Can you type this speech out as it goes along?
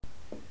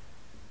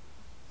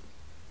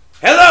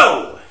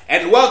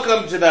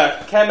to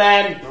the Come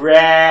On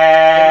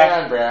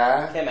Brad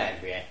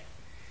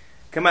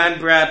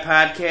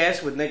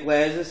podcast with Nick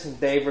Lazis and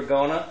Dave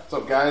Ragona. What's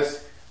up,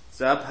 guys? What's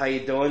up? How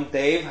you doing,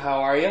 Dave?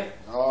 How are you?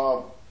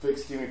 Oh, big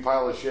steamy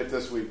pile of shit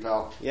this week,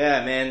 pal.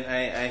 Yeah, man,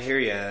 I hear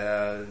you.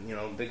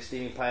 Big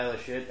steamy pile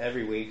of shit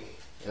every week.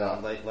 Yeah,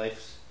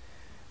 life's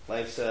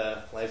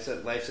a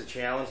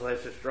challenge,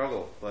 life's a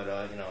struggle, but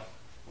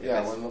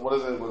Yeah, what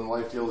is it when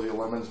life deals you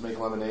lemons, make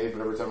lemonade,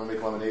 but every time I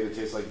make lemonade, it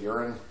tastes like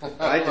urine.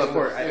 I just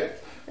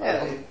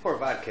pour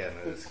vodka in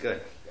it. It's good.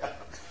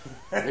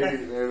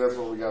 Maybe that's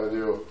what we got to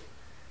do.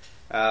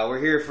 We're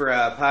here for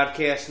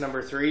podcast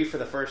number 3. For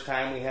the first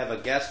time, we have a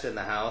guest in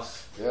the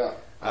house. Yeah.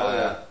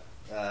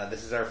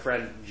 This is our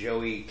friend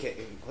Joey K.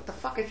 What the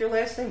fuck is your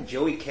last name?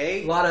 Joey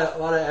K? A lot of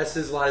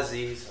S's, a lot of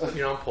Z's.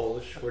 You know, I'm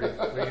Polish. What are you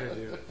going to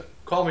do?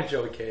 Call me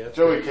Joey K.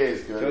 Joey K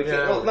is good. Joey K.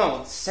 Well,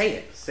 no,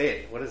 say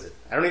it. What is it?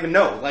 I don't even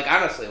know. Like,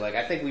 honestly,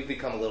 I think we've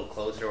become a little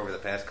closer over the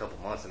past couple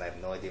months, and I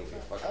have no idea what your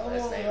fucking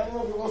last name is. I don't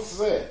know if he wants to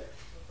say it.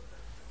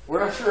 We're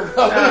not sure.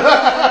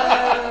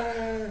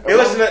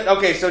 Hey,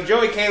 okay, so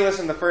Joey K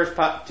listened to the first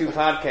 2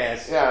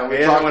 podcasts. Yeah, we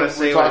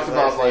talked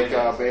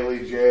about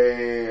Bailey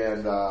J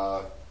and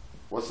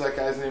what's that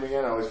guy's name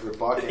again? I always forget.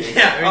 Buck.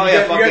 Yeah, you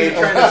guys are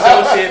trying to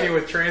associate me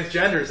with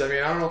transgenders. I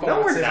mean, I don't know if I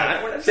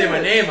want to say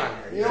my name on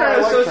here. You know, I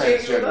like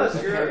transgenders. I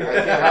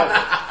can't help it.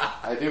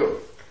 I do.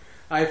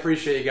 I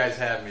appreciate you guys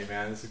having me,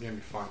 man. This is going to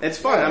be fun. It's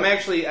fun.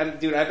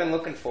 Dude, I've been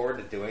looking forward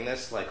to doing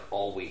this,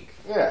 all week.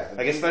 Yeah.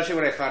 Especially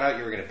when I found out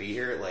you were going to be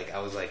here, I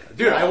was like...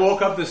 Dude, I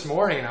woke up this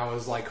morning and I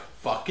was,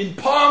 fucking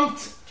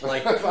pumped!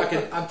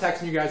 I'm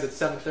texting you guys at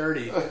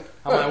 7:30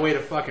 on my way to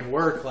fucking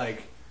work,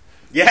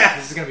 yeah,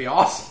 this is going to be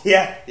awesome.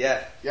 Yeah.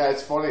 Yeah,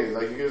 it's funny.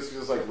 You just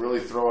really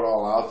throw it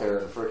all out there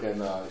and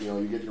freaking,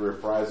 you get your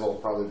reprisal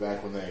probably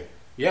back when they...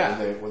 Yeah,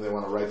 when they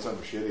want to write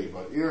something shitty,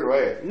 but either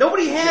way,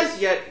 nobody has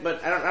yet.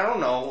 But I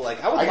don't know.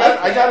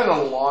 I got in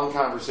a long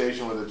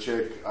conversation with a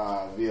chick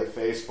via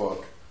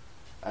Facebook,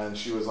 and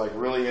she was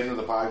really into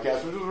the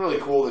podcast, which was really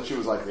cool that she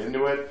was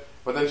into it.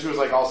 But then she was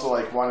also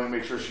wanting to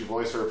make sure she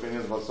voiced her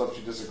opinions about stuff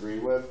she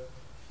disagreed with.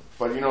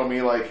 But you know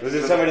me, was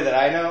it somebody that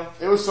I know?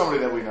 It was somebody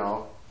that we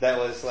know. That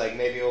was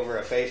maybe over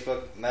a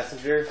Facebook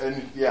Messenger.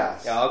 And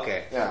yes, yeah,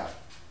 okay, yeah,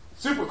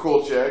 super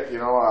cool chick.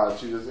 It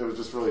was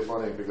just really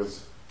funny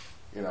because,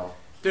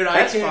 Dude,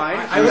 that's fine.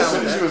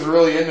 She was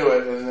really into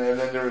it, and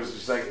then there was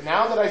just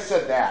now that I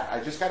said that, I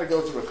just got to go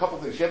through a couple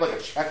things. She had a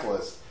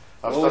checklist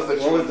of stuff that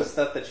What was the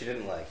stuff that she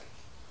didn't like?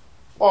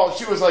 Well,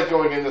 she was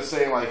going into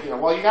saying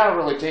you got to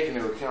really take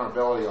into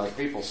accountability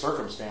people's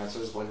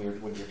circumstances when you're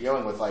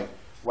dealing with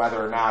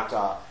whether or not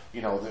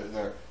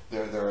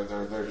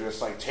they're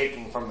just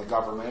taking from the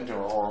government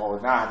or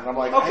not. And I'm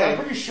okay. I'm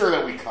pretty sure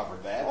that we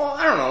covered that. Well,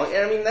 I don't know.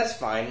 I mean, that's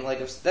fine.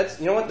 If that's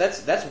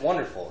that's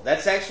wonderful.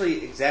 That's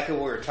actually exactly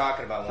what we were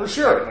talking about. For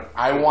sure.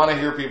 I want to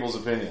hear people's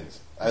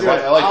opinions. Dude,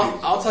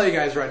 I'll tell you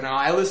guys right now.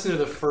 I listened to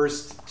the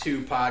first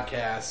 2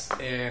 podcasts,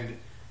 and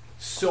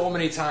so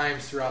many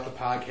times throughout the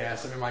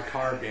podcast, I'm in my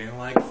car being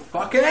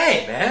fucking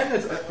A, man.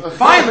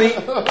 Finally,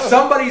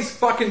 somebody's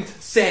fucking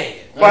saying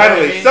it.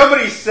 Finally,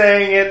 somebody's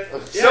saying it. Yeah.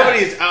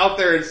 Somebody's out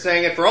there and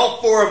saying it for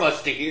all 4 of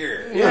us to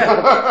hear.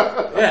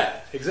 Yeah, yeah,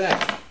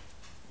 exactly.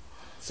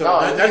 So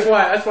that's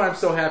why I'm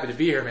so happy to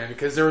be here, man,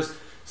 because there was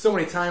so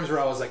many times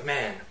where I was like,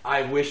 man,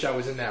 I wish I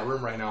was in that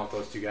room right now with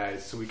those 2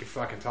 guys so we could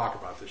fucking talk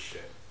about this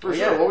shit. For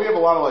sure. Well, we have a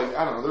lot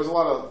of there's a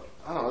lot of,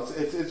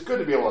 it's good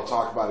to be able to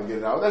talk about it and get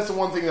it out. That's the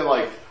one thing that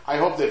I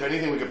hope that if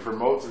anything we could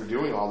promote through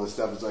doing all this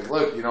stuff is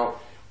look,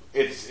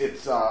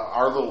 it's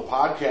our little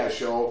podcast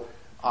show,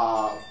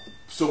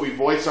 so we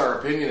voice our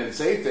opinion and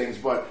say things,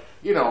 but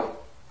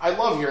I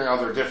love hearing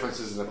other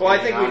differences in opinion. Well,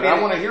 I think I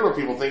want to hear what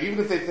people think, even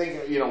if they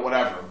think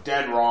whatever, I'm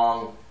dead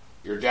wrong.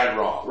 You're dead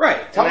wrong.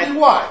 Right. Tell me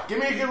why. Give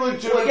me a good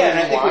legitimate reason and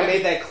I think why. we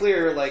made that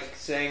clear,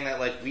 saying that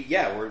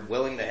we're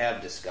willing to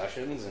have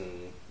discussions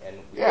and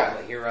we want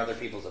to hear other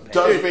people's opinions.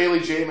 Does Bailey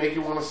J make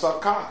you want to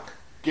suck cock?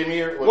 Give me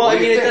your. Well,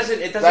 it doesn't.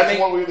 That's make,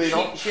 what they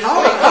don't.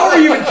 How are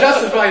you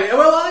justifying it?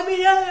 Well, I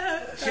mean,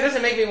 she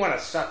doesn't make me want to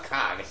suck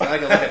cock. It's not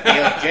like I look at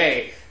Bailey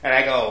J and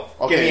I go,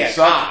 "Give me a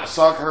cock."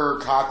 Suck her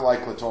cock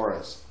like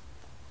clitoris.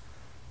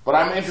 But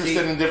I'm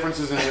interested in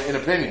differences in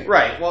opinion.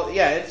 Right. Well,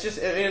 yeah.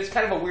 It's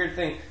kind of a weird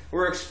thing.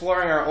 We're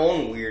exploring our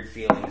own weird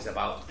feelings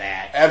about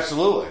that.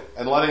 Absolutely,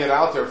 and letting it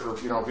out there for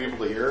people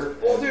to hear.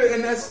 Well, dude,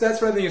 and that's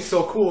what I think is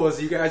so cool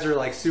is you guys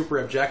are super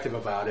objective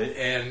about it,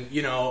 and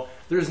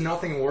there's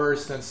nothing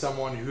worse than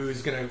someone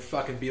who's gonna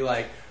fucking be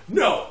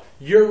no,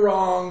 you're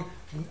wrong.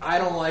 I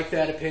don't like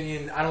that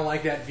opinion. I don't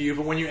like that view.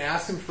 But when you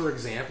ask them for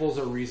examples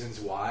or reasons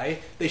why,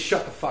 they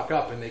shut the fuck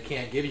up and they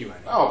can't give you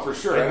any. Oh, for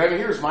sure. And I mean,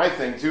 here's my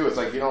thing too. It's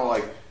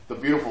the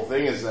beautiful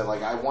thing is that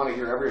I want to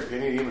hear every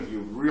opinion, even if you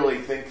really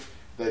think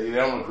that you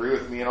don't agree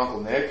with me and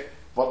Uncle Nick.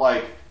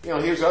 But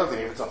here's the other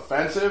thing: if it's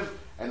offensive,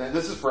 and then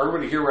this is for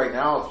everybody here right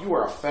now. If you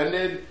are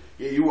offended,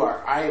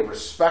 I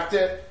respect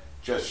it.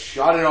 Just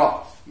shut it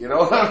off. You know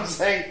what I'm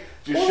saying?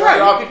 Just shut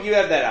it off. You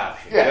have that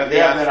option. Yeah, you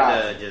have the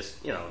option to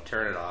just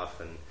turn it off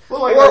and.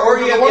 Well, like, or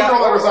the you one have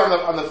girl that was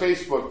or- on the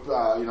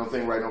Facebook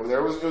thing right over there.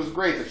 It was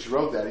great that she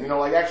wrote that.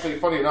 Like actually,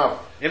 funny enough,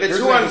 if it's here's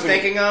who an I'm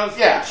interesting- thinking of,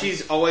 yeah,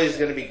 she's always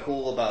going to be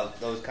cool about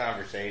those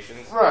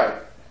conversations, right.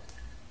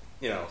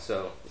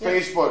 So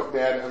Facebook,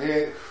 man.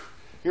 Okay,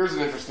 here's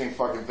an interesting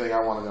fucking thing I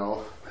want to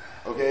know.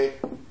 Okay,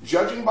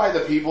 judging by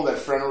the people that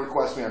friend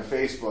request me on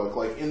Facebook,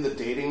 like in the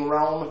dating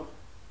realm,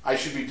 I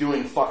should be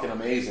doing fucking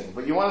amazing.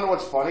 But you want to know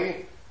what's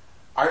funny?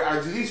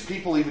 Do these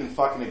people even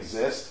fucking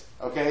exist?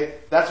 Okay,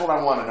 that's what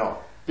I want to know.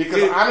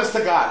 Because honest to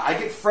God, I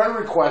get friend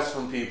requests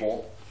from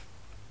people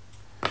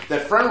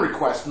that friend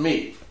request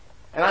me,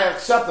 and I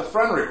accept the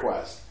friend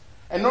request.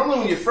 And normally,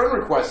 when you friend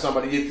request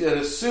somebody, you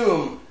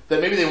assume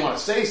that maybe they want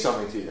to say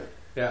something to you.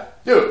 Yeah,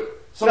 Dude.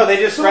 No, they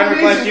just friend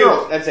request you.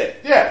 Girls. That's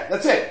it. Yeah,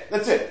 that's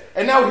it.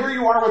 And now here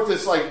you are with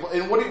this, like,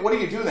 and what do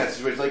you do in that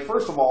situation? Like,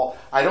 first of all,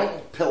 I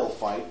don't pillow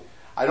fight.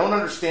 I don't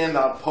understand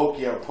the poke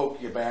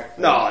you back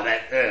thing. No,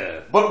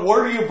 that. But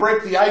where do you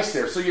break the ice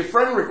there? So your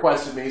friend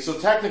requested me, so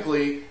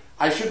technically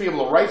I should be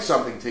able to write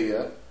something to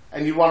you,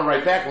 and you want to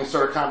write back and we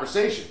start a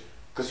conversation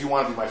because you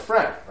want to be my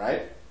friend,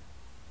 right?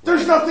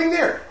 There's nothing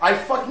there. I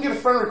fucking get a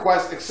friend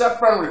request, accept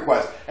friend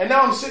request, and now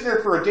I'm sitting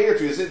there for a day or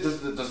two. Does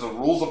the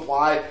rules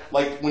apply?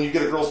 Like when you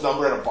get a girl's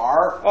number at a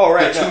bar? Oh,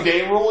 right. The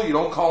 2-day rule, you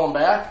don't call them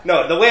back?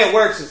 No, the way it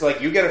works is like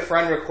you get a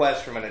friend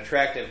request from an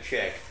attractive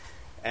chick,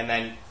 and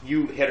then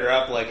you hit her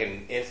up like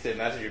an instant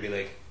message. You'd be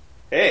like,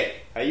 "Hey,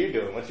 how you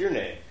doing? What's your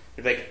name?"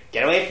 You'd be like,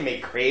 "Get away from me,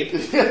 creep!"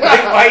 Like,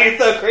 why are you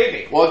so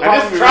creepy? Well,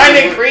 I'm just trying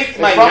to increase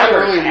my number. It's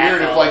probably really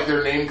weird if asshole. like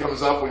their name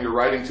comes up when you're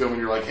writing to them,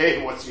 and you're like,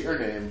 "Hey, what's your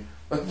name?"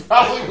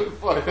 Probably would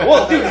fuck.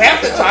 Well, dude,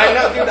 half the time,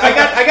 no, dude,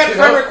 I got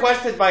friend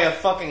requested by a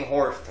fucking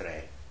horse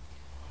today.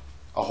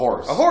 A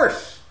horse. A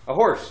horse,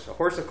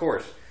 of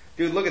course.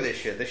 Dude, look at this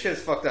shit. This shit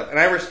is fucked up, and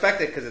I respect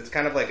it because it's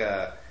kind of like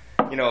a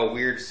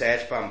weird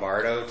Satch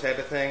Bombardo type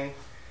of thing.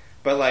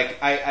 But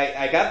like,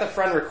 I got the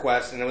friend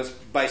request, and it was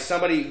by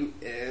somebody who,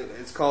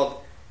 it's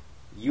called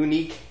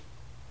Unique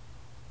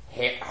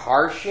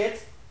Harshit.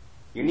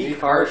 Unique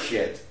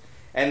Harshit.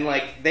 And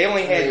like, they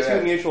only had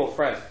 2 mutual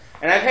friends.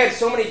 And I've had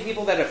so many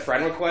people that have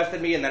friend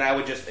requested me, and then I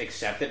would just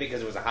accept it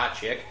because it was a hot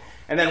chick.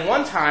 And then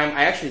one time,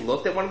 I actually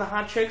looked at one of the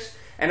hot chicks,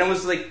 and it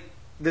was like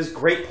this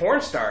great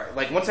porn star.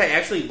 Like, once I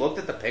actually looked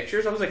at the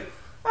pictures, I was like,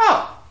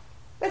 oh,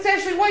 that's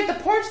Ashley White, the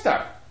porn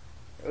star.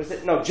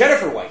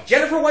 Jennifer White.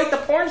 Jennifer White, the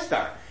porn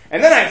star.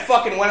 And then I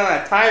fucking went on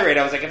a tirade.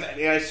 I was like,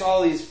 I saw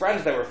all these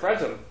friends that were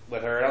friends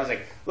with her, and I was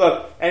like,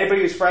 look,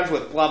 anybody who's friends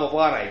with blah, blah,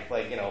 blah, and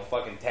I,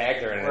 fucking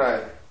tagged her. And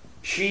right.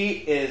 She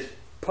is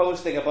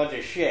posting a bunch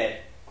of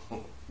shit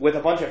with a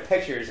bunch of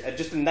pictures,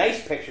 just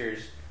nice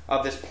pictures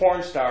of this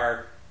porn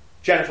star,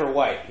 Jennifer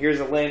White. Here's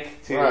a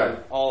link to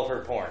all of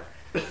her porn.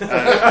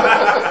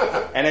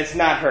 And it's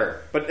not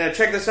her. But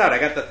check this out. I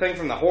got the thing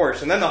from the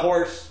horse, and then the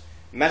horse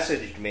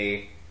messaged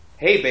me,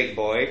 "Hey, big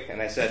boy."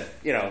 And I said,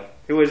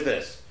 who is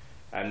this?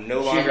 I'm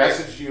no longer... She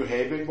messaged you,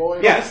 "Hey, big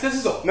boy"? Yes. This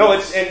is a horse. No,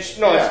 it's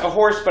a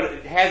horse, but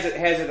it has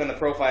it on the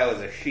profile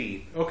as a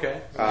she. Okay.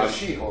 A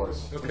she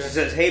horse. Okay. She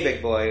says, "Hey,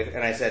 big boy."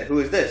 And I said, "Who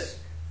is this?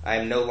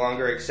 I'm no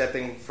longer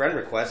accepting friend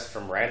requests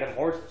from random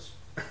horses."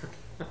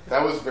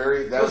 That was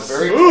very smooth,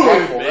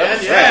 tactful. man.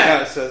 Yeah.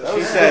 No, so That she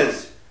was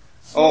says,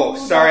 "Oh,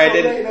 sorry, I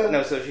didn't." operator.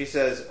 No, so she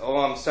says, "Oh,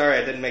 I'm sorry,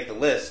 I didn't make the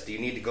list. Do you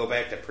need to go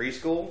back to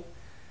preschool?"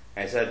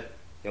 And I said,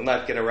 "You'll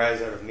not get a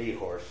rise out of me,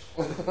 horse."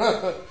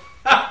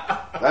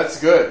 That's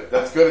good.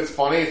 That's good. It's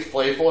funny. It's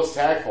playful. It's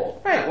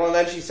tactful. Right. Well,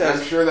 then she And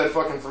says, I'm sure that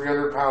fucking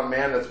 300-pound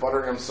man that's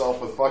buttering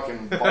himself with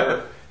fucking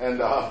butter and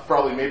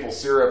probably maple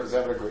syrup is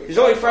having a great. she's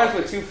only friends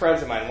with 2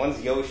 friends of mine.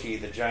 One's Yoshi,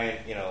 the giant,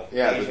 Asian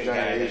the giant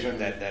guy Asian.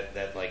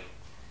 that like.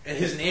 And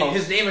his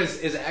name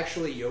is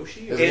actually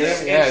Yoshi? His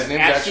name's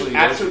actually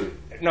Yoshi.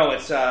 No,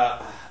 it's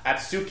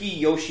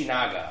Atsuki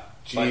Yoshinaga.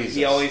 But Jesus.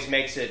 he always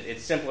makes it.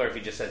 It's simpler if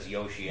he just says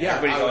Yoshi. Yeah,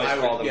 Everybody's always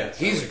called him. yeah.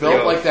 He's Yo.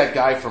 built like that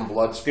guy from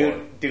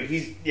Bloodsport. Dude,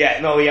 he's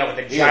with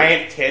the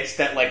giant tits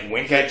that like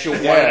wink at you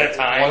one at a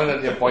time. One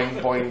at a boing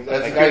boing.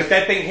 That's Like, the guy. if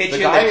that thing hit the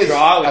you in guy the is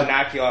jaw, it a- would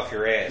knock you off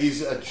your ass.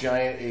 He's a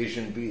giant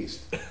Asian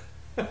beast.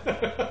 He's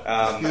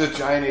a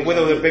giant Asian with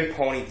a beast. big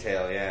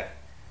ponytail, yeah.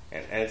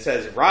 And it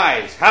says,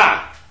 "Rise,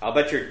 ha! I'll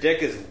bet your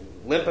dick is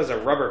limp as a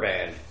rubber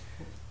band.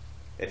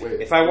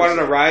 If I wanted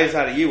to rise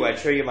out of you, I'd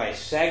show you my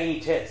saggy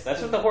tits."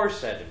 That's what the horse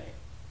said to me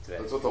today.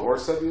 That's what the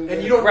horse said to you?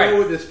 And you don't Right.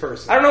 know this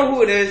person. I don't know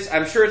who it is.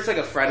 I'm sure it's like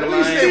a friend At of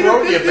least mine. they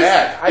wrote you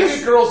back. I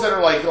get girls that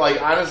are like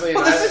honestly.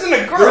 Well, this isn't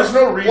a girl. There's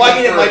no reason Well, I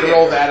mean, it for might a be a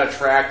girl girl. that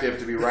attractive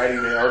to be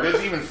writing me, or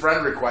just even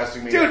friend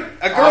requesting me. Dude,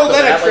 a off girl the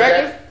that bat like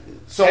attractive?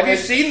 So Have you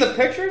it's- seen the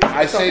pictures?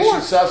 I It's a say horse.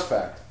 she's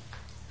suspect.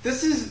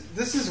 This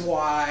is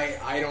why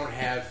I don't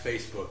have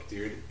Facebook,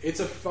 dude. It's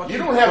a fucking. You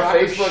don't have crock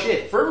of Facebook.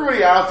 shit. For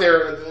everybody out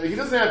there, he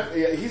doesn't have.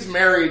 He's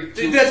married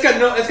to. That's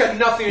got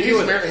nothing to do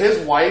with it. His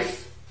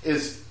wife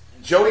is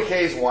Joey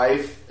K's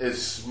wife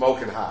is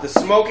smoking hot.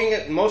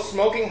 The most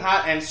smoking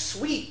hot and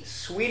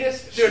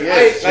sweetest. She Dude,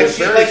 is. She's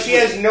she very she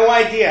has no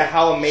idea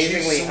how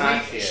amazingly she's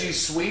hot sweet, she is.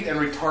 She's sweet and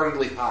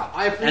retardedly hot.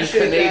 I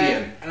appreciate and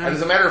Canadian. that, And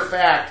as a matter of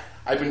fact,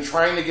 I've been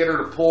trying to get her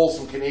to pull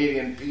some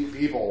Canadian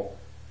people.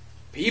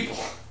 People.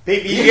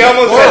 He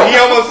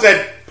almost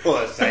said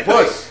puss.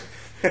 Puss.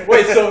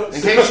 Wait, so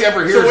in case she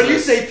ever hears so when you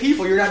this. say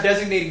people, you're not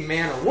designating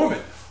man or woman.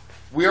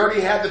 We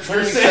already had the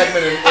tranny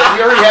segment.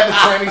 We already had the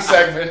tranny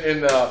segment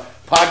in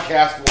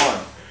podcast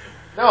 1.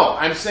 No,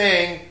 I'm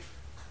saying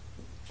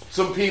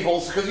some people,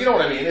 because you know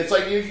what I mean. It's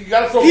like you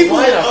got to throw People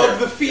the line out of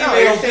there. the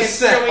female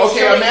descent.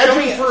 Okay,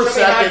 imagine for a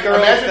second.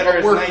 Imagine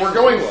nice we're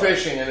going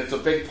fishing and it's a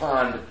big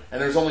pond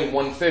and there's only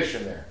one fish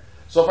in there.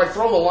 So if I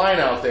throw the line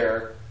out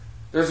there,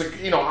 there's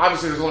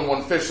obviously there's only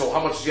one fish. So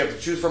how much do you have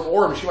to choose from?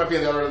 Or she might be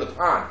on the other end of the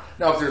pond.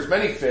 Now if there's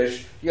many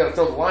fish, you got to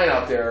throw the line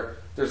out there.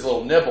 There's a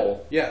little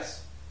nibble. Yes.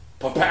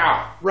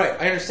 Pa-pow. Right,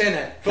 I understand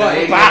that.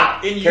 But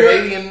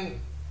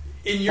Canadian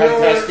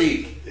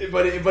fantastique.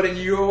 But in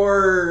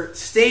your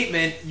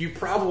statement, you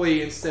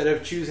probably, instead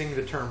of choosing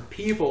the term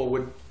people,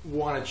 would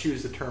want to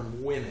choose the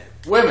term women.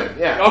 Women,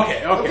 yeah.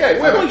 Okay,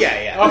 women. Well,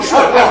 yeah.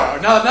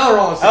 Okay, now we're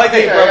on the same I like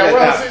that you broke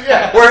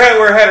that down.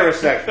 We're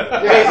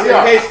heterosexual.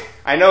 In case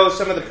I know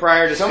some of the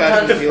prior discussions.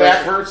 Sometimes the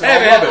back hurts. Hey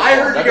man, I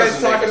heard you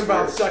guys talking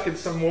about sucking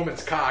some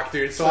woman's cock,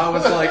 dude. So I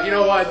was like, you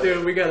know what,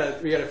 dude, we gotta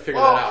figure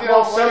that out. You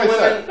know, some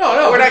women.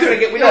 No, we're not gonna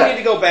get. We don't need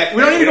to go back.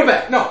 We don't need to go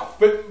back. No,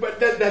 but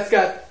that's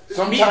got.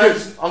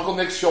 Sometimes Uncle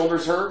Nick's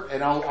shoulders hurt,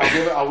 and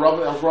I'll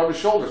rub his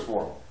shoulders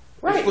for him.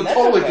 Right, it's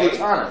totally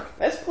platonic.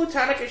 That's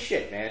platonic as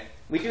shit, man.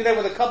 We do that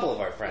with a couple of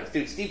our friends,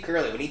 dude. Steve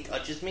Curley, when he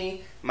touches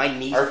me, my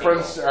knees. Our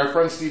friend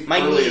Steve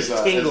Curley is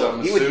a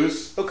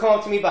masseuse. He'll come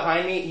up to me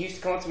behind me. He used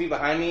to come up to me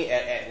behind me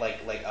at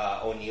like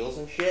O'Neill's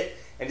and shit,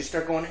 and just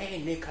start going,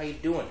 "Hey Nick, how you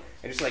doing?"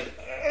 And just like,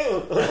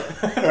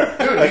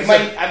 dude,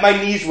 like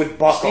my knees would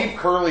buckle. Steve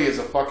Curley is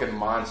a fucking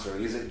monster.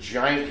 He's a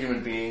giant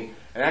human being.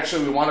 And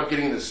actually, we wound up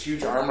getting this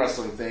huge arm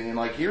wrestling thing. And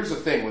like, here's the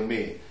thing with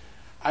me,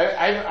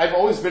 I've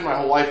always been my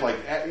whole life like,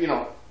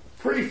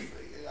 pretty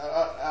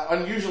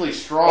unusually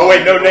strong. Oh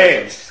wait, no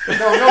names. No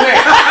names.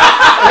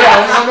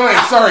 Yeah, no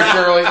names. Sorry,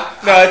 Curly.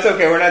 No, it's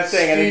okay. We're not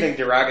saying anything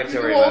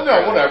derogatory. Well,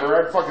 about no,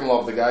 whatever. I fucking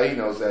love the guy. He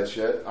knows that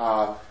shit.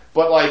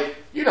 But like,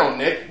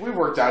 Nick, we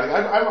worked out.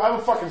 I'm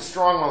a fucking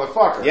strong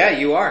motherfucker. Yeah,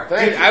 you are.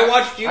 Thank you. you. I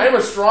watched you. I am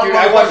a strong motherfucker.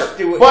 I watched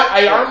you. But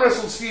I arm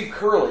wrestled Steve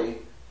Curley.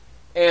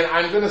 And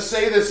I'm going to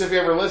say this if he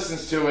ever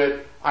listens to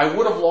it. I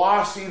would have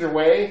lost either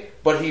way,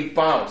 but he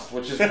bounced,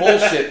 which is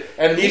bullshit.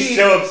 And he's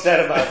so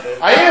upset about this.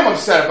 I am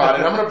upset about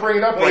it. I'm going to bring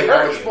it up right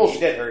now. It's bullshit. He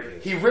did hurt you.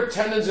 He ripped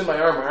tendons in my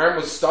arm. My arm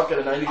was stuck at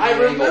a 90-degree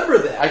angle. I remember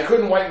that. I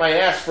couldn't wipe my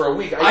ass for a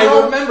week.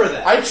 I remember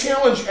that. I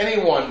challenge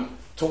anyone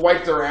to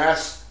wipe their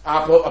ass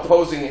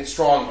opposing a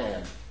strong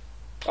hand.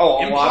 Oh,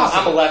 well,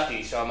 I'm a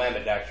lefty, so I'm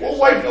ambidextrous. Well,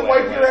 wipe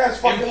your ass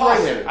fucking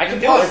right-handed. I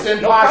can do it. It's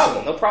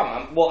impossible. No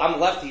problem. I'm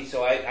lefty,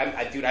 so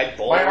I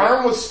bowl. My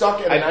arm was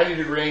stuck at a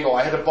 90-degree angle.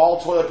 I had to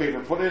ball toilet paper,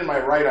 put it in my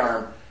right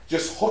arm,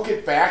 just hook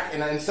it back,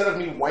 and instead of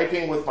me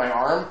wiping with my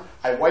arm,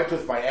 I wiped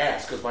with my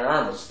ass because my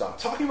arm was stuck.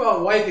 Talking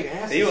about wiping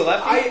asses. Are you a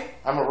lefty?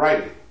 I'm a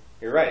righty.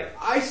 You're right.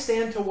 I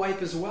stand to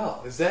wipe as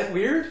well. Is that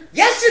weird?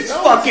 Yes, it's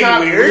fucking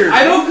weird.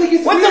 I don't think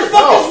it's weird. What the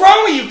fuck is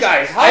wrong with you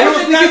guys? I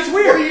don't think it's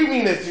weird. What do you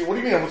mean? What do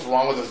you mean? What's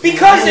wrong with this?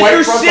 Because if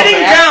you're sitting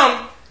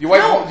down, do you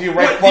wipe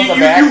front the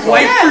back? You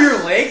wipe for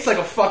your legs like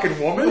a fucking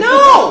woman?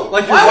 No.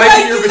 Like you're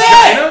wiping your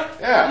vagina?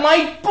 Yeah.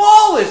 My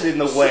ball is in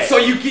the way. So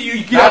you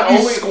get up, you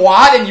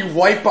squat, and you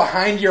wipe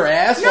behind your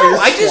ass while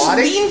you're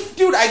squatting?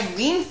 I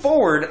lean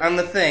forward on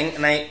the thing,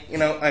 and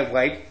I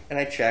wipe. And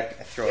I check,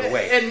 I throw it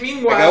away. And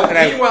meanwhile,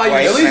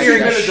 you're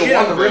smearing shit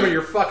on the rim of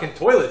your fucking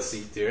toilet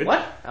seat, dude.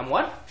 What? I'm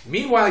what?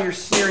 Meanwhile, you're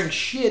smearing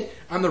shit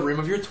on the rim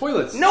of your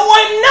toilet seat. No,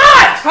 I'm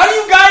not! How do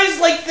you guys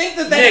think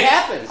that Nick,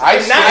 happens?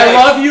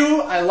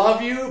 I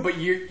love you, but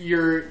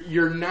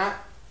you're not.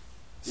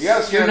 You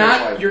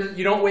gotta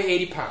you don't weigh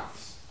 80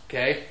 pounds,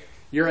 okay?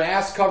 Your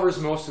ass covers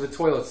most of the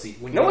toilet seat.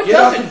 When no, you it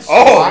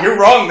doesn't. You're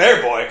wrong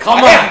there, boy.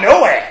 I have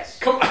no ass.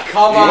 Come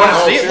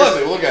on.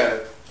 Seriously, look at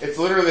it. It's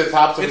literally the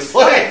tops of his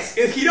legs.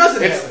 He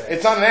doesn't have it.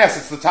 It's not an ass.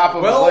 It's the top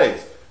of his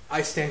legs.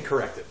 I stand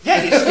corrected.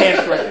 Yeah, you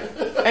stand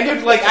corrected. And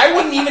dude, I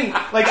wouldn't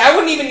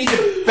even need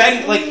to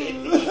bend.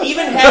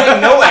 Even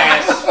having no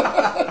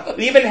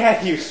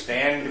ass, you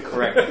stand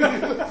corrected.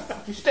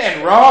 You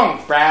stand wrong,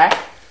 brah.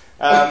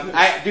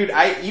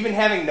 Even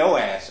having no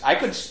ass, I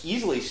could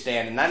easily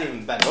stand and not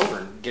even bend over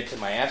and get to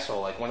my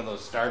asshole like one of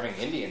those starving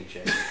Indian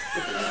chicks.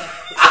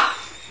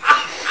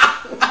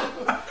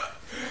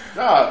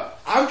 No,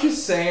 I'm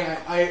just saying.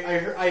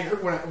 I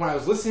heard when I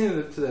was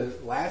listening to the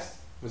last,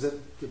 was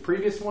it the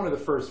previous one or the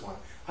first one?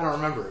 I don't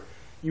remember.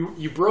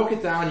 You broke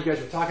it down. You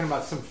guys were talking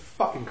about some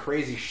fucking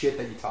crazy shit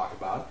that you talk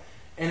about,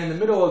 and in the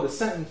middle of the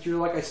sentence, you're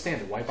like, "I stand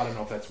to wipe." I don't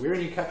know if that's weird,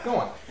 and you kept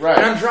going. Right.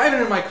 And I'm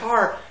driving in my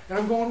car, and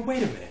I'm going,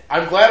 "Wait a minute."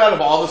 I'm glad out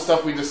of all the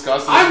stuff we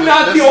discussed, I'm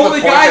not the only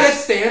guy that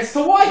stands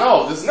to wipe.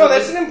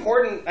 That's an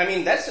important. I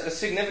mean, that's a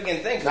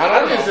significant thing.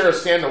 Not only is there a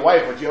stand to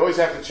wipe, but you always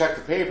have to check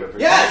the paper.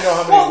 Because yes. You know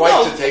how many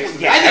wipes it takes.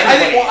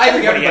 I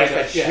think everybody does.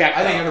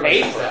 I think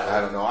everybody does that.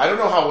 I don't know. I don't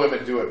know how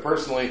women do it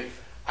personally.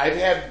 I've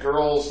had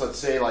girls that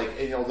say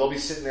they'll be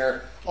sitting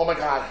there. Oh my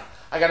god,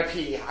 I gotta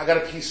pee. I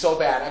gotta pee so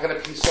bad. I gotta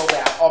pee so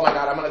bad. Oh my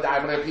god, I'm gonna die.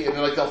 I'm gonna pee. And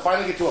they'll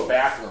finally get to a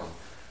bathroom.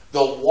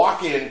 They'll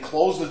walk in,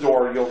 close the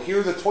door. You'll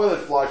hear the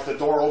toilet flush. The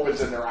door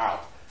opens and they're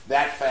out.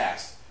 that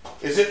fast?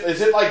 Is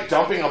it like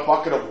dumping a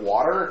bucket of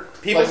water?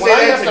 People like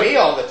say that to me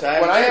all the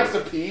time. When I have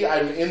to pee,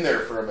 I'm in there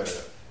for a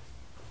minute.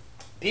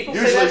 People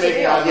say that to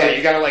me. Yeah,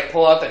 you gotta like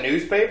pull out the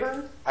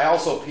newspaper. I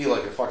also pee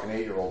like a fucking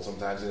 8-year-old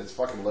sometimes, and it's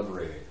fucking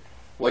liberating.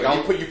 Like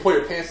you put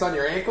your pants on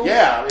your ankles?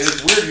 Yeah,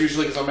 it's weird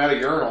usually because I'm at a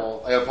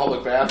urinal at a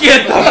public bathroom.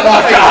 Get the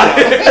fuck out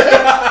of here!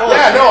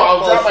 Yeah, no,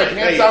 I'll drop my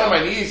pants down to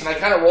my knees, and I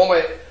kind of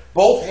roll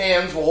both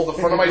hands will hold the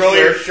front of my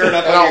shirt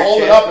up, and I'll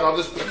hold it up, and I'll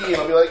just pee, and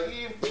I'll be like,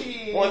 you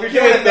pee. Well, if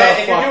you're doing it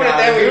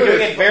that way, you're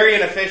doing it very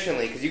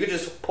inefficiently because you could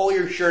just pull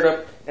your shirt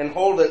up and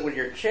hold it with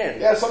your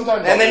chin. Yeah,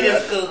 sometimes. And then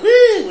just go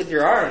whoo with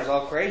your arms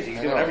all crazy. You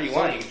can do whatever you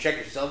want. You can check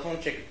your cell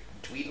phone, check your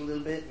tweet a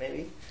little bit,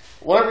 maybe.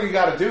 Whatever you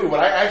got to do, but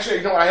I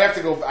actually, I have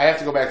to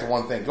go back to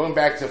one thing. Going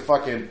back to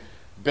fucking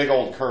big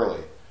old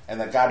Curly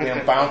and the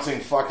goddamn bouncing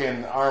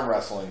fucking arm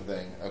wrestling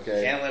thing.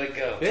 Okay, can't let it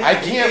go. I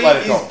can't let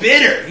it go. He's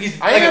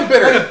bitter. I am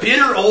bitter. Like a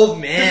bitter old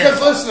man.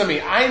 Because listen to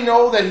me, I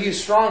know that he's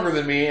stronger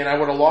than me, and I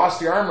would have lost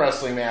the arm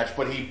wrestling match.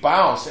 But he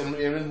bounced,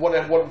 and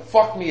what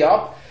fucked me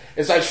up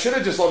is I should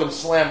have just let him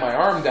slam my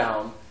arm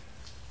down.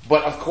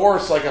 But of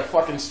course, like a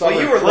fucking stubborn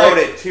you were prick,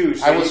 loaded too.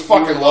 So I was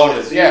fucking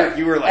loaded. So yeah,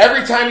 you were like,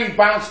 every time he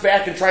bounced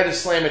back and tried to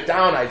slam it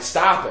down, I'd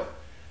stop it.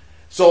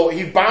 So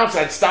he bounced,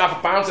 I'd stop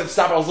it. Bounce, I'd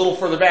stop. I was a little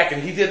further back,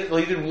 and he did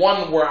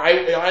one where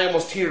I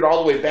almost teetered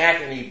all the way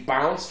back, and he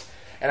bounced,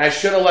 and I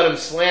should have let him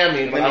slam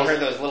me. But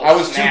I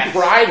was too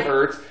pride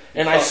hurt,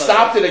 and I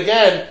stopped it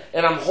again,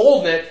 and I'm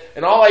holding it,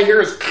 and all I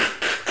hear is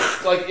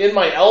like in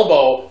my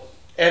elbow.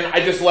 And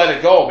I just let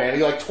it go, man.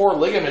 He like tore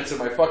ligaments in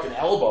my fucking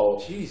elbow.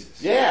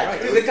 Jesus. Yeah.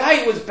 Right. Dude, the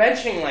guy was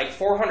benching like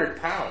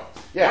 400 pounds.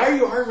 Yeah. Why are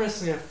you arm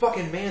wrestling a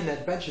fucking man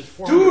that benches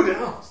 400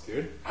 pounds,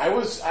 dude? I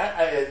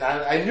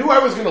knew I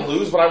was going to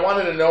lose, but I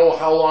wanted to know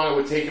how long it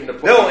would take him to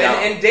put me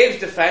down. In Dave's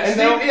defense,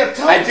 though,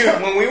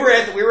 when we were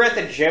at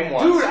the gym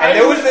once, dude, and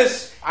there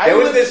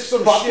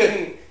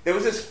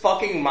was this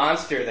fucking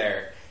monster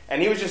there,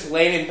 and he was just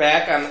laying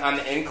back on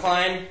the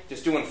incline,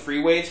 just doing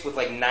free weights with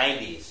like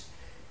 90s,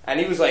 and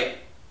he was like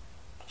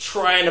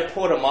trying to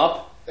put him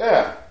up.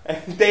 Yeah.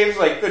 And Dave's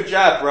like, good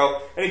job, bro.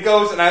 And he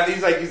goes, and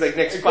he's like,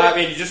 Nick, spot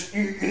me, and he just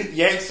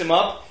yanks him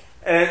up,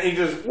 and he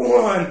goes,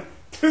 1,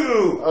 2,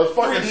 I was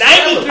fucking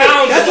 90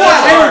 pounds. That's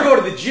why I never go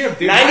to the gym,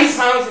 dude. 90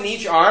 pounds in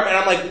each arm, and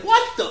I'm like,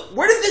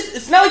 where did this,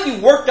 it's not like you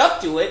worked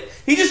up to it.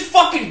 He just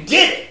fucking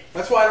did it.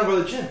 That's why I don't go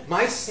to the gym.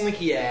 My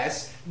slinky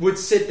ass would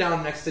sit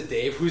down next to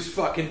Dave, who's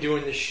fucking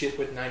doing this shit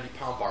with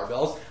 90-pound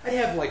barbells. I'd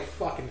have like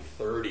fucking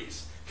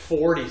 30s,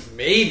 40s,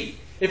 maybe,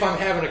 if I'm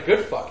having a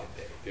good fucking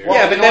day. Dude. Well,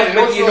 yeah, but then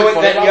you know what?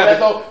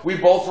 Though we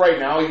both right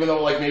now, even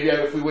though like maybe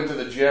if we went to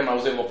the gym, I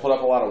was able to put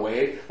up a lot of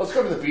weight. Let's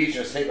go to the beach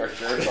and just take our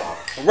shirts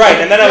off. Right,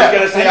 and then I was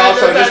gonna say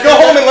also, just go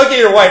home and look at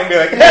your wife and be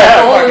like, yeah,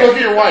 go home and look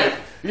at your wife.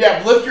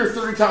 Yeah, lift your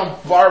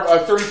 30-pound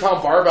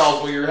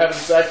barbells while you're having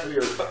sex with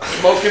your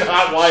smoking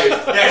hot wife.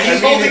 Yeah,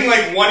 he's holding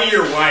like one of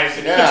your wives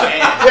in his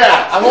hand.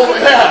 Yeah, I'm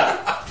holding.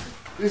 Yeah.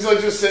 He's like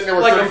just sitting there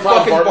with like 30-pound a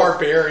fucking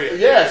barbarian.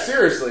 Yeah,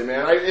 seriously,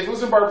 man. If it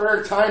was in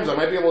barbaric times, I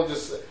might be able to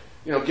just,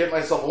 get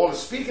myself a woman.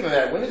 Speaking of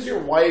that, when is your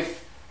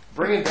wife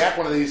bringing back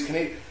one of these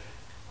Canadian?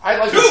 I'd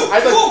like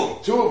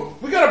two.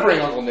 We gotta bring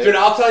Uncle Nick. Dude,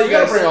 I'll tell you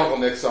guys. We gotta bring Uncle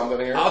Nick something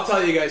here. I'll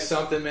tell you guys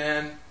something,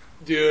 man.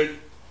 Dude,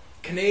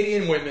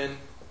 Canadian women,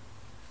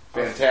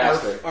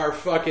 fantastic, are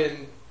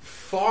fucking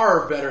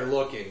far better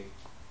looking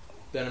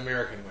than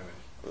American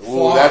women.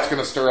 Ooh, that's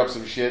gonna stir up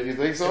some shit. You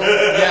think so?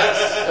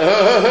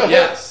 Yes.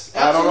 Yes.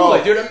 Absolutely.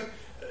 I don't know.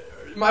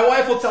 Dude, my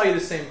wife will tell you the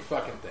same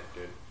fucking thing,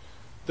 dude.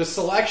 The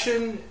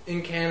selection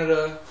in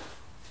Canada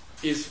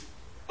is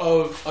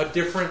of a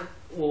different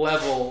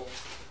level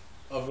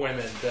of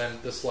women than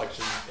the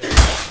selection in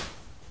America.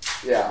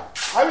 Yeah.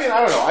 I mean,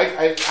 I don't know.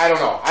 I don't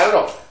know. I don't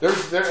know.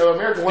 There's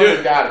American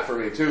women got it for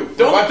me too.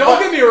 Don't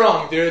get me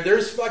wrong, dude.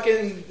 There's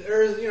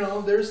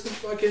the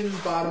fucking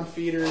bottom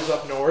feeders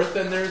up north,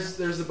 and there's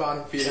the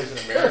bottom feeders in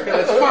America.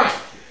 That's fine.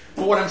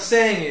 But what I'm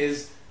saying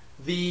is,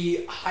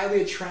 the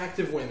highly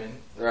attractive women,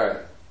 right,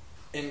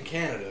 in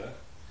Canada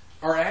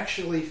are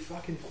actually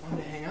fucking fun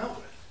to hang out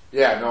with.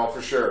 Yeah, no,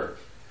 for sure.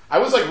 I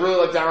was like really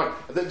let down,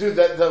 dude.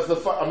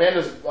 The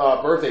Amanda's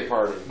birthday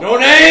party. No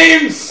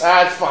names.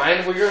 That's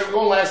fine. We're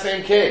going last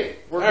name K.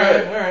 We're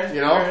good. All right.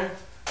 All right.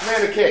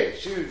 Amanda K.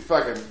 She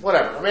fucking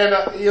whatever.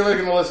 Amanda, you're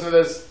gonna listen to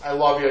this. I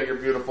love you. You're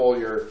beautiful.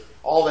 You're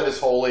all that is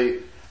holy.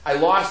 I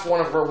lost one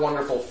of her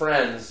wonderful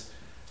friends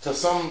to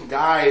some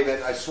guy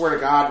that I swear to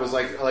God was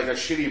like a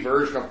shitty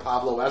version of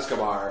Pablo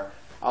Escobar.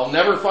 I'll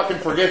never fucking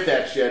forget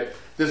that shit.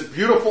 This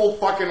beautiful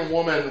fucking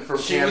woman from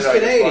Canada. She was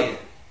Canadian.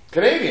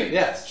 Canadian.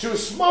 Yes. She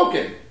was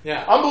smoking.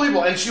 Yeah.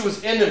 Unbelievable. And she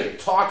was into me,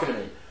 talking to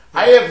me. Yeah.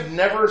 I have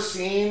never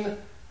seen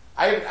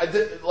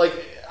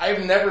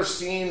never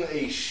seen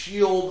a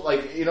shield,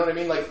 like, you know what I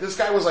mean? Like, this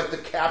guy was like the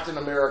Captain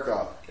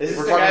America. Is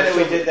this the guy that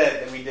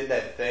we did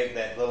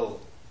that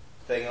little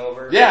thing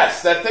over?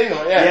 Yes, that thing.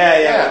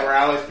 Yeah. Where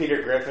I was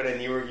Peter Griffin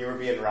and you were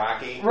being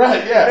Rocky.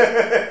 Right,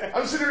 yeah.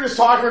 I'm sitting there just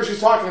talking to her,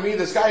 she's talking to me.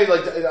 This guy,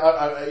 like,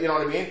 you know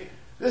what I mean?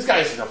 This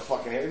guy's in a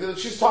fucking...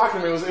 She's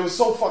talking to me. It was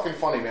so fucking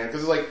funny, man.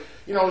 Because, like,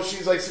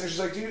 she's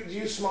like, do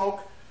you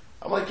smoke?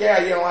 I'm like,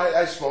 yeah,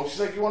 I smoke. She's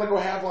like, you want to go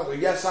have one? I go,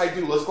 yes, I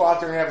do. Let's go out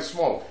there and have a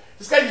smoke.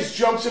 This guy just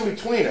jumps in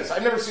between us.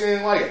 I've never seen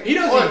anything like it. He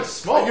doesn't even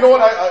smoke. You know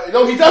what?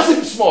 No, he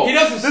doesn't smoke. He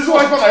doesn't This smoke. is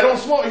what I found. I don't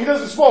smoke. He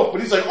doesn't smoke.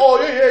 But he's like,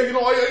 oh,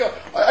 yeah.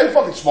 I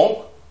fucking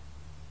smoke.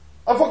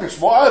 I fucking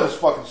smoke. I have a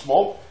fucking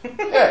smoke.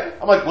 Yeah.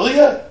 I'm like, will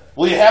you?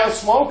 Will you have a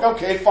smoke?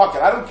 Okay, fuck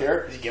it. I don't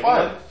care. Did you give him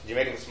one? Did you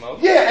make him smoke?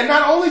 Yeah, and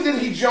not only did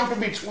he jump in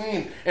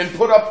between and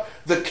put up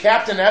the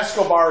Captain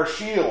Escobar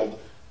shield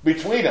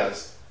between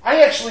us,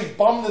 I actually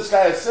bummed this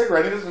guy a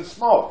cigarette. He doesn't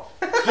smoke.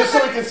 Just so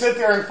he can sit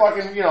there and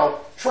fucking,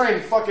 try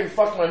and fucking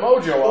fuck my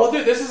mojo up. Well,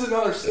 dude, this is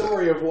another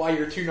story of why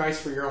you're too nice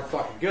for your own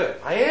fucking good.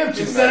 I am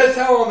too Instead nice. of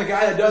telling the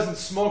guy that doesn't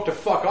smoke to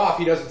fuck off,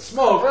 he doesn't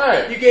smoke,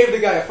 Right. you gave the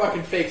guy a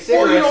fucking fake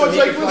cigarette Well, so he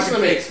it's like, can listen fucking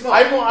to me. fake smoke.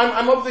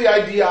 I'm of the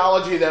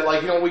ideology that,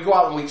 like, we go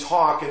out and we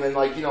talk, and then,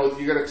 like, you're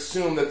going to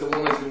assume that the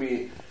woman's going to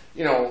be,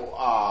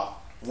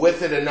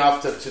 with it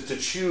enough to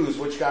choose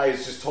which guy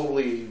is just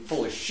totally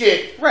full of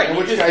shit. Right, and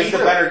you which just guy's be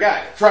the better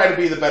guy. Try to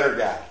be the better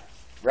guy.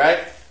 Right?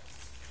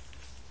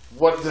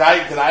 What did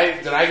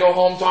I go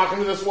home talking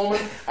to this woman?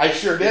 I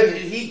sure did.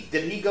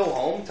 Did he go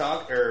home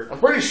or? I'm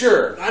pretty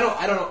sure. I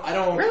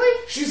don't.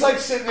 Really? She's like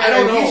sitting there, I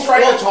don't and know. he's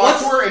trying Well, to talk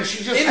let's- to her, and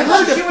she just. in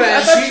her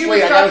defense,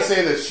 Wait, I gotta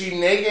say this. She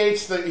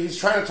negates he's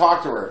trying to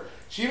talk to her.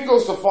 She even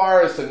goes so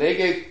far as to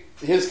negate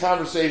his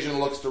conversation,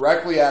 looks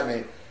directly at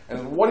me,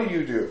 and what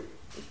do?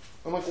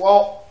 I'm like,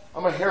 well,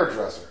 I'm a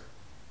hairdresser.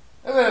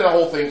 And then the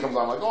whole thing comes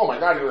on, like, oh my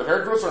god, you're a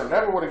hairdresser? I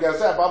never would have guessed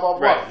that, blah, blah,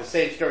 blah. Right, the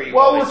same story you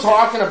Well, always we're say.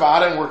 talking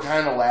about it, and we're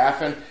kind of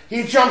laughing.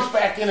 He jumps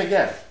back in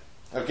again.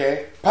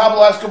 Okay?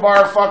 Pablo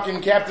Escobar,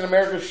 fucking Captain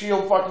America's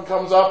shield fucking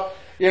comes up,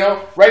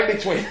 right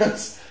between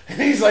us. And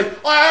he's like,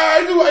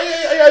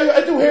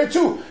 I do hair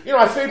too.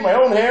 I fade my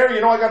own hair.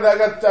 I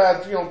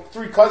got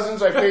 3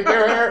 cousins. I fade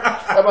their hair.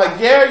 I'm like,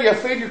 yeah, you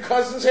fade your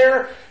cousin's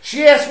hair?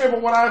 She asked me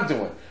about what I'm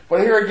doing.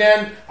 But here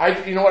again,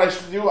 you know what I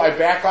should do? I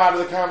back out of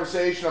the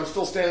conversation. I'm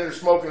still standing there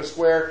smoking a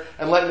square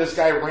and letting this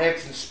guy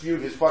rant and spew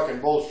his fucking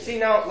bullshit. See,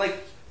 now,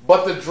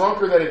 But the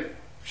drunker that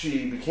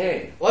she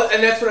became. Well,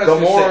 and that's what I The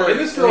was going more to say. In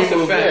this girl's we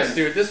move defense, in.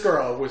 dude, this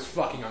girl was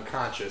fucking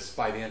unconscious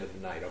by the end of the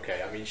night,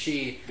 okay? I mean,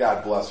 she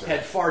God bless her.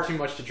 had far too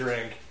much to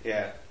drink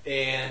Yeah.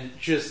 and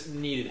just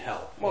needed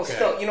help. Well, okay?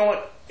 still, you know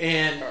what?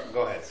 And,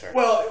 Go ahead, sir.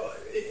 well,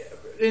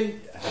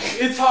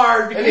 it's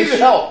hard because And needed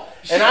help.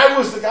 And I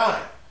was the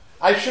guy.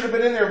 I should have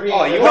been in there being...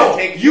 Oh, you No, would have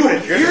taken. You would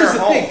have driven here's her the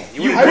home. thing.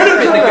 You would've would have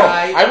driven been the her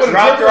guy. home. I would've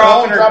dropped her driven her off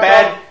home, in her dropped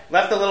bed. off-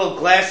 Left a little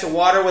glass of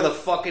water with a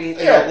fucking,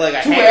 like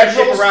a 2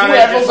 handkerchief Advils, around 2 it,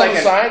 Advils just like on the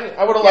a, side.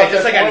 I would have yeah, left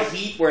just that like a point.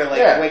 heat where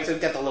Yeah. it wakes up,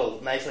 got the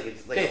little nice, like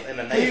it's like Okay, in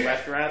a nice the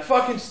restaurant.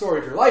 Fucking story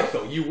of your life,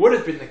 though. You would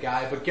have been the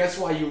guy, but guess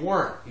why you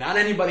weren't? Not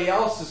anybody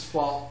else's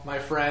fault, my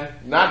friend.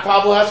 Not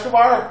Pablo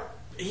Escobar?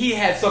 He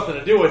had something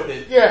to do with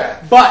it.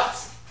 Yeah.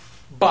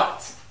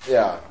 But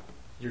Yeah.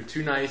 you're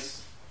too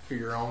nice for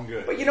your own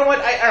good. But you know what?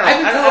 I don't know. I've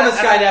been I don't- telling I this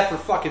don't- guy that for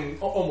fucking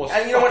almost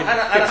And you know what? fucking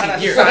On 15 a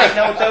years.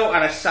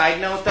 side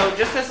note though,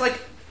 just as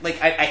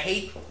I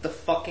hate the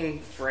fucking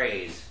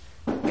phrase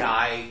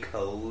 "guy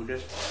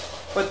code,"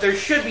 but there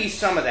should be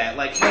some of that.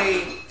 Like,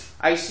 hey,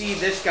 I see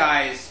this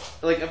guy's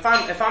if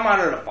I'm out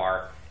at a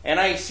bar and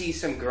I see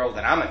some girl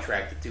that I'm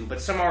attracted to,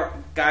 but some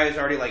guy's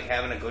already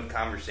having a good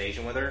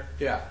conversation with her.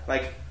 Yeah.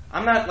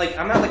 I'm not like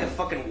a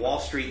fucking Wall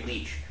Street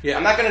leech. Yeah.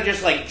 I'm not gonna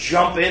just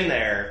jump in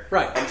there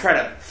Right. and try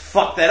to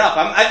fuck that up.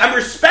 I'm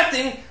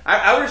respecting.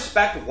 I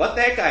respect what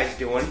that guy's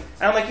doing,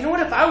 and I'm like, you know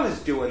what? If I was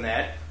doing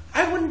that,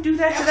 I wouldn't do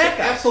that to that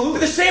guy. Absolutely.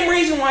 For the same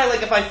reason why,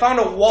 if I found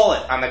a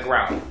wallet on the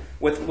ground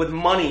with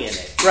money in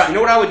it, Right. you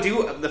know what I would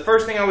do? The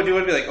first thing I would do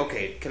would be like,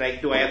 okay,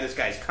 do I have this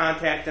guy's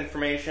contact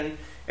information?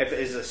 If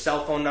is a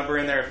cell phone number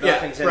in there, if Yeah,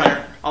 nothing's in right.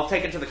 there, I'll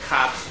take it to the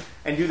cops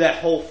and do that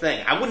whole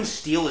thing. I wouldn't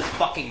steal his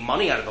fucking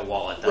money out of the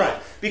wallet, though. Right.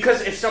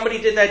 Because if somebody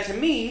did that to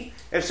me,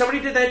 somebody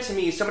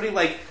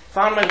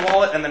found my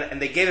wallet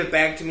and they gave it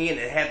back to me and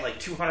it had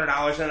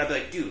 $200 in it, I'd be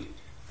like, dude,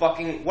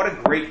 fucking, what a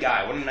great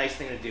guy. What a nice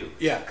thing to do.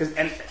 Yeah.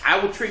 And I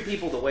would treat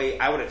people the way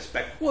I would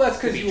expect Well, that's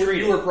to because be you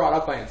treated. were brought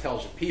up by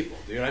intelligent people,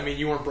 dude. I mean,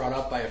 you weren't brought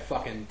up by a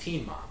fucking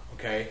teen mom,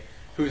 okay?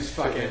 Who's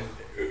fucking...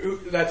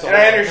 That's all. And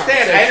I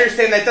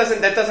understand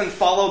that doesn't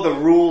follow the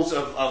rules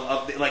of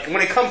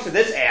when it comes to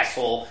this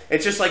asshole,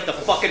 it's just the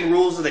fucking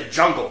rules of the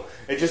jungle.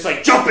 It's just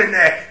jump in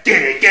there,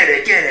 get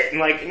it,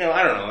 and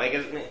I don't know,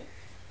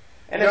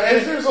 And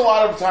there's a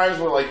lot of times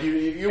where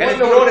you and want to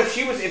you know know what if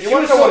she was you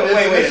wanna know what it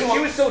is, if she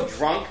was so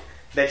drunk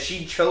that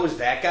she chose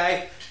that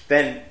guy,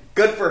 then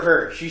good for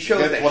her. She chose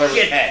That's that whatever.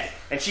 shithead,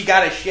 and she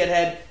got a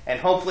shithead, and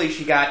hopefully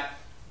she got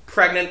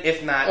pregnant,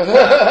 if not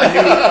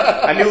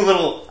a new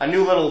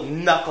little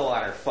knuckle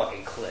on her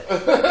fucking clit.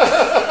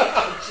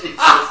 Jesus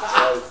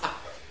Christ.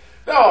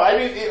 No, I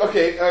mean,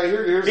 okay.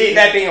 Here's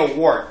That being a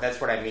wart, that's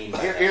what I mean. By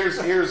here's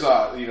a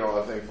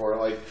thing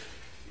for it.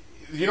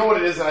 You know what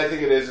it is that I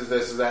think it is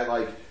that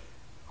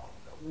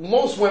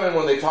most women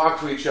when they talk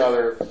to each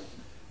other,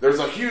 there's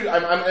a huge.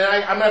 I'm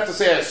gonna have to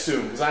say I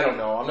assume because I don't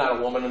know. I'm not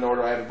a woman nor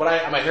do I have it, but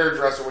I'm a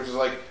hairdresser, which is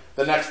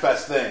the next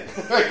best thing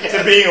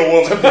to being a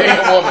woman. To being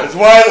a woman. That's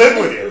why I live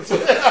with you.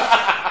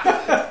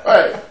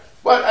 Right.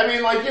 But I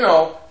mean,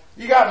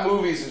 you got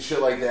movies and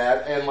shit like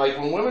that, and like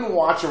when women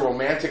watch a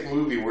romantic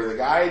movie where the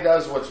guy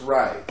does what's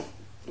right,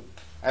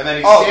 and then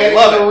he's standing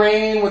in the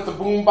rain with the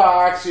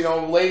boombox, you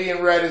know, Lady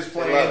in Red is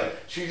playing,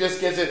 she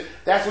just gets it.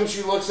 That's when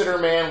she looks at her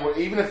man,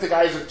 even if the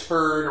guy's a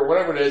turd or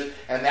whatever it is,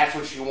 and that's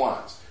what she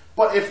wants.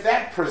 But if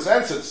that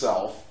presents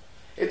itself,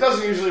 it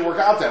doesn't usually work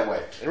out that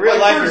way. In real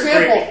life, for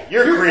example,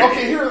 you're creepy.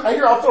 Okay,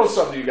 here I'll throw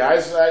something to you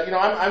guys. You know,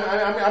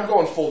 I'm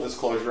going full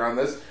disclosure on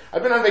this.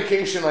 I've been on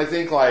vacation, I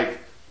think, like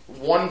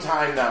one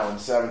time now in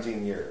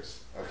 17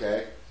 years.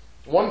 Okay,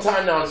 one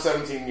time now in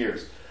 17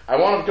 years. I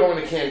wound up going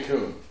to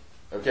Cancun.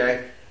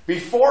 Okay,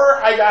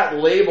 before I got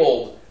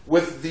labeled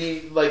with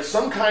the like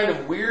some kind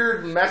of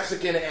weird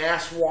Mexican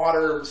ass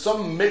water,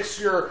 some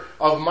mixture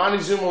of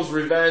Montezuma's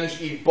Revenge,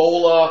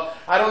 Ebola.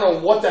 I don't know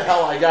what the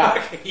hell I got.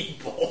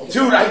 Ebola.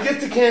 Dude, I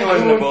get to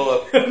Cancun.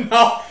 Ebola.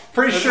 No,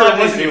 pretty sure it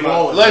wasn't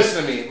Ebola.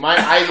 Listen to me.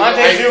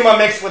 Montezuma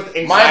mixed with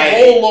anxiety. My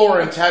whole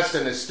lower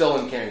intestine is still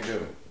in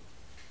Cancun.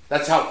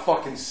 That's how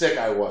fucking sick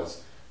I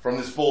was from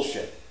this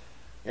bullshit.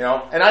 You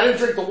know? And I didn't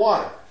drink the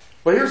water.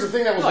 But here's the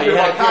thing that was weird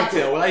about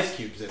cocktail with ice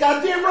cubes in it.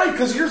 Goddamn right,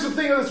 because here's the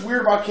thing that's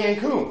weird about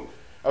Cancun.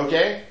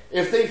 Okay?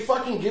 If they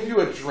fucking give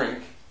you a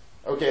drink,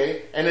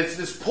 okay, and it's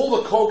just pull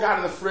the Coke out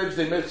of the fridge,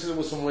 they mix it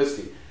with some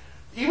whiskey.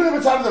 Even if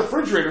it's out of the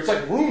refrigerator, it's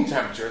like room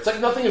temperature. It's like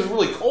nothing is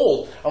really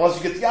cold unless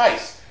you get the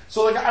ice.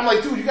 So like I'm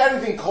like, dude, you got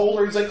anything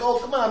colder? He's like, oh,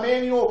 come on,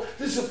 man, you know,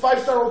 this is a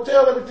 5-star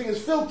hotel, everything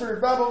is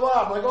filtered, blah, blah,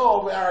 blah. I'm like, oh,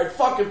 all right,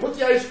 fucking put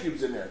the ice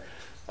cubes in there.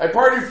 I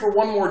partied for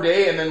one more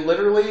day, and then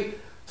literally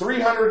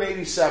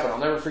 387, I'll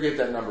never forget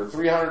that number,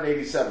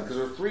 387, because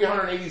there were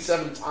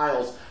 387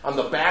 tiles on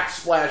the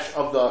backsplash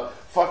of the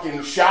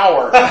fucking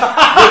shower,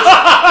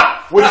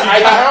 which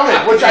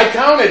I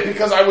counted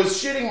because I was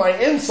shitting my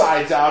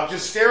insides out,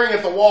 just staring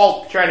at the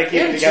wall, trying to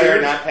keep it together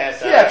and not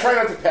pass out. Yeah, trying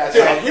not to pass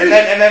out.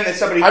 And then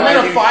somebody.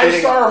 I'm in a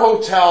 5-star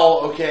hotel,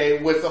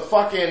 okay, with a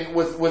fucking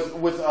with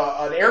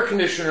an air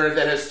conditioner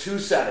that has 2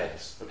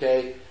 settings.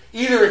 Okay,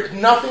 either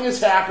nothing is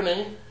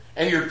happening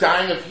and you're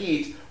dying of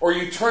heat, or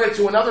you turn it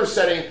to another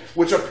setting,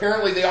 which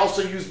apparently they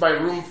also used my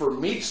room for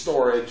meat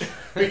storage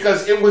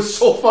because it was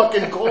so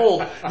fucking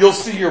cold. You'll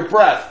see your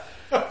breath.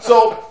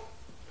 So,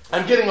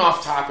 I'm getting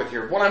off topic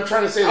here. What I'm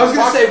trying to say is... I was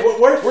going to say,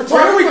 where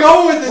are we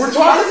going with this?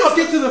 Let's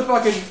get to the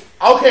fucking...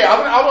 Okay,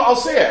 I'll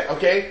say it,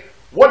 okay?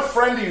 What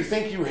friend do you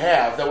think you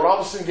have that would all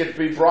of a sudden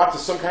be brought to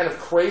some kind of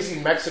crazy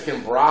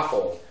Mexican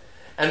brothel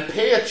and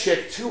pay a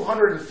chick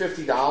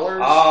 $250?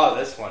 Oh,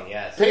 this one,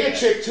 yes. Pay a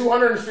chick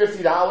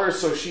 $250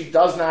 so she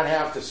does not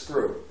have to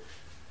screw.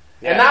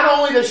 Yeah. And not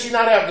only does she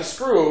not have to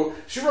screw,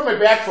 she rubbed my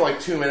back for like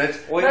 2 minutes.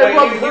 Well, and I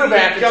rubbed her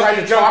back and tried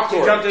to talk to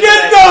her.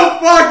 Get the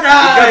fuck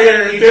out of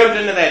here! You jumped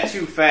into that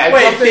too fast.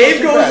 Wait,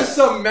 Dave goes to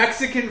some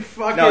Mexican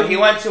fucking... No, he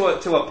went to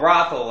a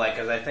brothel, like,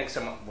 because I think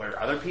were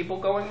other people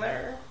going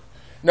there?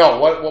 No,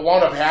 what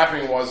wound up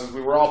happening was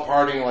we were all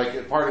partying,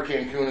 like, part of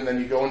Cancun, and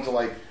then you go into,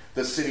 like,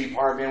 the city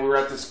part. Man, we were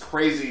at this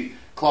crazy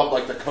club,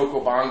 like the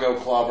Coco Bongo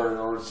Club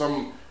or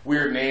some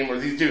weird name, where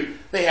these dudes,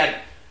 they had...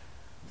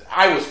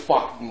 I was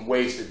fucking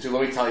wasted, too.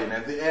 Let me tell you,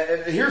 man.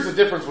 Here's the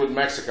difference with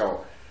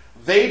Mexico.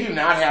 They do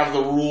not have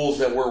the rules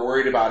that we're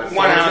worried about. If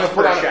 1 ounce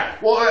per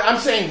shot. Well, I'm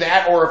saying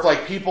that, or if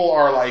like people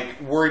are like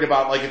worried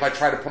about, like if I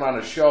try to put on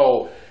a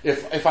show,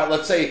 if I,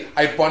 let's say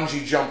I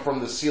bungee jump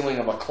from the ceiling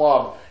of a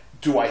club,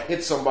 do I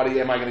hit somebody?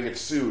 Am I going to get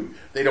sued?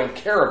 They don't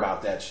care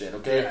about that shit,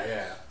 okay?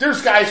 Yeah.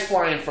 There's guys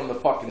flying from the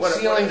fucking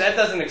ceiling. That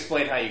doesn't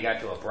explain how you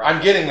got to a brothel.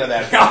 I'm getting to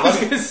that. I was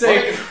going to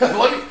say...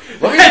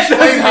 Let me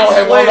explain how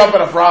I wound up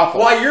in a brothel.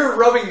 While you're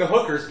rubbing the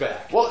hooker's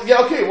back. Well, yeah,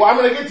 okay. Well, I'm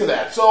going to get to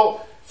that.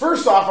 So,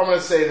 first off, I'm going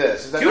to say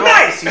this. Is that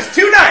nice! He's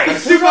too nice!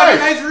 He's too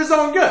nice for his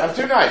own good. I'm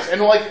too nice.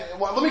 And like,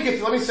 well, I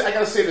got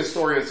to say this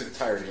story in its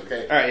entirety,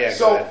 okay? All right, yeah,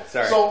 so, go ahead.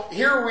 Sorry. So,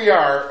 here we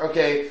are,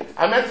 okay?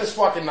 I'm at this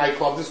fucking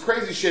nightclub. This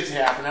crazy shit's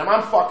happening.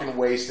 I'm fucking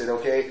wasted,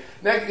 okay?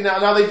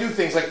 Now they do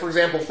things like, for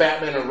example,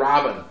 Batman and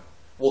Robin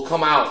will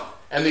come out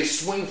and they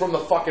swing from the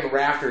fucking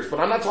rafters. But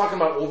I'm not talking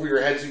about over your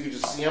head so you can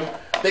just see them.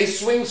 They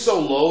swing so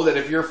low that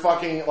if you're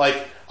fucking,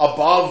 like,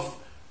 above...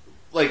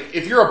 Like,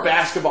 if you're a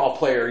basketball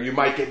player, you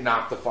might get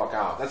knocked the fuck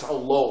out. That's how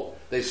low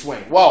they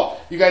swing. Well,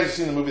 you guys have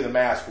seen the movie The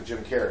Mask with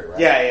Jim Carrey, right?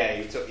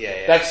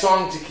 Yeah. That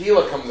song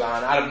Tequila comes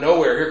on out of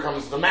nowhere. Here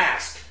comes The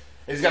Mask.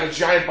 And he's got a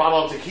giant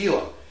bottle of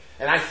tequila.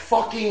 And I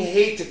fucking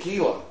hate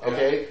tequila,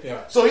 okay?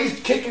 Yeah. So he's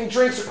kicking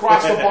drinks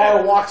across the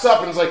bar, walks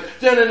up, and is like,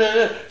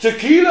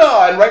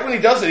 tequila! And right when he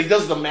does it, he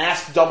does the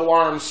Mask double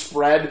arm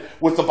spread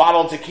with the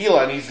bottle of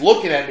tequila, and he's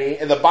looking at me,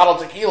 and the bottle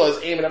of tequila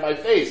is aiming at my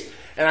face.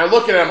 And I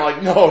look at him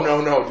like,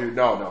 no, dude,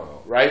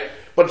 no, right?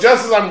 But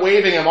just as I'm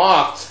waving him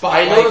off,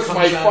 I notice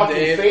my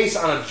fucking face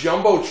on a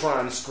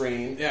Jumbotron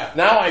screen. Yeah.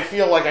 Now I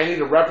feel like I need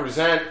to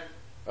represent,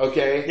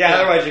 okay? Yeah,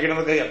 otherwise you're going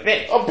to look like a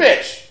bitch. A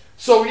bitch.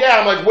 So yeah,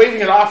 I'm like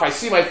waving it off. I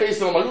see my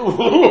face and I'm like,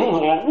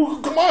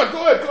 come on,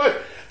 go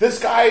ahead. This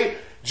guy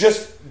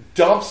just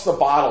dumps the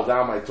bottle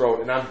down my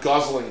throat and I'm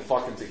guzzling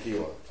fucking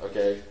tequila,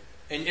 okay?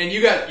 And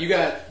you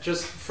got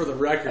just for the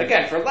record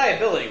again for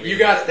liability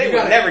reasons, they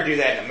would never do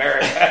that in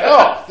America.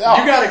 No.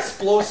 You got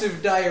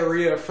explosive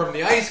diarrhea from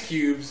the ice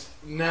cubes,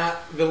 not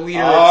the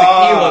liter of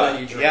tequila that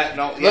you drink. Yeah,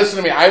 no. Listen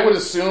to me. I would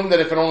assume that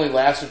if it only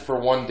lasted for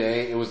one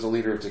day, it was the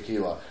liter of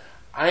tequila.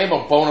 I am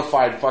a bona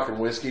fide fucking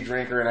whiskey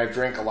drinker, and I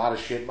drink a lot of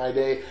shit in my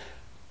day.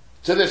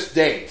 To this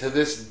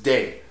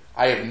day,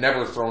 I have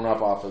never thrown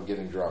up off of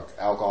getting drunk.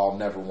 Alcohol,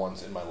 never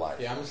once in my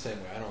life. Yeah, I'm the same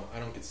way. I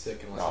don't get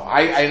sick unless. No,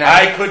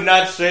 I could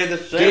not say the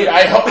same. Dude,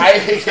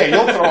 yeah,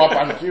 you'll throw up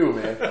on cue,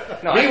 man.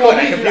 No, I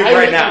can do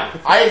right now.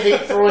 I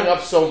hate throwing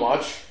up so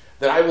much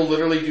that I will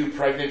literally do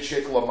pregnant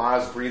chick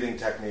Lamaze breathing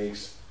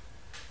techniques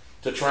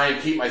to try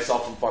and keep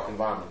myself from fucking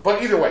vomiting.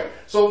 But either way,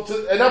 so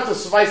enough to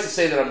suffice to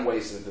say that I'm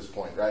wasted at this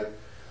point, right?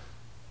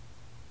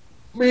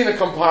 Me and a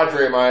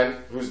compadre of mine,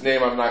 whose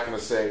name I'm not going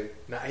to say.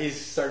 Now he's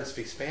starting to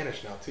speak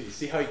Spanish now too. You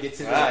see how he gets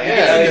into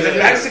he's in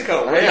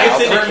Mexico.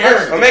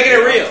 We're making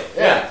it real.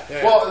 Yeah.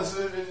 Well,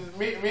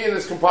 me and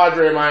this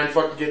compadre of mine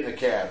fucking get in a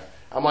cab.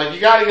 I'm like, you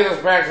got to get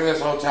us back to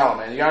this hotel,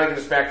 man. You got to get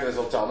us back to this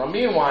hotel. Now,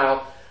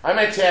 meanwhile, I'm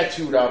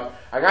tattooed up.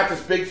 I got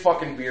this big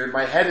fucking beard.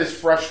 My head is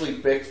freshly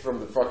bicked from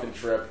the fucking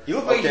trip. You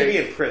look like you should be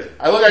in prison.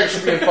 I look like I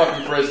should be in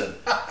fucking prison.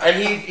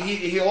 And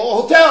he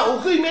hotel,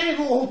 okay, man,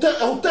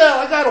 hotel.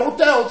 I got a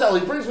hotel.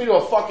 He brings me to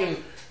a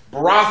fucking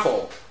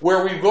brothel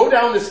where we go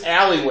down this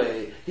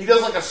alleyway. He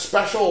does like a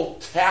special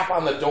tap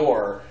on the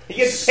door. He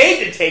gets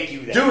paid to take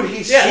you there. Dude,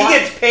 he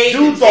gets paid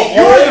to take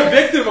you. You're the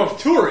victim of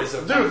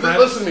tourism. Dude,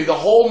 listen to me. The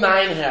whole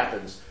nine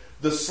happens.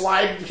 The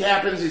slide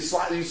happens.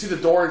 You see the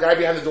door. The guy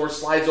behind the door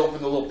slides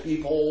open the little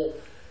peephole.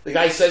 The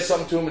guy says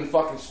something to him in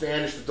fucking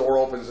Spanish. The door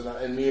opens,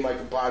 and me and my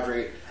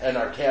compadre and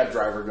our cab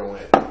driver go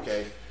in.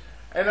 Okay.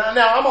 And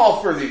now I'm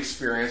all for the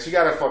experience. You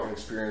got to fucking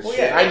experience shit.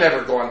 Yeah. I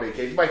never go on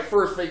vacation. My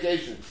first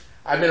vacation.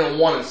 I've been in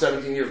one in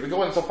 17 years. We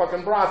go into a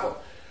fucking brothel.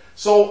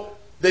 So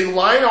they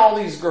line all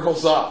these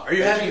girls up. Are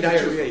you having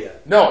diarrhea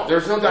yet? No,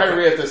 there's no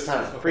diarrhea at this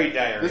time.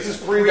 Pre-diarrhea. This is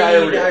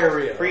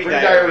pre-diarrhea.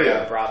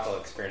 Pre-diarrhea brothel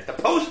experience. The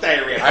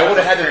post-diarrhea. I would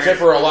have had to tip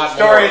her a lot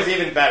more. Story is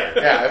even better.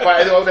 Yeah, if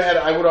I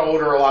would have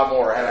owed her a lot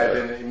more had I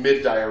been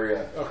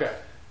mid-diarrhea. Okay.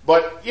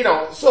 But,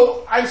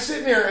 so I'm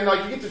sitting here and,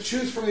 you get to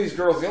choose from these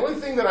girls. The only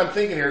thing that I'm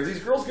thinking here is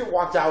these girls get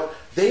walked out.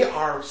 They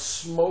are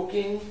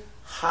smoking,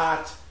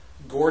 hot,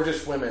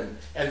 gorgeous women.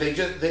 And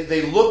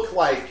they look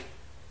like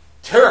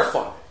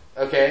terrified,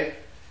 okay?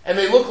 And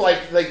they look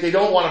like they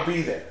don't want to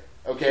be there,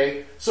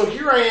 okay? So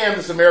here I am,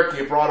 this American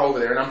you brought over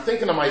there, and I'm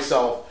thinking to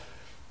myself,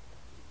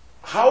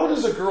 how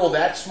does a girl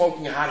that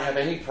smoking hot have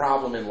any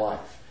problem in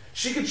life?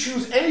 She could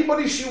choose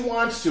anybody she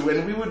wants to,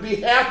 and we would be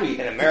happy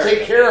to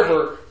take care of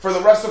her for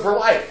the rest of her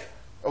life.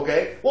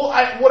 Okay? Well,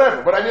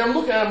 whatever. But I'm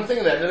looking at them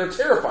thinking that, and they're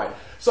terrified.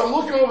 So I'm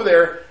looking over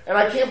there, and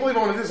I can't believe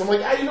I'm going to do this. I'm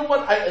like, you know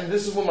what? And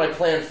this is when my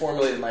plan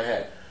formulated in my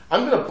head.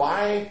 I'm going to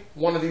buy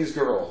one of these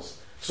girls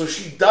so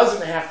she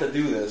doesn't have to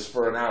do this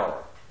for an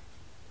hour.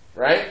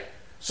 Right?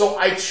 So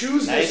I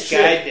choose this chick.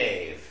 Nice guy,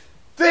 Dave.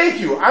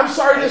 Thank you. I'm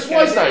sorry this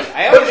was nice.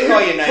 I always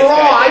call you nice guy. For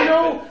all I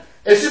know,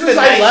 as soon as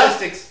I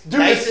left, listen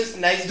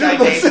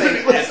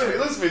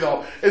to me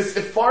though. As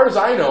far as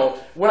I know,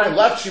 when I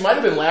left, she might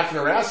have been laughing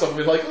her ass off and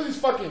been like, "Look, he's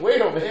fucking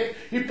Wado, man.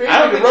 He paid me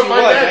to rub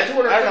my back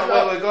 $250." I don't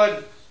know. Go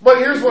ahead. But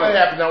here's what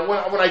happened.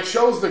 Now, when I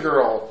chose the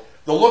girl,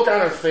 the look on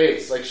her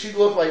face, she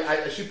looked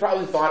like she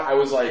probably thought I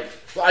was like.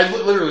 I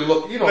literally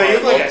look. You know, I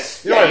look like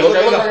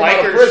I'm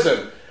out of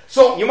prison.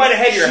 So you might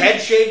have had your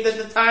head shaved at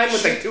the time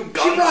with two guns.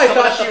 She probably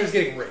thought she was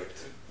getting raped.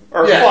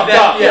 Or fucked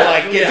up.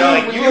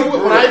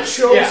 When I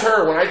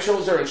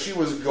chose her, and she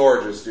was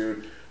gorgeous,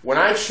 dude. When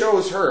I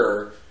chose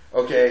her,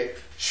 okay,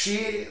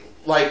 she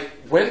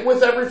went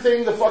with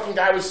everything the fucking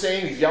guy was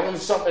saying. He's yelling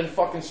something in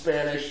fucking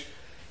Spanish.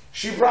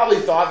 She probably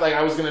thought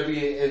I was going to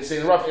be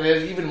insane rough, and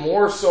even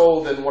more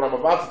so than what I'm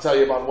about to tell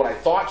you about what I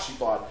thought.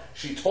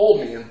 She told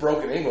me in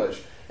broken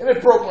English, and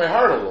it broke my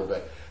heart a little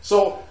bit.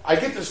 So I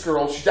get this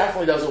girl. She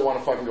definitely doesn't want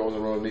to fucking go in the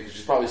room with me because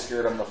she's probably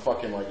scared I'm gonna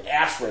fucking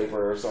ass rape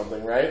her or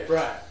something, right?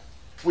 Right.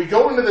 We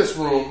go into this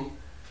room,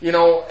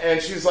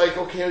 and she's like,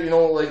 okay,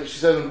 she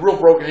says in real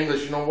broken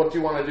English, what do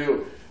you want to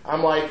do?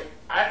 I'm like,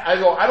 I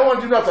go, I don't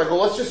want to do nothing. I go,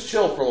 let's just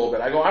chill for a little bit.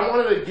 I go, I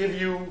wanted to give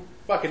you...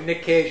 Fucking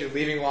Nick Cage is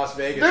leaving Las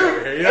Vegas Dude, over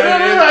here. You know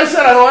what I mean? I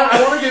said, I want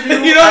to give you...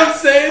 You know what I'm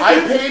saying? I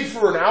paid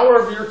for an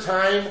hour of your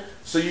time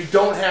so you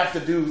don't have to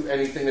do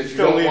anything that you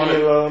don't want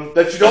to...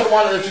 That you don't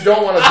want to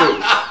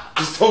do.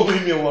 Just don't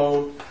leave me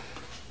alone.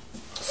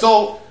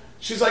 So...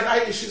 She's like, I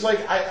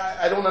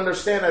don't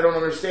understand. And,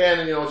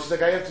 she's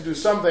like, I have to do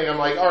something. I'm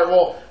like, all right,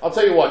 well, I'll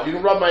tell you what. You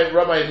can rub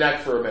my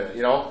neck for a minute,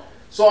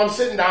 So I'm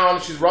sitting down.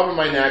 She's rubbing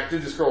my neck.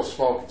 Dude, this girl's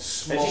smoking. And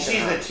she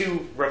sees the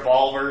two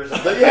revolvers.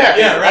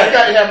 Yeah, right.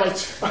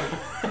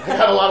 I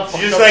got a lot of.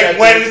 She's just like,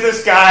 when is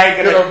this guy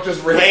gonna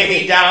just lay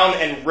me down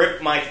and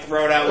rip my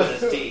throat out with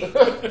his teeth?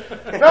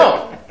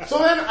 No. So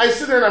then I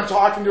sit there and I'm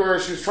talking to her.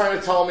 She's trying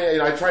to tell me.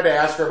 I tried to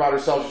ask her about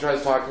herself. She tries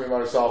to talk to me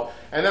about herself.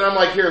 And then I'm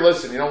like, here,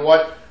 listen. You know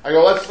what? I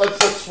go, let's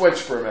switch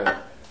for a minute.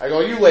 I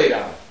go, you lay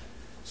down.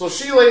 So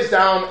she lays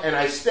down, and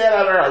I sat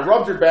at her. I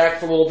rubbed her back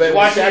for a little bit.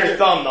 Watching your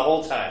thumb the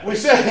whole time. We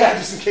sat,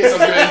 just in case I was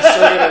going to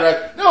insert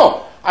it.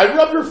 No, I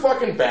rubbed her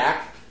fucking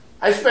back.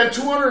 I spent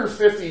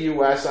 $250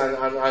 US on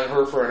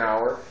her for an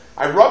hour.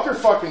 I rubbed her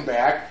fucking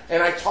back,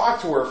 and I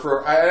talked to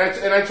her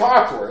I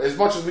talked to her as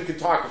much as we could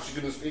talk, because she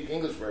couldn't speak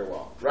English very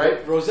well,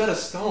 right? Rosetta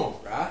Stone,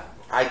 right?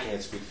 I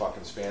can't speak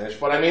fucking Spanish,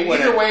 but I mean,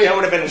 either way, that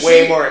would have been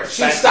way more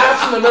expensive. She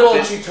stops in the middle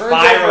and she turns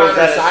over on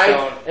her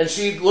side, and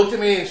she looked at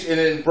me and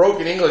in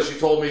broken English, she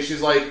told me,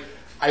 she's like,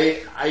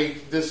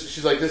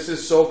 she's like, this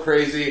is so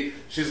crazy.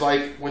 She's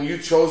like, when you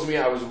chose me,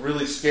 I was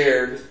really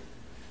scared.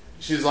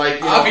 She's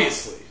like,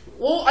 obviously.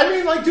 Well, I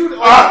mean, like, dude.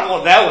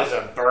 Well, that was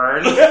a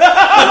burn. No,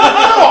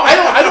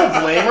 I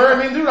don't blame her.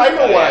 I mean, dude, I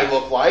know what I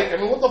look like. I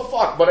mean, what the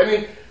fuck? But I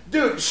mean,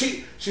 dude,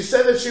 she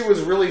said that she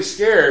was really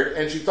scared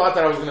and she thought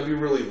that I was going to be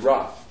really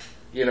rough,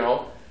 you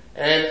know?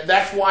 And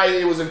that's why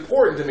it was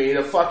important to me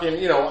to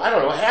fucking, you know, I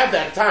don't know, have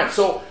that time.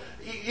 So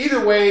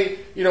either way,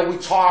 you know, we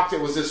talked.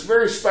 It was this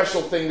very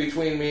special thing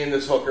between me and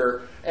this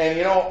hooker. And,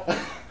 you know,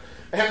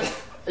 and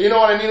you know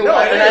what I mean? No,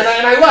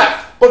 and I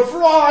left. But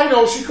for all I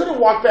know, she could have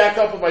walked back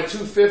up with my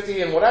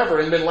 $250 and whatever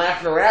and been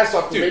laughing her ass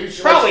off. Dude, maybe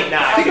she probably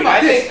not.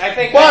 I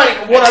think.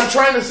 But what I'm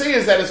trying to say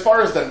is that as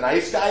far as the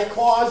nice guy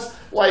clause,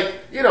 like,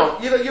 you know,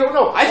 you don't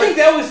know. I think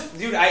that was,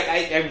 dude.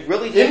 I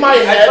really think in my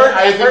head.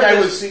 I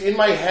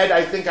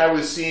think I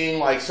was seeing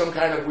like some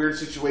kind of weird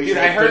situation.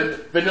 Dude, I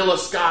heard Vanilla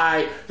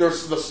Sky. The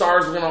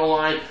stars were going to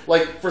align.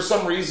 Like, for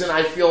some reason,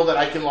 I feel that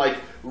I can like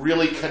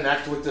really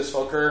connect with this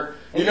hooker.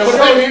 You know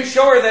what I mean?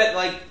 Show her that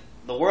like.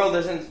 The world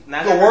doesn't.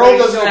 The world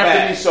doesn't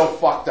have to be so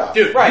fucked up,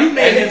 dude. Right?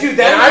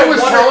 And I was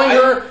telling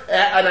her,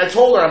 and I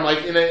told her, I'm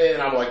like, and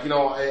I'm like, you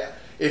know,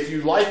 if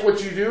you like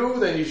what you do,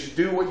 then you should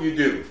do what you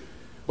do.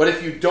 But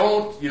if you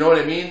don't, you know what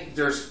I mean.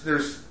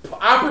 There's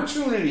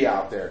opportunity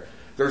out there.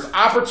 There's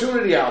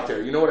opportunity out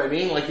there. You know what I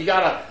mean? Like you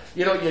gotta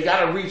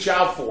reach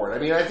out for it. I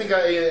mean, I think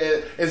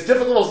as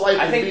difficult as life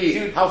can be,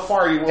 dude, how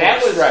far you want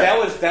to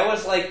stretch. That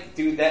was like,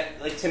 dude, that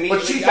like to me.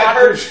 But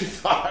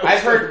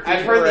I've heard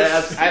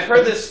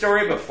this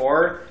story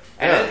before,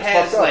 and it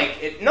has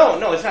like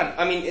no, it's not.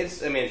 I mean,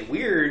 it's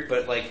weird,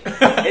 but like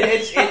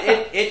it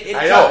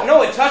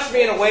touched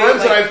me in a way.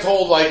 Friends that I've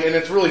told, like, and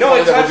it's really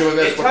funny that we're doing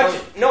this.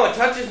 It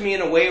touches me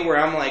in a way where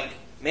I'm like,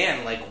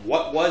 man, like,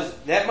 what was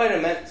that? Might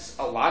have meant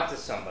a lot to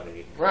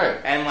somebody, right?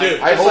 And like, dude,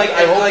 I hope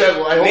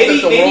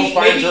that the world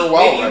finds her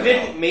well.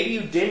 Maybe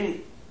you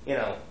didn't, you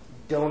know,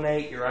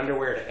 donate your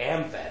underwear to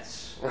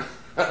AmVets,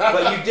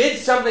 but you did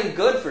something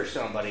good for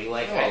somebody.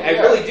 Like, I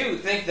really do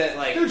think that,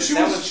 like, dude, she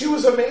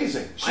was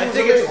amazing. I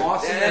think it's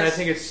awesome, and I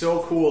think it's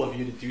so cool of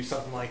you to do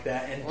something like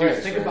that. And dude,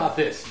 think about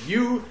this: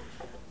 you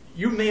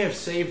may have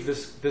saved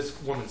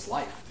this woman's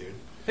life, dude.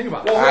 Think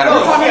about that. What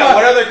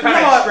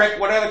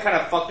other kind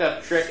of fucked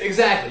up trick?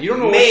 Exactly. You don't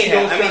know what she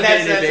goes through on a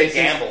that's day a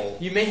gamble.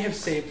 You may have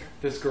saved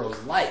this girl's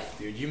life,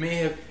 dude. You may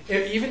have,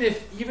 even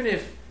if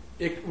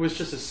it was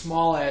just as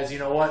small as, you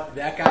know what,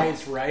 that guy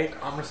is right.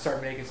 I'm gonna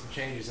start making some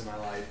changes in my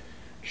life.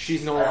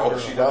 She's no longer. I hope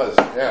she does.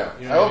 Yeah,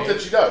 you know I hope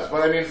that she does.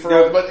 But I mean,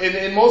 but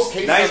in most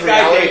cases, nice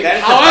reality, guy,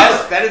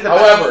 that is the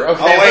best. However,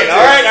 okay, all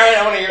right,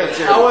 I want to hear this.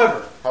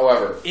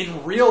 However,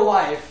 in real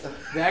life,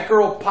 that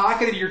girl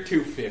pocketed your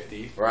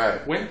 $250.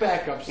 Right. Went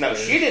back upstairs. No,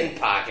 she didn't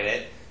pocket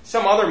it.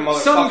 Some other motherfucking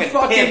Some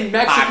fucking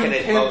Mexican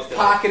pimp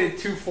pocketed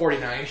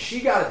 $2.49.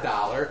 She got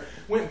 $1.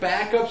 Went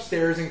back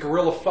upstairs and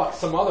gorilla fucked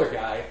some other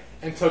guy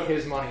and took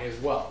his money as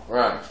well.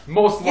 Right.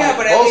 Most likely. Yeah,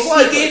 but at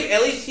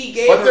least he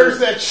gave. But her, there's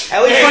that.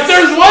 But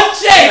there's one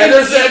chance. And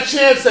there's that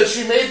chance that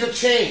she made the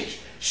change.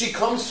 She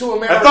comes to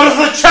America. I thought it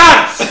was a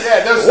chance.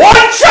 Yeah, there's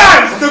one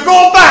chance to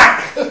go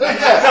back.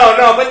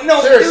 Yeah. No,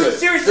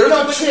 seriously, dude,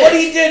 what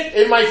he did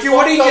in my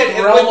fucked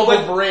up realm of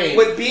a brain,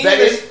 with being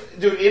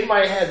dude, in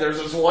my head, there's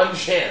this one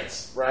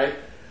chance, right,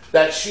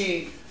 that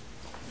she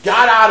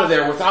got out of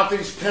there without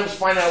these pimps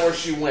finding out where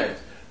she went.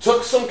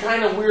 Took some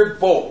kind of weird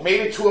boat,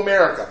 made it to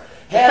America,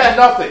 had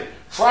nothing.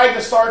 Tried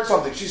to start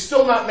something. She's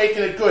still not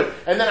making it good.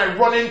 And then I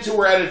run into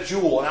her at a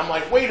Jewel, and I'm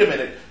like, wait a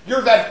minute.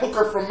 You're that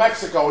hooker from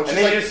Mexico. And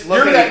she's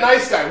like, you're that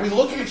nice guy. We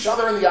look at each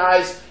other in the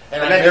eyes,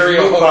 and I marry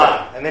a hooker.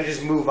 And then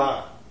just move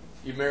on.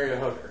 You marry a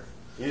hooker.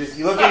 You just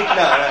look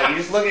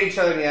at each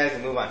other in the eyes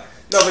and move on.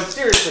 No, but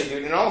seriously,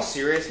 dude, in all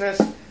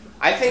seriousness,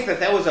 I think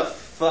that was a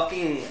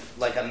fucking,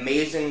 like,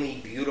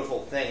 amazingly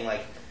beautiful thing.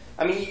 Like,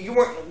 I mean,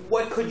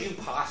 what could you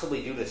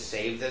possibly do to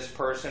save this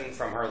person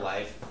from her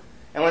life?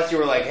 Unless you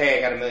were like, hey,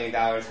 I got $1 million,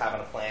 hop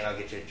on a plane, I'll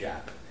get you a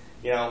job.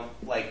 You know,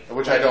 like...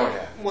 Which I don't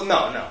have. Well,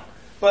 no.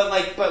 But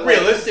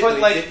realistically,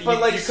 you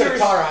could have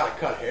taught her how to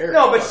cut hair.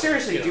 No, but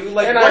seriously, dude,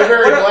 like... And I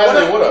very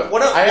gladly would have.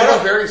 I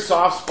have a very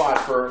soft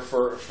spot for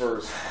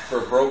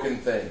broken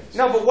things.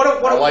 No, but what a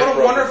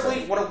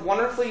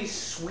wonderfully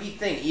sweet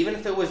thing. Even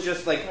if it was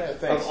just like,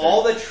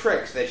 all the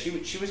tricks that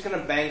she was going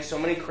to bang so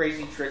many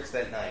crazy tricks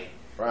that night.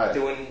 Right.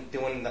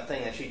 Doing the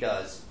thing that she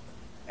does.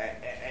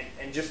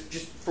 And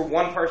just for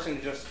one person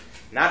to just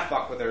not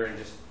fuck with her and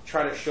just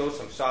try to show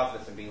some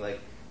softness and be like,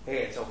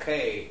 hey, it's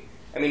okay.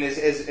 I mean,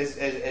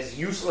 as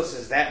useless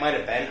as that might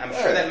have been, I'm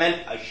sure that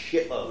meant a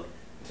shitload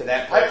to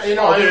that person. Dude,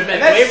 it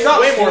meant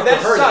way more for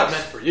her than it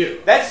meant for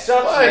you. That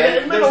sucks,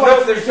 man. You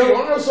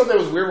want to know something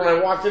that was weird? When I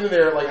walked into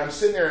there, like, I'm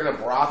sitting there in a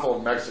brothel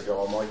in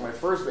Mexico. I'm like, my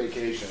first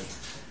vacation.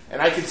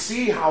 And I could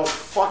see how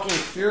fucking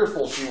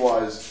fearful she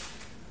was.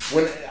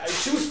 When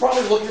she was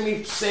probably looking at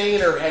me saying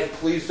in her head,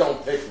 please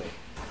don't pick me.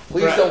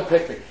 Please don't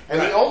pick me.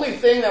 And the only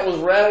thing that was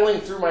rattling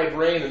through my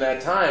brain in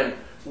that time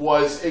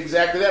was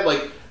exactly that.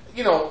 Like,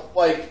 you know,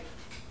 like,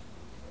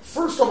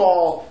 first of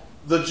all,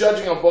 the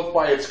judging a book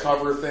by its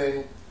cover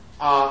thing,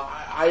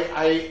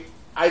 I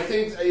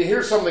think,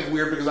 here's something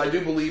weird, because I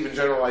do believe in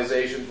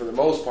generalization for the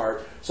most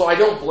part, so I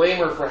don't blame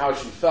her for how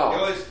she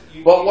felt.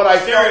 But what I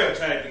felt...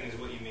 Stereotyping is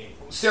what you mean.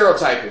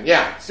 Stereotyping,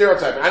 yeah.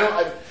 Stereotyping.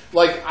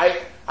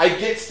 I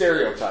get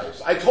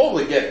stereotypes. I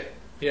totally get it.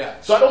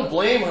 Yeah. So I don't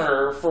blame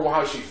her for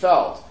how she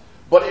felt.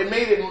 But it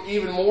made it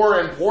even more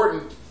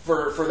important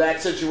for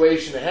that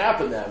situation to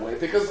happen that way.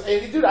 Because,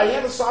 dude, I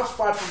have a soft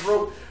spot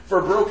for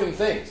broken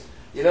things.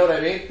 You know what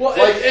I mean? Well,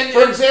 like,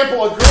 for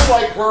example, a girl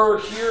like her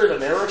here in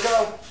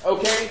America,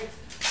 okay,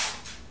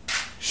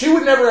 she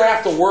would never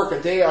have to work a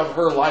day of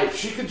her life.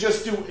 She could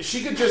just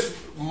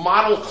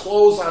model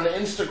clothes on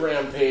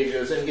Instagram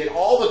pages and get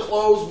all the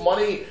clothes,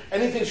 money,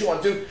 anything she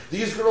wanted. Dude,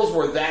 these girls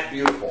were that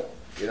beautiful,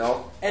 you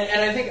know?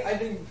 And I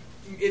think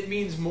it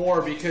means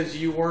more because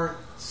you weren't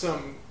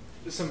some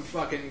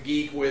fucking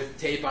geek with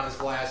tape on his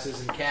glasses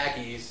and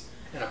khakis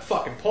and a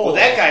fucking pole. Well,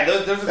 that guy,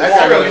 those are the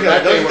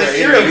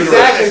serial killers.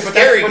 Exactly, but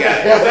scary guy.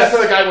 Yeah, that's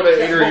the guy with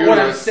an inner what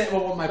I'm saying,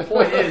 well, my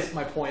point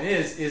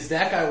is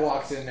that guy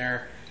walks in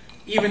there,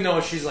 even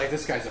though she's like,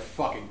 this guy's a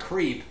fucking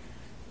creep,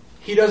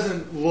 he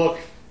doesn't look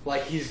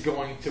like he's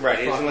going to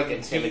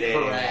fucking beat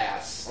her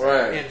ass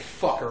and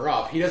fuck her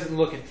up. He doesn't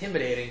look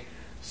intimidating.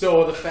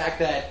 So the fact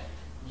that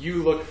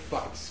you look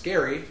fucking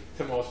scary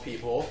to most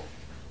people,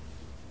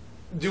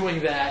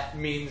 doing that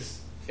means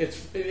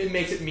it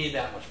makes it mean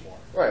that much more.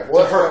 Right.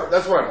 Well,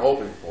 that's what I'm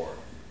hoping for.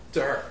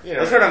 To her. You know,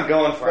 that's what I'm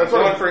going for. I'm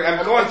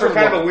going for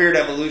kind of a weird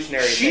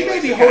evolutionary thing. She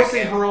may be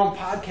hosting her own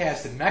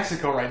podcast in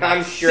Mexico right now.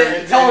 I'm sure.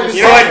 Tell her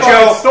you know what,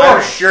 Joe? Story.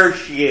 I'm sure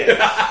she is.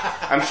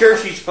 I'm sure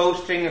she's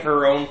hosting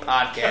her own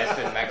podcast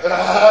in Mexico.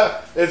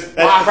 That's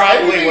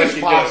probably what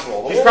she's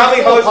doing. She's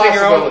probably hosting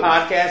her own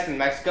podcast in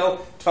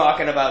Mexico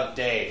talking about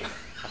Dave.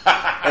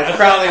 That's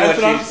probably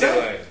what she's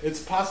doing.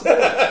 It's possible.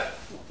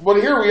 But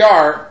here we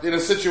are in a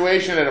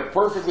situation at a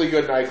perfectly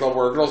good nightclub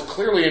where a girl's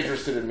clearly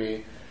interested in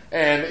me,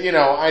 and you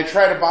know I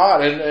try to bow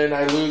out and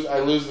I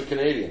lose the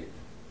Canadian.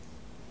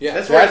 Yeah,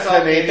 that's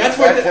Canadian.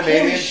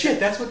 Holy shit!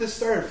 That's what this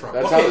started from.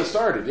 That's how this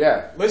started.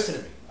 Yeah, listen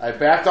to me. I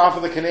backed off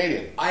of the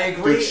Canadian. I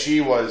agree. Dude,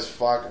 she was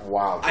fucking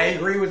wild. I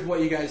agree with what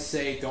you guys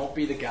say. Don't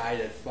be the guy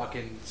that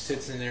fucking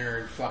sits in there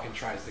and fucking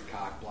tries to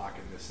cock block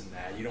and this and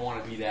that. You don't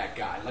want to be that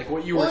guy. Like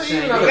what you were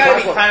saying. You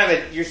gotta be kind of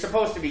a. You're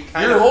supposed to be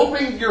kind you're of.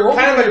 Hoping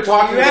kind when you're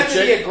talking to a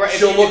chick,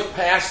 she'll look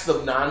past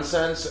the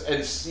nonsense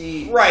and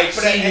see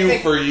you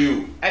for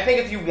you. I think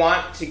if you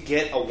want to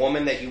get a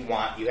woman that you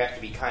want, you have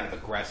to be kind of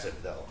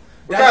aggressive, though.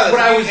 That's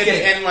what I was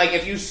getting. And like,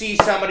 if you see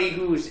somebody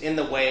who's in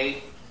the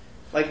way.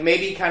 Like,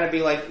 maybe kind of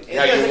be like...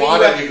 Yeah, you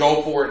want it, you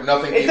go for it,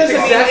 nothing... It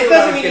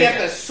doesn't mean you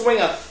have to swing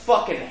a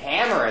fucking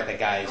hammer at the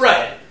guy's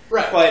head.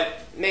 Right. But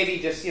maybe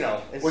just, you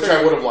know... Which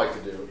I would have liked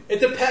to do. It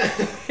depends.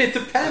 It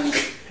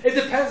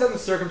depends on the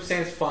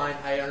circumstance, fine,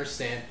 I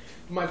understand.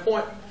 My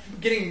point,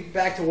 getting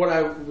back to what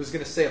I was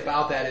going to say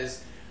about that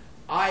is,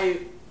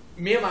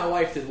 me and my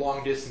wife did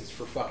long distance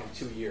for fucking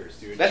 2 years,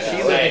 dude. That's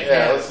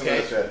listen to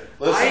this shit.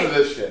 Listen to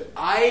this shit.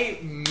 I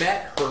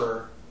met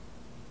her...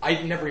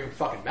 I never even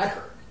fucking met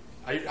her.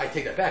 I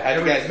take that back.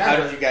 How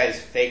did you guys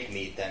fake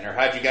meet then? Or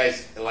how did you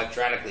guys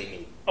electronically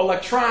meet?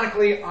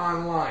 Electronically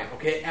online.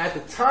 Okay, at the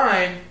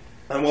time...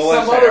 And what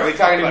was that? Are we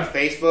talking about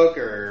Facebook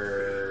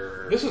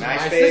or this was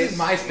MySpace? This is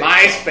MySpace.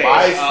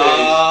 MySpace.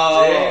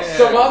 Oh.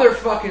 Some other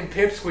fucking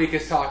pipsqueak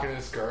is talking to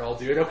this girl,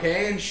 dude,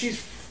 okay? And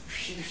she's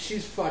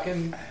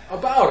fucking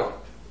about him.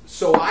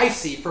 So I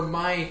see from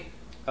my...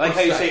 I like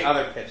how you say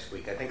other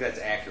pipsqueak. I think that's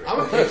accurate.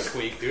 I'm a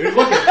pipsqueak, dude.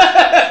 Look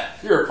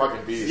at You're a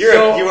fucking beast. You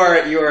are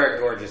a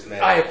gorgeous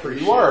man. I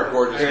appreciate it. You are a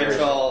gorgeous man.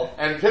 Tall.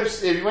 And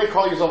Pips, if you might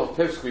call yourself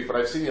a pipsqueak, but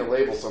I've seen you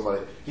label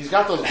somebody. He's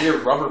got those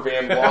weird rubber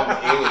band long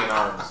alien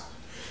arms.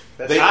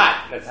 That's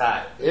hot. That's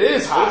hot. It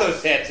is hot. Look at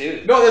those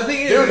tattoos. No, the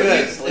thing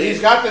is, dude, he's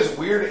got this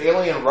weird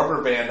alien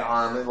rubber band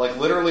arm that, like,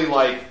 literally,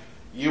 like,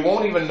 you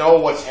won't even know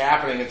what's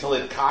happening until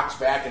it cocks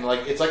back and,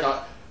 like, it's like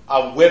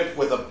a whip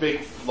with a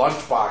big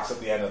lunchbox at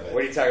the end of it.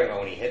 What are you talking about,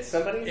 when he hits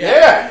somebody?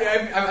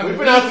 Yeah. We've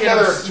been out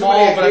together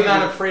small, but I'm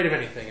not afraid of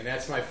anything, and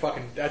that's my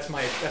power. That's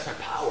my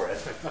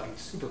fucking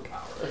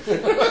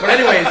superpower. But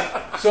anyways,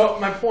 so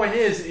my point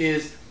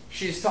is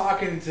she's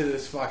talking to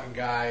this fucking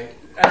guy,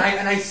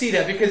 and I see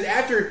that because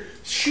after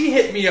she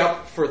hit me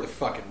up for the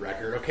fucking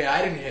record, okay,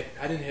 I didn't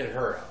hit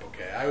her up,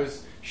 okay,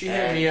 she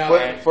hit me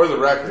up for the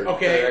record,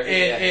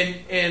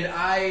 okay, and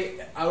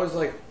I was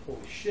like, holy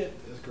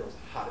shit, this girl's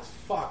hot as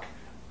fuck.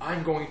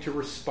 I'm going to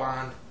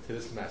respond to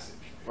this message.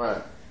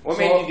 Right. What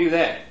made you do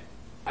that?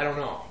 I don't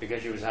know.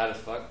 Because she was hot as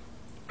fuck?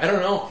 I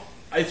don't know.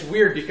 It's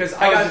weird because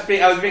I was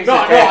being no,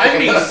 I'm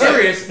being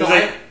serious. No,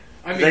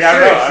 I'm being serious.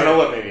 I don't know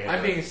what made me.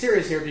 I'm being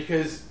serious here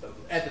because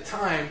at the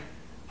time,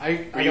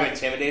 Were you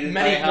intimidated?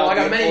 I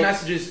got many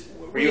messages.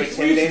 Were you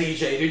intimidated?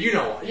 DJ, dude, you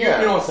know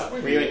what's up. Were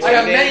you intimidated? I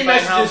got many by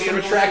how messages from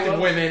beautiful attractive she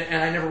was? women,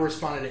 and I never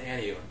responded to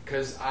any of them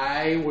because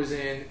I was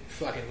in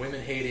fucking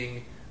women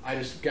hating. I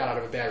just got out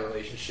of a bad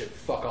relationship,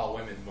 fuck all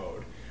women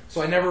mode.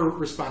 So I never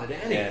responded to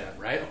any of them,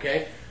 right?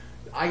 Okay.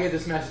 I get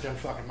this message on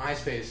fucking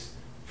MySpace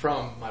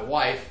from my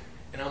wife,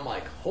 and I'm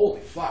like,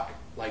 holy fuck,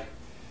 like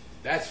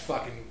that's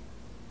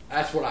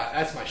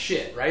my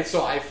shit, right?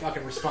 So I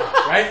fucking respond,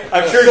 right?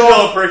 I'm sure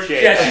she'll appreciate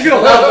it. Yeah, she's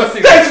gonna love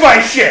listening. That's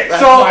my shit.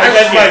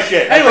 That's my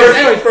shit.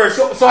 Anyways,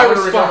 so I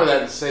respond. Remember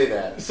that and say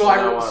that. So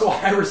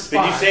I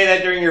respond. Did you say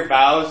that during your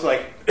vows?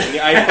 Like,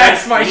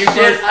 that's my shit.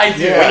 I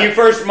do. When you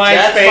first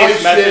MySpace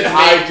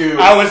messaged me,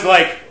 I was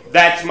like,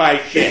 that's my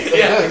shit.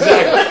 Yeah,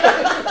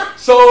 exactly.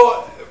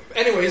 So,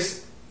 anyways,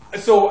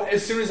 so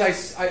as soon as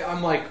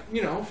I'm like,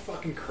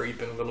 fucking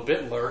creeping a little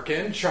bit,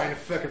 lurking, trying to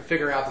fucking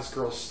figure out this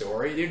girl's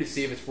story, dude, to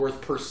see if it's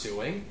worth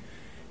pursuing.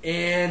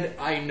 And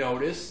I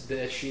notice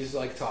that she's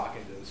like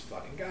talking to this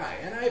fucking guy,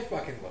 and I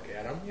fucking look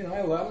at him,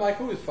 I'm like,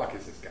 who the fuck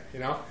is this guy,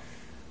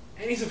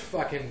 And he's a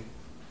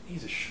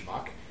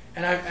schmuck.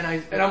 And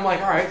I'm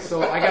like, all right,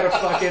 so I gotta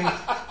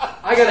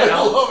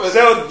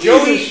So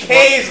Joey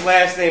K's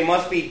last name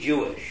must be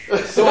Jewish.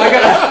 So I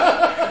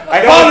gotta.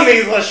 I found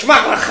him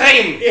l'shmak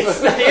l'chaim.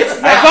 It's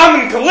not. I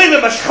found him kalila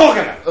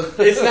mashchogana.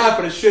 It's not,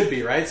 but it should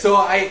be, right? So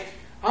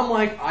I'm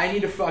like, I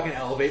need to fucking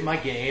elevate my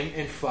game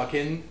and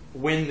fucking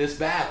win this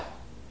battle.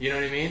 You know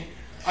what I mean?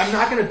 I'm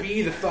not gonna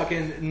be the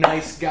fucking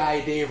nice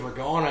guy Dave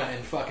Ragona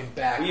and fucking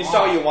back off. You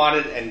saw what you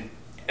wanted and.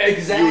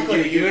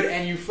 Exactly, dude,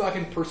 and you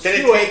fucking pursue it.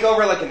 Did it take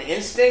over like an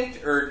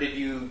instinct, or did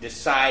you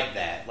decide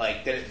that?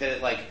 Like, did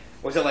it like,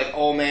 was it like,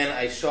 oh man,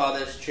 I saw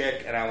this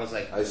chick and I was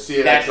like, I see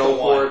it, I go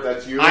for it,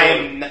 that's you. I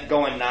am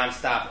going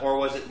nonstop, or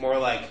was it more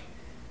like,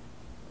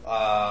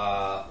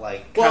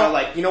 kind of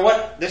like, you know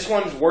what, this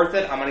one's worth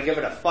it. I'm gonna give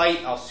it a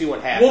fight. I'll see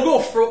what happens.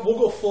 We'll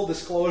go full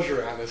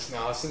disclosure on this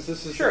now, since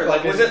this is sure.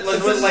 Like, was it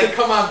like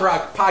Come On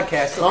Brock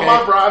podcast? Come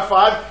on, Brock.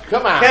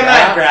 Come on,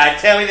 Brock.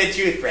 Tell me the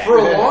truth, Brock. For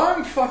a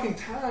long fucking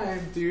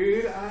time,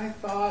 dude, I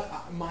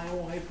thought my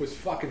wife was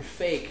fucking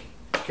fake.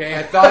 Okay,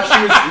 I thought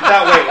she was.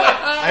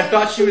 I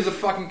thought she was a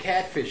fucking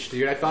catfish,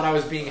 dude. I thought I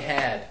was being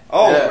had.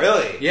 Oh, yeah.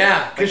 Really?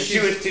 Yeah, because she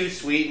was too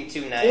sweet and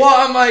too nice. Well,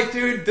 I'm like,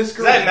 dude, this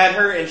girl. I met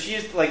her, and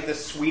she's like the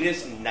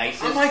sweetest,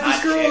 nicest. I'm like,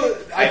 this girl.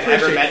 I've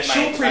ever met in my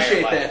she'll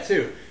appreciate that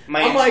too.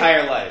 My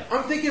entire life.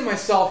 I'm thinking to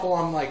myself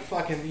while I'm like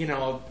fucking,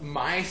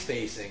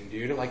 MySpacing,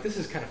 dude. I'm like, this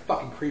is kind of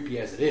fucking creepy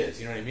as it is.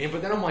 You know what I mean?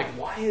 But then I'm like,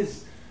 why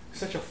is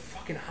such a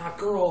fucking hot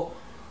girl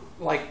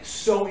like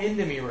so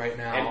into me right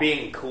now and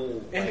being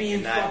cool and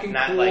being fucking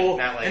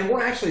cool, and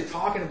we're actually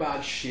talking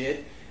about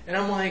shit, and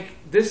I'm like,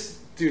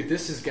 this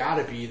has got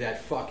to be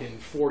that fucking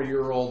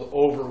 40-year-old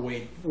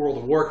overweight World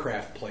of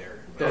Warcraft player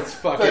that's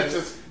fucking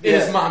in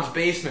his mom's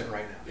basement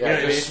right now. Yeah,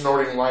 you know just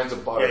snorting lines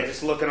of butter. Yeah,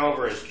 just looking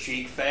over his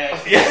cheek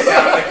fat.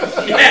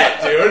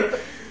 Yeah, dude.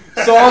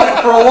 So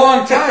for a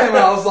long time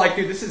I was like,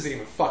 dude, this isn't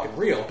even fucking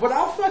real, but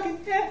I'll fucking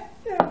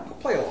I'll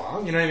play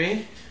along. You know what I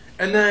mean?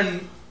 And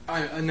then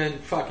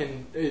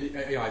fucking,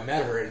 I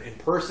met her in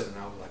person, and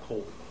I was like,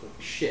 holy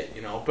shit,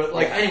 But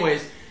like,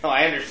 anyways. Oh,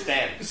 I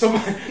understand. So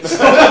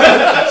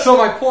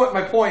my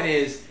point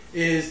is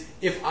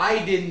if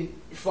I didn't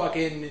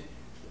fucking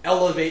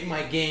elevate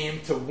my game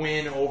to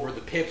win over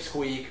the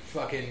pipsqueak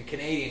fucking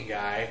Canadian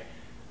guy,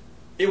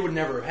 it would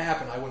never have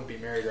happened. I wouldn't be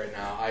married right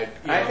now. I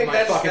think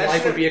my fucking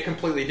life would be a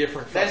completely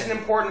different. That's an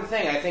important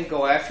thing. I think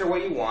go after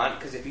what you want,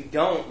 because if you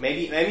don't,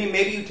 maybe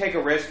you take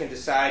a risk and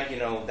decide,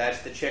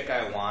 that's the chick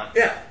I want.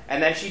 Yeah.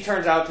 And then she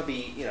turns out to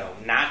be,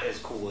 not as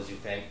cool as you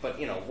think, but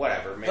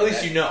whatever. Maybe at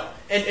least you know.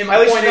 And my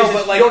point is,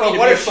 but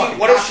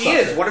what if she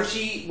is? What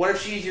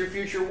if she's your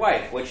future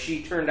wife? What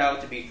she turned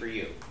out to be for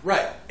you?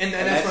 Right. And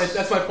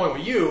that's my point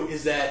with you,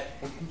 is that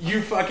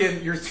you're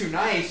too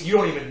nice. You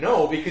don't even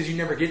know, because you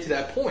never get to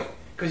that point.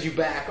 Because you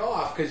back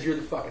off because you're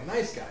the fucking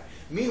nice guy.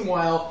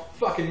 Meanwhile,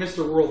 fucking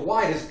Mr.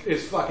 Worldwide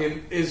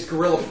is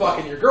gorilla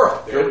fucking your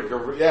girl,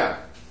 dude. Yeah.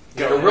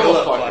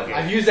 Gorilla fucking.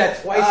 I've used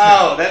that twice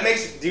now. Oh, that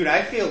makes... Dude,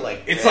 I feel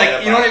like... It's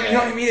like, you know what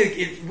I mean?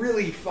 It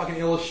really fucking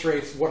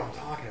illustrates what I'm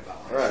talking about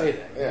when I say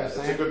that. Yeah, it's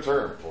a good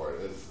term for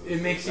it.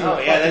 It makes you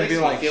that makes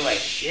me feel like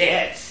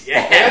shit.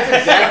 Yeah. That's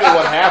exactly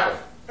what happened,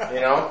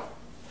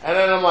 And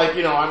then I'm like,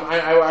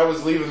 I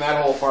was leaving that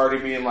whole party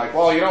being like,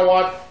 well, you know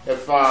what?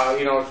 If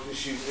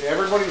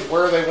everybody's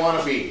where they want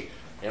to be.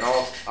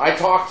 I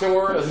talked to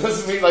her. This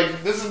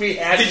is me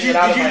hashing it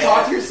out. Did you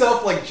talk to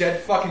yourself like Jed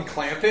fucking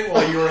Clampett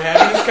while you were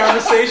having this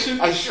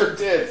conversation? I sure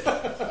did.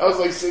 I was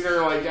like sitting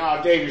there like,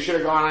 oh, Dave, you should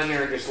have gone in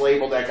there and just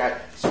labeled that guy.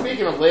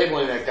 Speaking of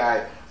labeling that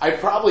guy, I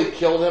probably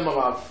killed him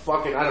about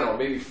fucking, I don't know,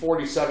 maybe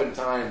 47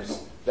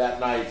 times that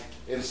night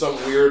in some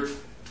weird,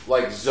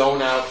 like,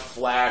 zone out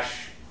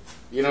flash.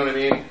 You know what I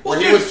mean? Where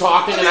he was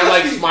talking and I'm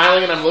like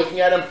smiling and I'm looking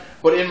at him,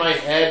 but in my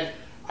head,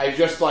 I've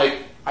just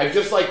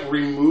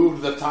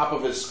removed the top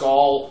of his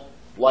skull,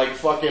 like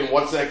fucking,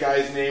 what's that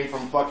guy's name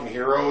from fucking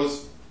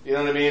Heroes? You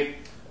know what I mean?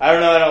 I don't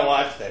know. I don't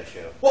watch that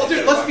show. Well,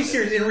 dude, let's be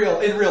serious. In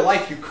real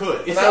life, you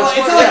could. It's not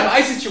like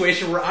my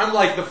situation where I'm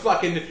like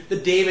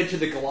the David to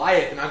the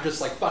Goliath, and I'm just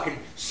like fucking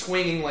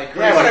swinging like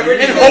crazy, whatever.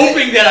 and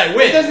hoping that I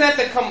win. It doesn't have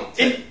to come.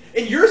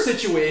 In your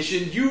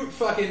situation, you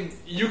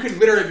could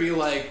literally be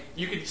like,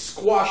 you could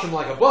squash him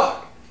like a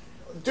bug,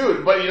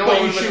 dude. But you know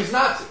but what? you choose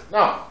not to.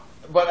 No,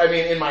 but I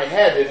mean, in my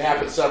head, it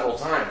happened several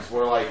times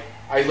where like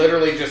I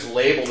literally just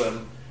labeled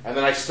him, and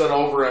then I stood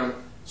over him,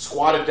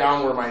 squatted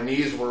down where my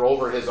knees were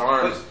over his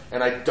arms,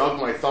 and I dug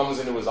my thumbs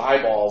into his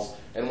eyeballs.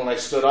 And when I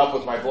stood up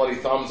with my bloody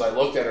thumbs, I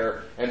looked at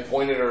her and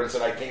pointed at her and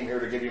said, "I came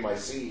here to give you my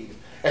seed."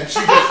 And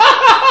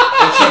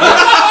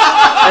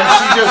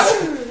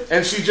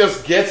she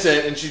just gets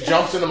it, and she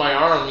jumps into my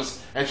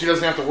arms, and she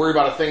doesn't have to worry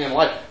about a thing in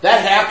life.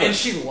 That happened, and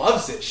she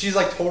loves it. She's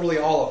like totally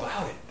all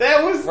about it.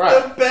 That was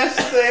the best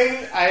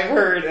thing I've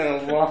heard in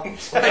a long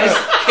time. I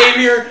just came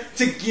here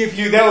to give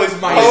you my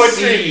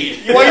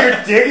seed. While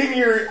you're digging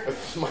your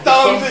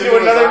thumbs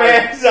into another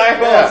man's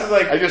eyeballs.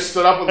 Yeah. I just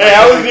stood up with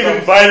I wasn't even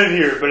invited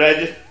here, but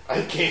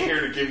I came here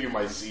to give you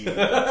my seed.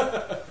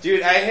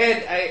 Dude,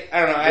 I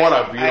don't know. What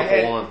a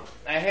beautiful one.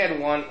 I had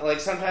one, like,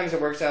 sometimes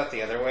it works out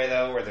the other way,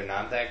 though, where they're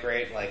not that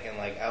great. Like, and,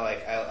 like,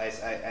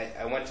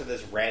 I went to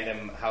this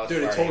random house party.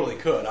 Dude, it totally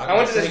could. I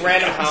went to this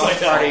random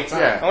house party.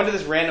 Yeah. I went to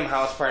this random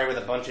house party with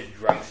a bunch of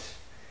drunks.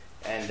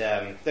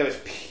 And there was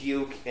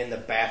puke in the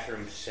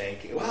bathroom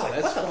sink. It was like,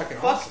 that's what the fucking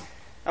fuck? awesome.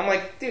 I'm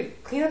like,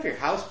 dude, clean up your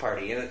house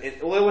party. And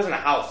it wasn't a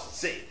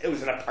house. It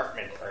was an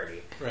apartment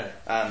party. Right.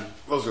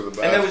 Those are the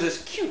best. And there was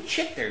this cute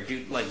chick there,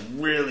 dude, like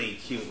really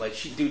cute. Like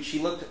she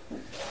looked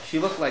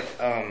like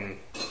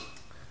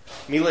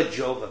Mila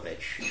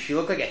Jovovich. She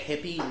looked like a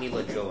hippie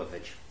Mila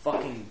Jovovich.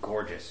 Fucking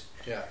gorgeous.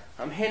 Yeah.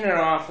 I'm hitting it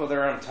off with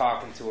her. I'm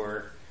talking to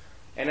her.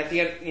 And at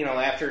the end,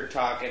 after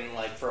talking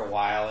like for a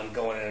while and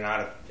going in and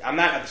out of, I'm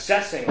not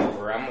obsessing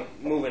over her. I'm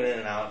moving in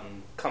and out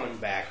and coming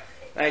back.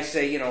 And I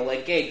say,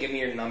 like, hey, give me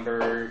your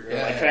number. Or,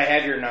 like, can I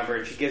have your number?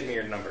 And she gives me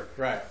her number.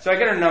 Right. So I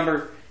get her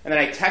number, and then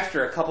I text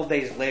her a couple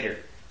days later.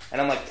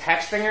 And I'm, like,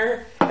 texting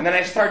her, and then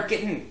I start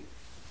getting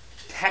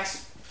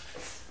texts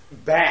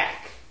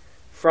back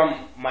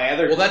from my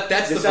other... Well,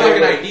 that's the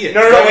fucking idea.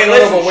 No, wait,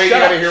 listen, wait, you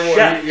gotta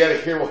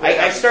hear what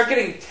I start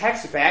getting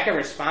texts back and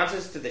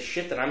responses to the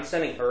shit that I'm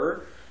sending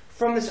her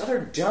from this other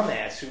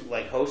dumbass who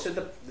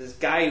hosted this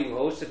guy who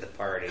hosted the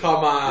party.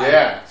 Come on.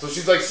 Yeah. So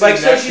she's like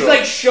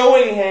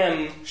showing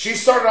him. She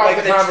started off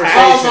the conversation.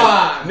 Come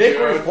on. Nick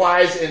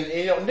replies, and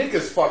Nick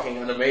is fucking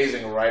an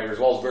amazing writer as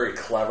well as very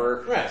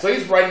clever. Right. So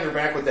he's writing her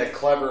back with that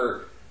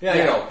clever.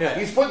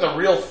 He's putting the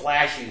real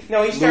flashy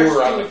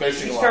lure on the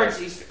fishing line.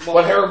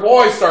 But her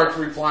boy starts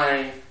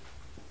replying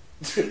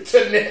to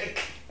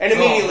Nick. And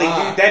immediately,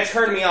 dude, that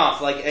turned me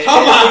off. Like, as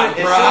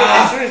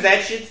soon as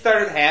that shit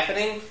started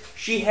happening,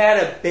 she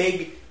had a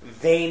big,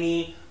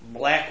 veiny,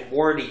 black,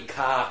 warty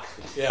cock.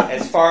 Yeah.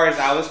 As far as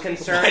I was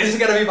concerned. Why does it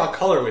got to be about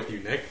color with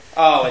you, Nick?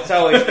 Oh, it's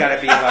always got to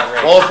be about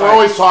race. Well, if we're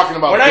always talking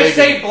about when I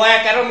say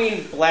black, I don't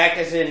mean black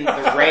as in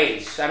the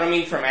race. I don't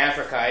mean from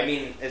Africa. I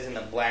mean as in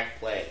the Black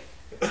Plague.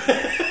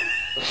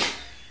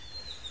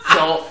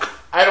 No,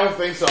 I don't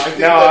think so. I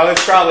think I was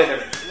probably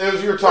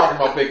you were talking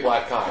about big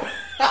black cock.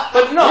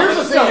 But no, here's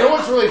the thing. You know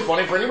what's really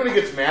funny? For anybody who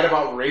gets mad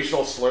about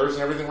racial slurs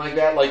and everything like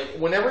that, like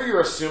whenever you're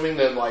assuming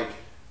that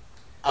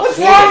what's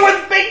wrong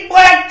with big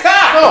black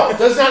cock? No,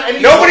 does not any.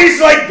 Nobody's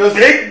like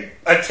big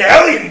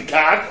Italian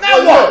cock.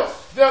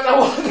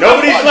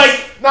 Nobody's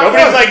like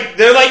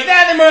they're like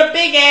they're a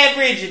big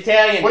average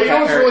Italian. But you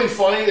know what's really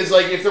funny is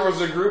if there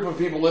was a group of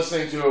people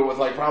listening to it with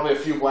probably a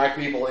few black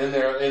people in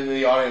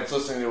the audience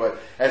listening to it,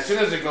 as soon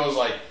as it goes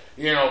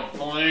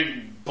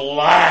big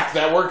black,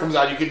 that word comes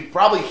out, you can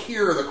probably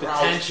hear the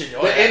crowd,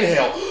 the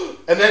inhale,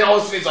 and then all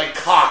of a sudden it's like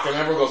cock, and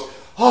everyone goes,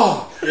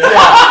 oh,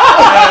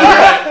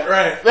 yeah.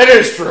 Right. That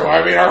is true.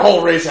 I mean, our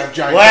whole race have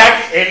giant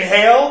black cocks.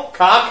 Inhale,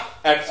 cock,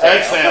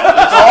 exhale.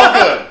 It's all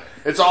good.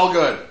 It's all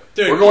good.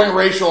 Dude, we're going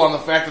racial on the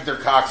fact that their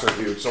cocks are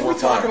huge. So can we're we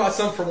talk about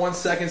something for 1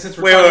 second since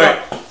we're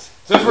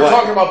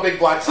talking about big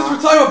black cocks. Since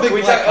we're talking about big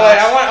black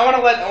cocks. I want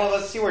to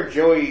let's see where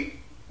Joey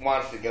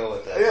wants to go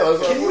with this.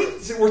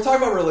 Yeah, we're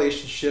talking about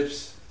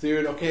relationships,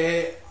 dude.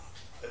 Okay,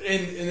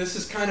 and this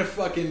is kind of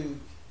fucking.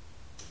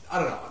 I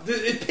don't know.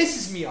 It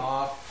pisses me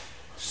off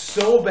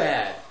so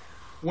bad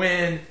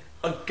when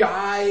a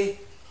guy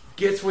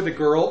gets with a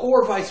girl,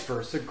 or vice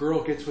versa. A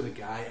girl gets with a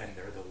guy, and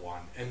they're the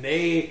one, and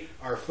they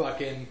are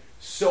fucking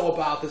so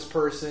about this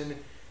person,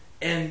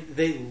 and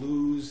they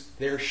lose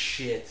their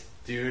shit,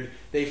 dude.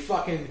 They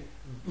fucking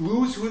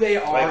lose who they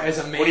are as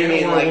a man. What do you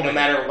mean? Or a woman. No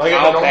matter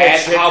how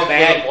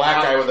bad, a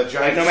black guy with a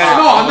giant cock. No,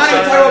 I'm not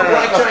even talking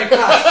about black giant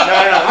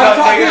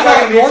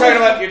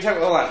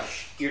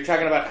cocks. You're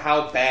talking about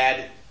how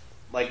bad,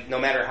 no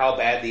matter how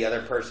bad the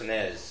other person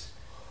is,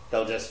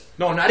 they'll just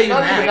not even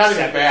that. Not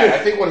even bad.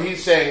 I think what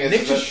he's saying is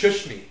Nick just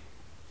shushed me.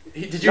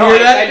 Did you hear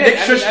that? I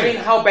did. I mean,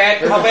 how bad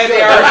they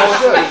are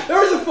emotionally. There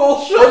was a full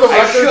shush. For the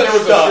record, there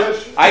was a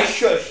shush. I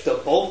shushed the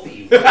both of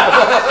you.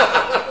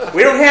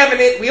 We don't have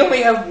we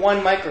only have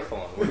one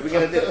microphone. What are we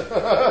gonna do?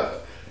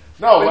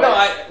 No, wait.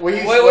 What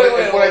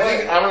I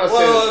think I'm gonna say.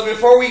 Well,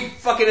 before we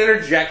fucking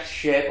interject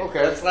shit,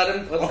 okay, let's let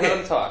him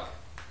talk,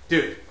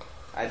 dude.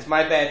 It's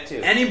my bad too.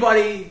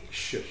 Anybody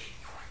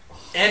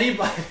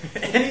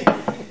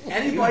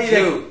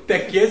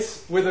that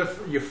gets with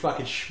you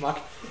fucking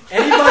schmuck.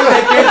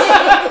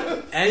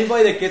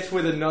 Anybody that gets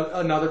with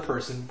another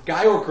person,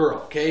 guy or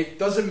girl, okay,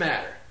 doesn't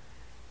matter.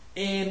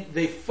 And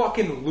they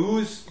fucking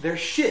lose their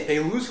shit. They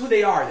lose who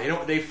they are.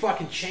 They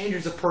fucking change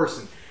as a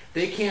person.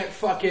 They can't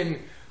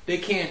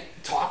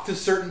talk to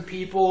certain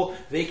people.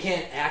 They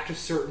can't act a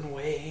certain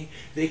way.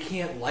 They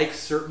can't like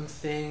certain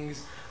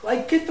things.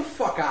 Like, get the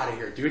fuck out of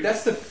here, dude.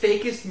 That's the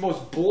fakest,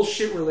 most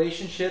bullshit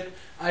relationship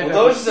I've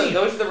ever seen.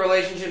 Those are the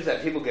relationships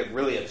that people get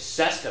really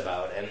obsessed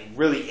about and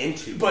really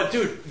into. But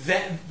dude,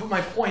 but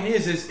my point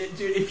is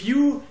dude, if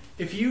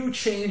you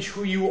change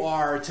who you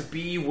are to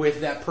be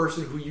with that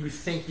person who you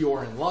think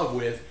you're in love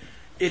with,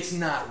 it's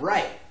not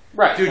right.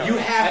 Right, dude. No, you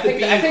have to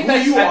be I think who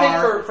you are.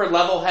 I think for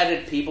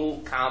level-headed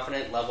people,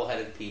 confident,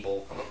 level-headed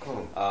people,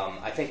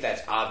 I think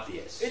that's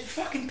obvious. It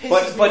fucking pisses me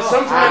off. But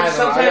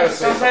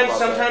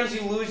sometimes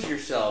you lose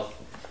yourself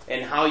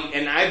in how you,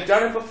 and I've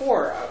done it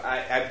before.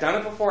 I've done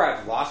it before.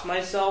 I've lost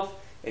myself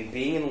in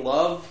being in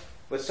love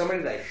with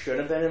somebody that I should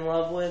have been in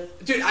love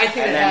with. Dude, I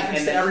think it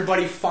happens to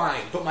everybody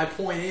fine. But my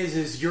point is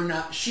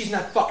she's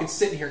not fucking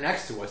sitting here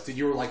next to us. Dude,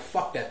 you were like,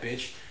 fuck that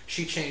bitch.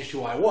 She changed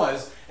who I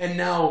was, and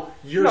now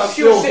you're still if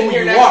she was sitting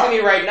here next to me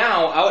right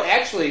now, I would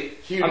actually.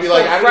 He'd be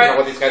like, I don't even know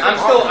what these guys are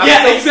talking about.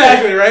 Yeah,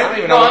 exactly, right? I don't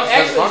even know what these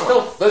guys are talking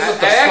about. This is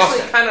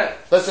disgusting.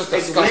 This is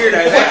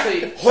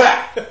disgusting.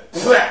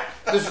 It's weird.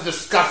 This is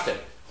disgusting.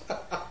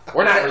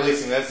 We're not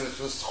releasing this. This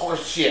is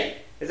horse shit.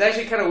 It's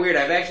actually kind of weird.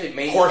 I've actually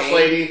maintained horse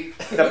lady.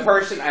 The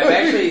person. I've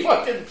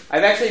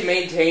actually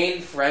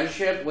maintained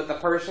friendship with the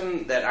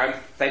person that I'm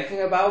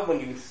thinking about.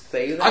 When you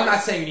say that, I'm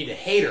not saying you need to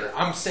hate her.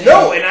 I'm saying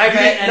no, and I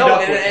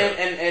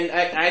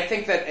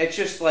think that it's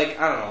just like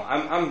I don't know.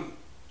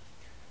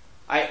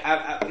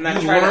 I'm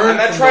not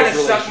trying to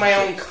suck my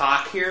own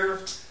cock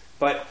here,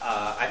 but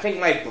I think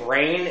my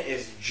brain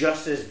is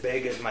just as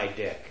big as my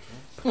dick.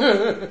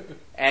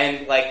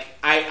 And like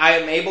I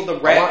am able to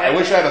I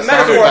wish I had a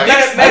sound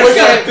effect. I wish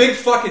I had a big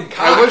fucking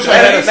cock. I wish I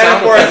had a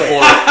sound effect for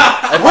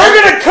it.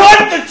 We're gonna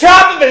cut the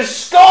top of his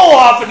skull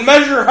off and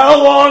measure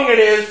how long it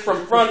is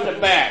from front to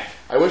back.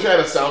 I wish I had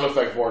a sound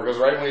effect for it, because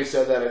right when you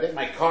said that, I think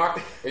my cock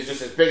is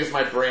just as big as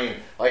my brain.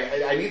 Like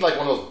I need like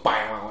one of those.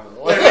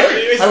 All of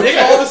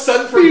a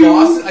sudden from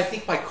Boston, I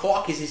think my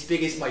cock is as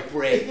big as my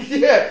brain.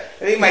 Yeah,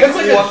 I think my that's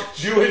like a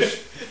Jewish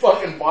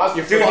fucking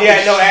Boston. Dude,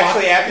 yeah, no,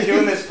 actually, after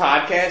doing this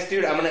podcast,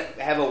 dude, I'm gonna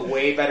have a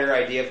way better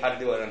idea of how to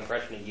do an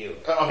impression of you.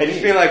 And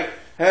just be like,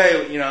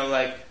 hey,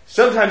 like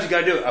sometimes you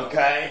gotta do it,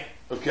 okay.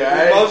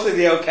 Okay. Mostly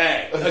the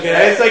okay. And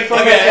it's like from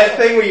that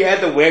thing where you had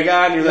the wig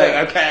on. You're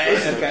like,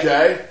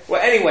 okay.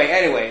 Well,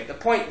 anyway, the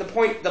point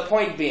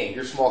being,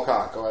 your small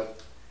cock. Go ahead.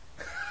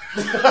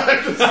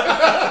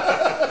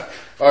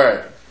 All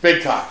right,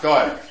 big cock. Go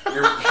ahead.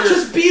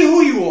 Just be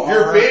who you are.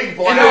 You're big,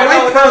 black. And the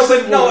right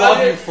person will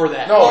love you for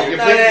that. No, you're big.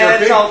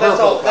 That's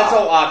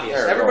all obvious.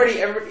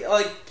 Everybody,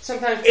 like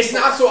sometimes it's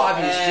not so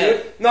obvious,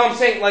 dude. No, I'm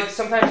saying like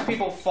sometimes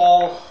people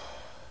fall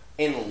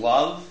in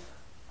love,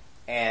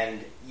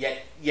 and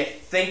yet you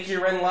think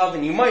you're in love,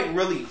 and you might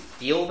really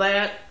feel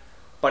that,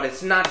 but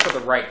it's not for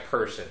the right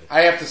person.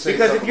 I have to say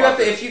because if you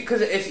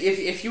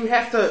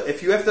have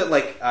to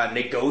like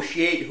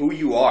negotiate who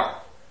you are.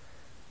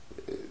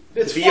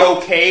 It's be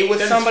fucked. Okay with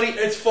then somebody,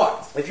 it's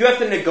fucked. If you have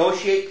to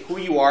negotiate who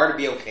you are to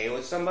be okay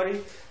with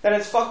somebody, then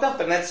it's fucked up.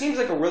 And that seems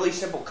like a really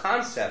simple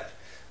concept,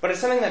 but it's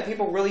something that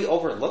people really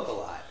overlook a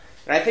lot.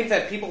 And I think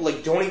that people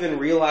like don't even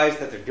realize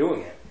that they're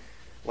doing it.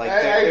 Like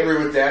I agree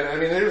with that. I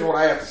mean, here's what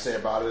I have to say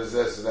about it: is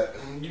this is that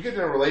you get in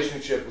a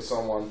relationship with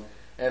someone,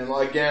 and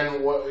again,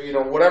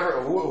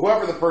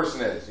 whoever the person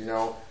is,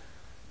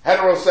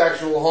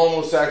 heterosexual,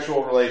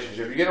 homosexual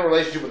relationship, you get in a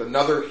relationship with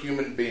another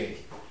human being.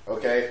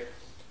 Okay.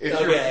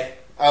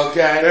 Okay. See?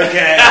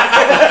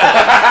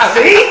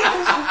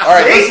 All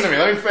right, listen to me.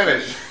 Let me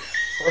finish.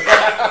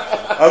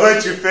 I'll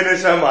let you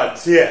finish on my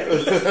tip.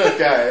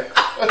 Okay.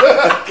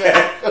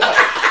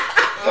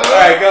 All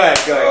right, go ahead.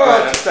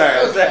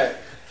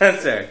 I'm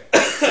sorry.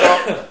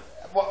 So,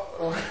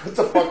 what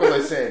the fuck was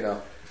I saying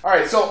now? All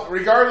right, so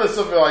regardless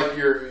of like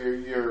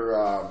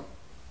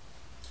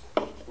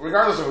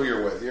regardless of who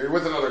you're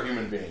with another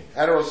human being,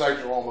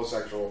 heterosexual,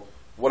 homosexual,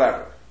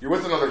 whatever. You're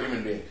with another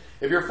human being.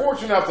 If you're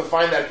fortunate enough to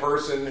find that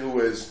person who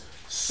is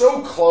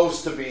so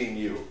close to being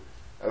you,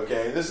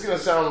 okay, this is going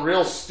to sound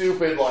real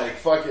stupid, like,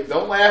 fuck it,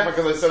 don't laugh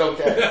because I said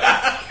okay.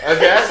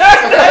 Okay?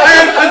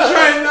 I'm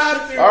trying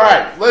not to. All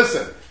right,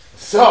 listen.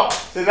 So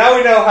now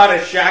we know how to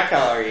shock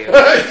collar you.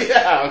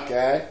 Yeah,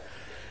 okay.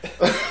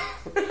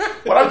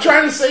 What I'm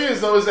trying to say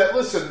is that,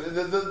 listen,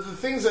 the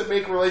things that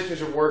make a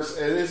relationship works,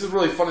 and this is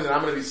really funny that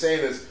I'm going to be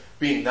saying this,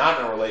 being not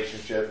in a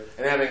relationship,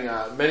 and having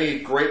many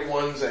great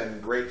ones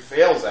and great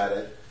fails at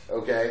it,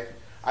 okay?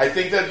 I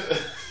think that...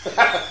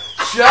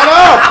 Shut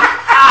up!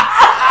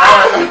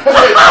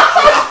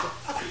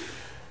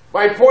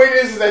 My point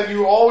is that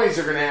you always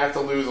are going to have to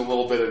lose a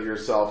little bit of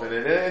yourself in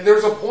it. And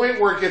there's a point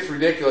where it gets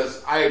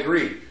ridiculous. I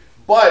agree.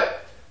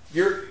 But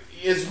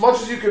as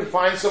much as you can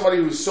find somebody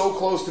who's so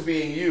close to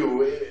being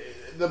you,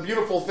 the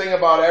beautiful thing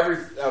about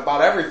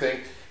everything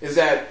is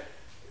that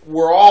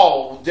we're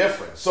all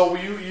different. So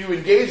you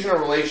engage in a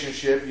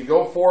relationship, you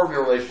go forward in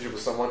a relationship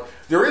with someone,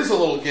 there is a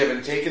little give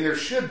and take, and there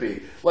should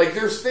be. Like,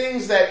 there's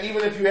things that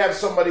even if you have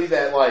somebody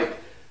that, like,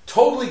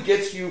 totally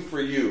gets you for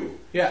you.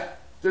 Yeah.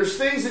 There's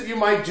things that you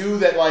might do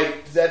that,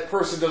 like, that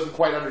person doesn't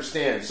quite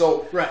understand.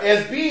 So,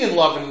 as being in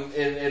love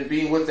and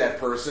being with that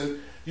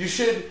person, you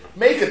should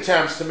make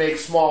attempts to make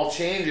small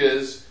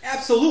changes.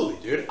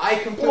 Absolutely, dude. I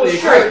completely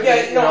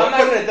agree. I'm not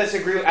going to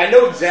disagree. I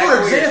know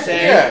exactly what you're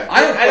saying. Yeah.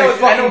 I don't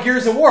play fucking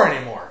Gears of War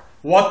anymore.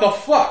 What the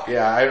fuck?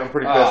 Yeah, I'm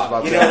pretty pissed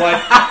about that. You know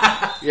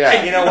what?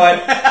 Yeah. You know what?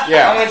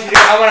 Yeah. I want you to.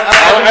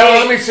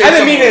 Let me say. I've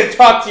been meaning to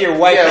talk to your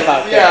wife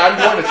about that. Yeah, I'm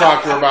going to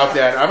talk to her about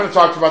that. I'm going to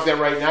talk to her about that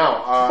right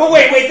now. But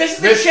wait. This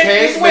is the chick.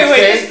 This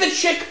is the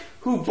chick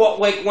who bought,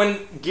 like, when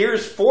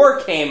Gears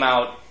 4 came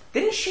out.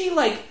 Didn't she,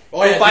 like,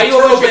 buy you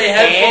a bunch of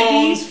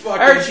candy? I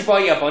heard she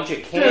bought you a bunch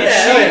of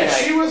candy.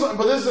 She was,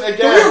 but this is, again...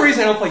 The real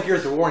reason I don't play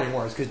Gears of War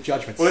anymore is because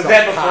Judgment was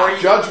that before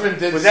you... Judgment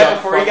did Was that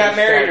before you got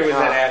married, or was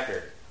that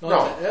after?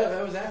 No.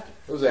 That was after.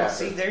 It was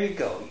after. See, there you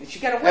go. She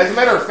got As a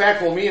matter of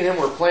fact, while me and him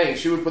were playing,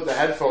 she would put the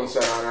headphones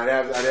set on, and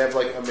I'd have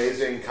like,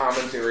 amazing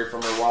commentary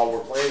from her while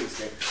we're playing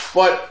this game.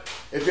 But,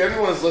 if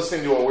anyone is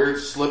listening to a weird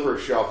slipper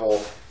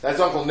shuffle,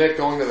 that's Uncle Nick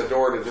going to the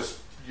door to just...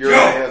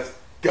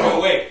 Go.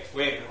 No, wait,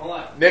 hold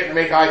on. Nick,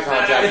 make eye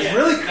contact. It's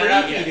really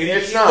creepy, dude.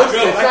 It's not.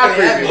 It's not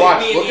creepy.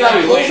 Watch. Look how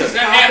he looks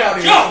at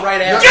me.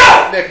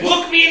 Joe!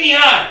 Look me in the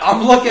eye.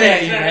 I'm looking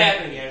at you, man. It's not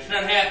happening yet. It's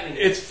not happening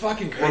yet. It's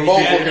fucking crazy. We're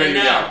both looking at you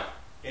now.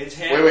 It's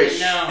happening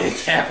now.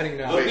 It's happening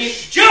now.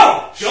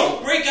 Joe!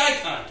 Don't break eye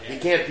contact. You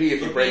can't pee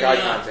if you break eye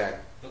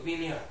contact. Look me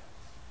in the eye.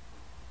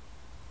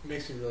 It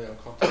makes me really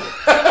uncomfortable.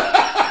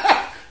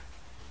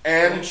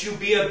 And don't you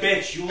be a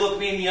bitch. You look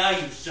me in the eye,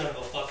 you son of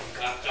a fucking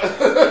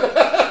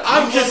cocksucker.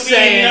 I'm just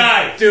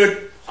saying,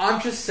 dude,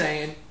 I'm just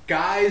saying,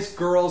 guys,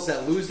 girls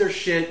that lose their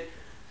shit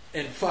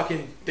and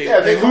fucking, they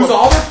lose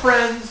all their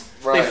friends,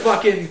 they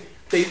fucking,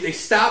 they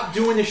stop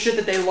doing the shit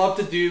that they love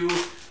to do,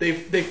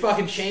 they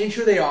fucking change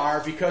who they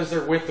are because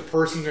they're with the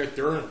person they're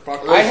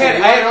fucking.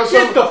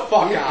 Get the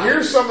fuck out.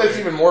 Here's something that's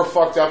even more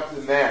fucked up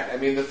than that. I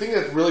mean, the thing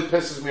that really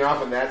pisses me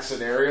off in that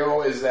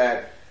scenario is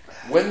that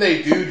when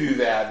they do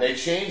that, they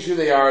change who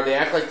they are. They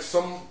act like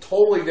some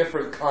totally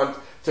different cunt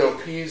to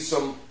appease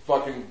some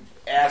fucking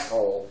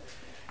asshole.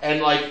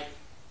 And like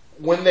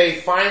when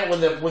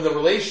the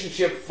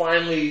relationship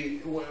finally,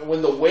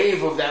 when the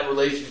wave of that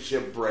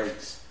relationship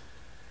breaks,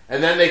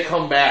 and then they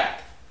come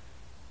back.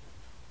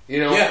 You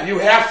know, you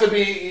have to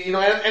be, you know,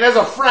 and as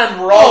a friend,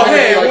 we're all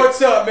hey, like,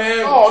 what's up,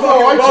 man? Oh,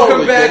 no, I welcome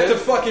totally back to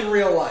fucking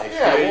real life.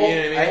 Yeah, dude, well, you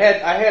know what I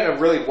mean? I had a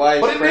really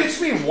wise But it friend.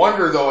 makes me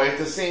wonder, though, at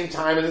the same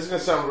time, and this is going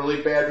to sound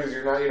really bad because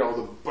you're not, you know,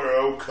 the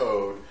bro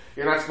code.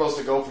 You're not supposed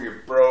to go for your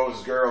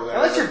bros, girls.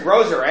 Unless your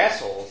bros are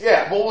assholes.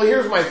 Yeah, well,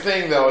 here's my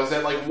thing, though, is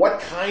that, like, what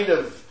kind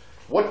of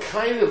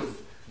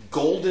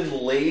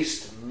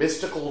golden-laced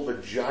mystical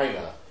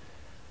vagina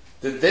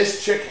did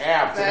this chick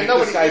have to make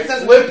this guy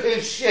flip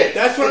his shit?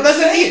 That's what it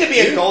doesn't need to be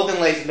a golden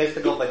laced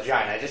mystical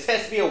vagina. It just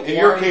has to be a warm, in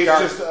your case,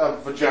 dark just a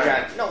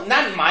vagina. No,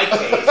 not in my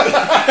case.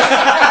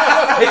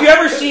 Have you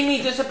ever seen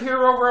me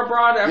disappear over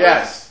abroad? Ever?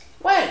 Yes.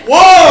 When?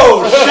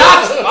 Whoa!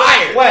 Shots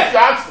fired! When?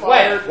 Shots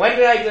fired. When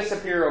did I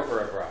disappear over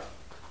abroad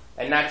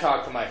and not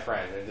talk to my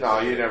friend? No,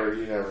 you never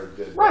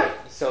did. Right.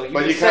 So you.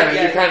 But you kind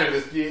of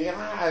just.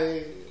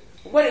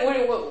 What?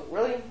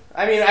 Really?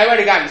 I mean, I might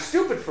have gotten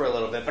stupid for a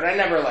little bit, but I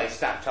never like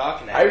stopped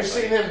talking to I've anybody.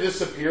 seen him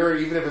disappear,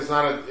 even if it's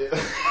not a.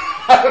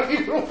 I don't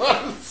even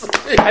want to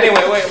say.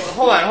 Anyway, wait,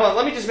 hold on.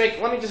 Let me just make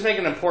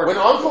an important.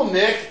 When Uncle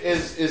Nick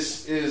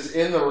is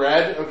in the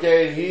red,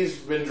 okay, and he's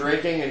been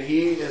drinking and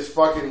he is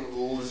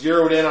fucking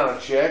zeroed in on a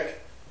chick.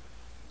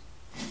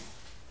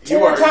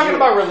 We're talking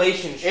about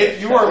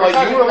relationships. We're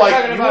talking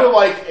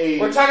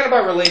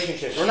about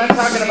relationships. We're not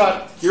talking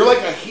about. You're like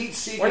a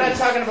heat-seeking. We're not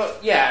talking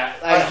about.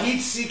 A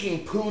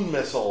heat-seeking poon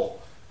missile.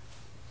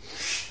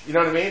 You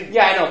know what I mean?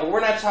 Yeah, I know, but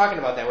we're not talking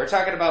about that. We're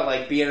talking about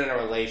like being in a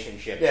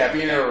relationship. Yeah,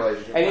 being in a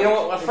relationship. And you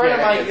know what? A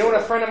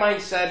friend of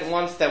mine said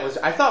once that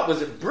I thought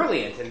was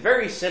brilliant and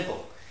very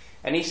simple.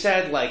 And he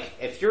said, like,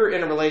 if you're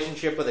in a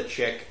relationship with a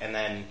chick and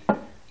then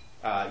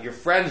your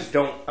friends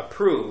don't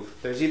approve,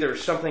 there's either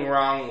something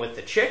wrong with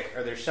the chick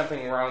or there's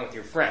something wrong with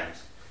your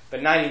friends.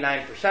 But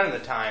 99% of the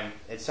time,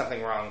 it's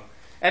something wrong.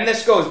 And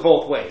this goes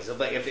both ways. If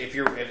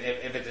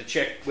it's a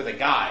chick with a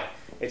guy,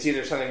 it's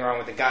either something wrong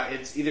with the guy.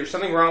 It's either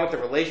something wrong with the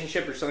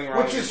relationship or something wrong.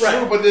 Which with is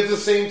true, but at the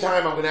same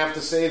time, I'm going to have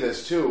to say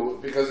this too,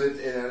 because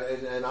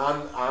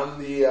on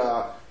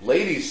the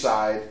ladies'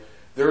 side,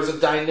 there's a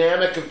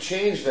dynamic of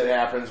change that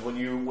happens when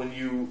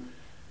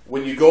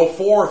you go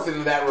forth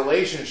into that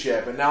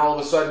relationship, and now all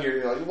of a sudden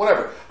you're like,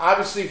 whatever.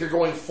 Obviously, if you're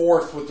going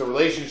forth with the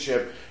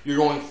relationship, you're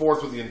going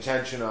forth with the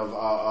intention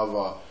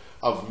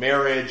of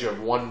marriage,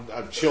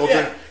 of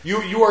children.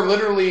 Yeah. You are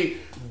literally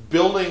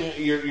building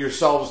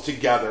yourselves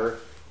together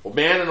a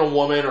man and a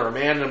woman, or a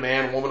man and a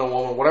man, woman and a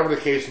woman, whatever the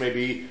case may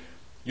be,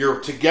 you're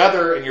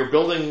together and you're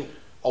building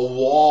a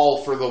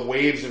wall for the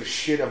waves of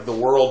shit of the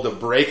world to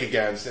break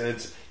against, and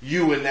it's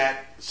you and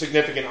that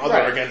significant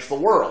other against the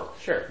world.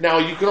 Sure. Now,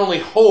 you can only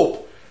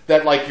hope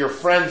that, like, your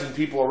friends and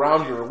people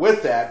around you are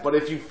with that, but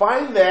if you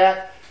find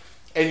that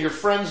and your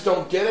friends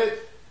don't get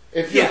it,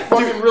 if you're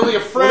really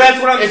a friend, well,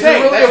 that's what I'm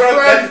saying.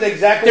 That's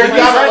exactly what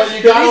my friends.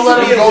 You gotta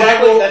let them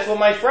go. That's what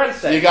my friend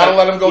said. You gotta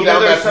let them go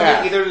down that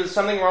path. Either there's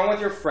something wrong with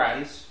your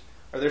friends,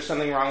 or there's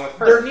something wrong with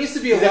her. There needs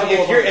to be a level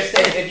of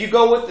understanding. If you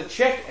go with the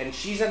chick and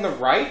she's in the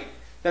right,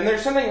 then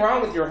there's something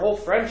wrong with your whole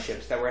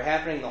friendships that were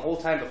happening the whole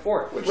time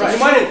before.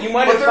 Right. You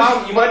might have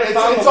found.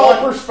 It's all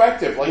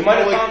perspective. Like, you might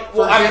have found.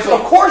 Well,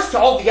 of course, to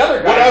all the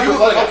other guys, you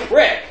look like a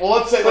prick. Well,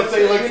 let's say, like,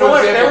 you know for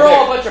what? example, If they were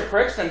all a bunch of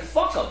pricks, then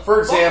fuck them. For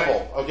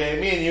example, okay,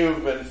 me and you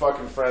have been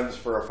fucking friends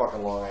for a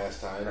fucking long ass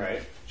time.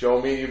 Right. Joe,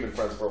 me and you have been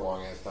friends for a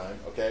long ass time.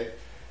 Okay,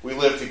 we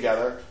live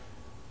together.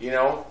 You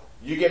know,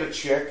 you get a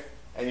chick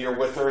and you're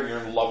with her and you're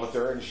in love with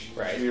her and she's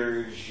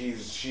it.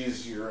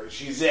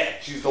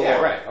 She's the one.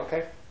 Yeah, right.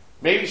 Okay.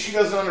 Maybe she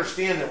doesn't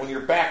understand that when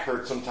your back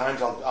hurts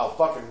sometimes, I'll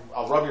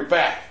rub your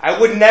back. I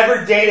would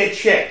never date a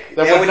chick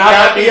that would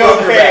not be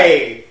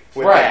okay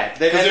with that.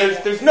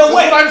 There's no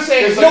way. What I'm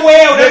saying there's is, no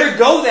way I would ever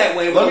go that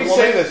way with a woman. Let me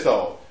say this,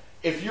 though.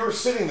 If you're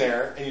sitting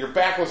there and your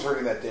back was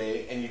hurting that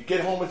day and you get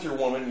home with your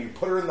woman, you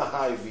put her in the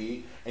high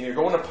V, and you're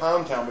going to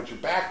Pound Town but your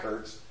back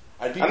hurts,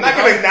 I'm not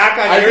going to knock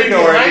on your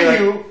door and be like,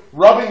 you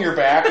rubbing your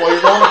back while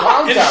you're going to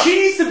Pound Town. And she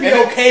needs to be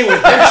okay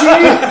with it.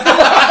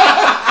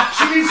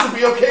 She needs to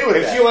be okay with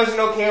it. If she wasn't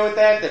okay with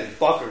that, then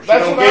fuck her. She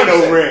don't get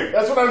no ring.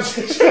 That's what I'm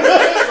saying.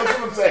 That's what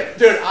I'm saying.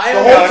 Dude,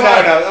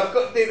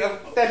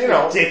 that's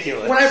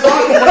ridiculous. When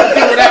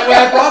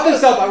I brought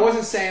this up, I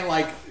wasn't saying,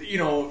 like,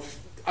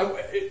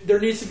 there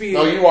needs to be...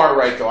 No, you are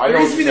right, though. There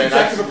needs to be an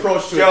objective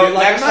approach to it. Joe,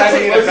 next time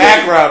you need a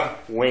back rub,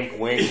 wink,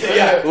 wink.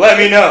 Yeah. Let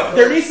me know.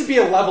 There needs to be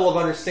a level of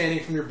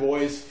understanding from your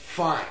boys.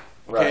 Fine.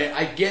 Okay,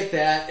 right. I get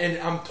that, and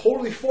I'm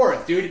totally for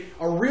it, dude.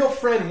 A real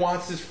friend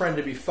wants his friend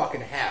to be fucking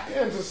happy.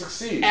 Yeah, and to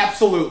succeed.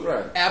 Absolutely.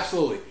 Right.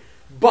 Absolutely.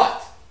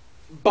 But,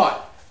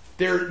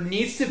 there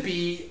needs to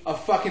be a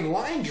fucking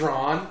line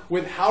drawn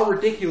with how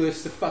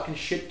ridiculous the fucking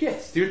shit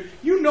gets, dude.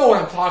 You know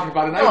what I'm talking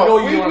about, and I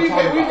know you know what I'm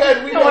talking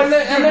about. We've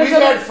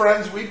had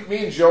friends.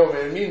 Me and Joe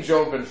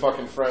have been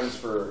fucking friends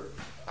for,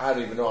 I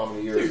don't even know how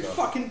many years dude, now.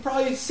 Fucking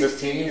probably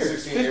 16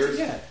 years. 16 years?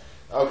 Yeah.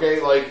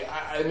 Okay, like,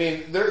 I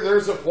mean,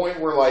 there's a point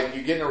where, like,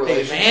 you get in a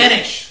relationship. They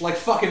vanish like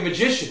fucking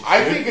magicians.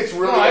 I think it's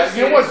really...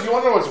 you want to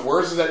know what's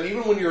worse is that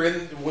even when you're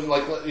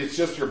like, it's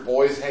just your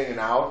boys hanging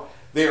out,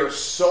 they are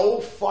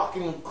so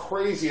fucking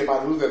crazy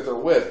about who that they're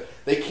with,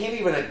 they can't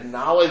even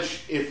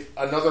acknowledge if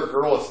another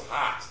girl is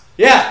hot.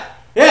 Yeah.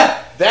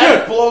 Yeah.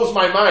 That blows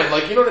my mind.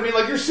 Like, you know what I mean?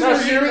 Like, you're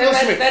sitting here,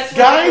 listen to me.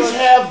 Guys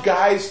have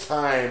guys'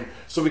 time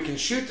so we can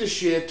shoot the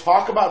shit,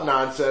 talk about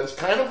nonsense,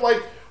 kind of like...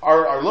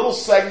 Our little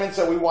segments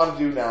that we want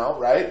to do now,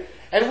 right?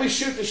 And we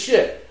shoot the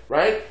shit,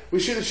 right?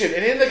 We shoot the shit.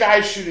 And in the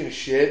guys shooting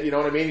shit, you know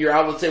what I mean? You're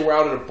out, let's say we're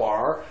out at a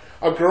bar.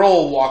 A girl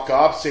will walk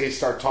up, say,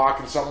 start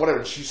talking something, whatever,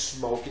 and she's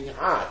smoking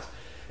hot.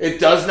 It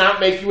does not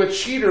make you a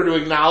cheater to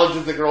acknowledge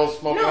that the girl's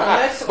smoking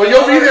hot. But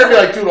you'll be there and be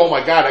like, dude, oh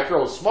my God, that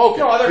girl was smoking.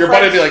 Your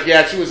buddy will be like,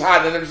 yeah, she was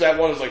hot. And then there's that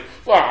one who's like,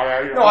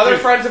 other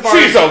friends of ours...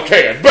 She's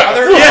okay. I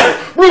don't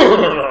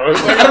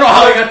know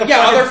how I got the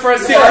other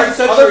friends of ours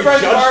Other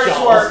friends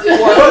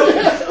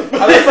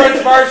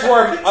of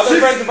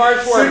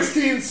ours were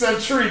 16th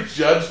century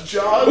Judge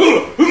John.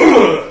 Guilty.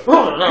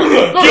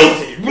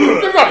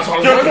 They're not as hot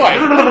as my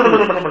wife.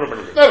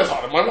 Not as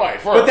hot as my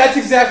wife. But that's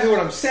exactly what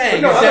I'm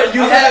saying.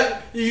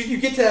 You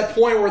get to that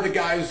point where the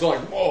guy's like,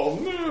 "Oh,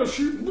 no,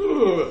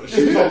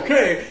 she's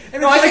okay."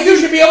 And I think you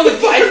should be able to.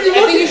 I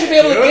think you should be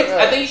able to get.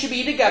 I think you should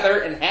be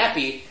together and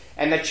happy,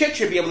 and the chick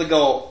should be able to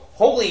go,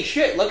 holy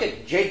shit, look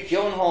at Jake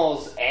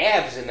Gyllenhaal's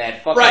abs in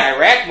that fucking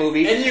Iraq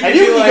movie. And you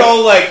can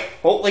go like,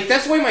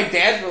 that's the way my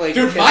dad's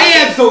relationship is. Dude, my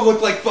abs don't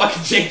look like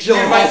fucking Jake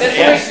Gyllenhaal's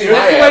abs.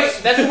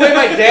 That's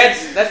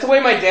the way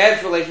my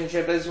dad's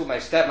relationship is with my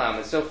stepmom.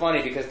 It's so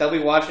funny because they'll be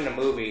watching a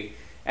movie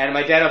and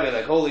my dad will be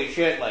like, holy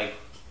shit,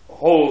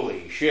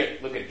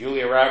 look at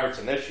Julia Roberts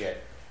and this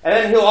shit. And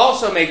then he'll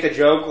also make the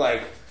joke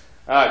like,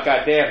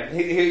 goddamn,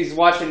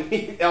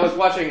 I was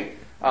watching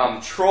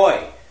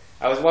Troy.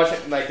 I was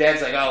watching. My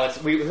dad's like,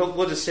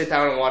 we'll just sit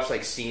down and watch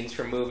like scenes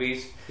from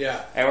movies.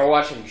 Yeah. And we're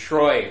watching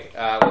Troy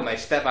with my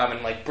stepmom,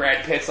 and like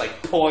Brad Pitt's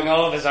like pulling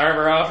all of his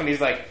armor off, and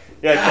he's like,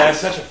 "Yeah, Dad,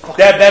 such a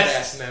fucking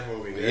ass in that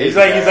movie." Dude. He's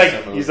like,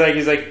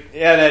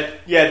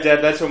 "Yeah,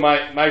 Dad, that's what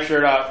my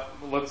shirt off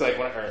looks like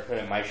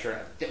when my shirt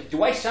off."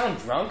 Do I sound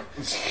drunk?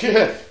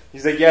 Yeah.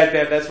 He's like, "Yeah,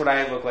 Dad, that's what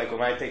I look like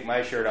when I take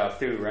my shirt off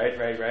too, right?"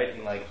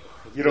 And like,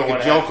 you don't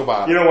want to joke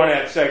about it. You don't want to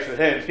have sex with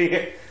him.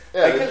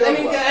 Yeah,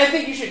 I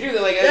think you should do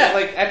that.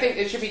 I think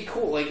it should be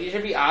cool. Like, you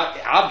should be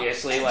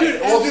obviously like.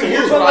 Dude,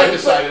 here's what I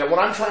decided. What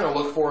I'm trying to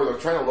look for is I'm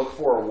trying to look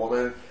for a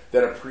woman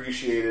that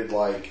appreciated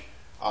like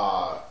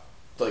I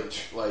mean,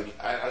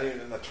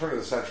 the turn of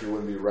the century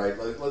wouldn't be right.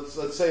 Like,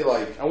 let's say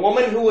like a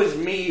woman who was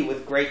me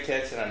with great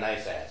tits and a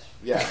nice ass.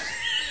 Yes.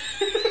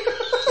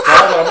 That's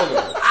all that what I'm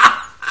looking for.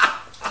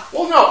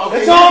 Well, no. Okay,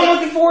 that's all I'm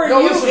looking for. No,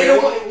 you,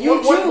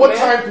 listen, what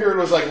time period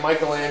was like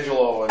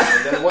Michelangelo, and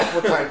then what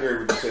time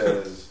period would you say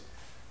it is?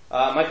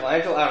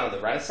 Michelangelo, I don't know,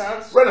 the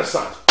Renaissance?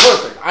 Renaissance.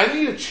 Perfect. I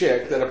need a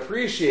chick that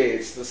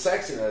appreciates the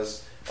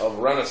sexiness of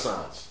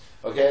Renaissance.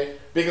 Okay?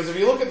 Because if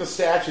you look at the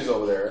statues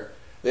over there,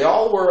 they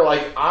all were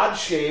like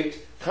odd-shaped,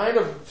 kind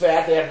of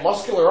fat. They had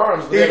muscular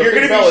arms, but Dude, they had a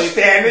big belly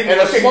and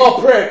a small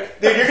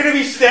prick. Dude, you're gonna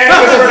be standing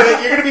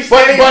in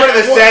front of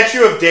the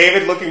statue of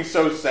David looking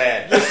so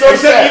sad. You're so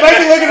sad. You might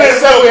be looking at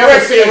it all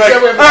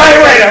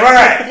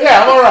right.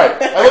 Yeah, I'm all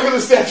right. I look at the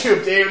statue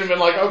of David and been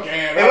like,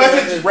 okay.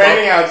 Unless it's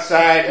raining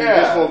outside and you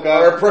just woke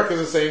up. Or a prick is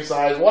the same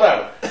size,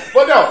 whatever.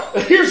 But no,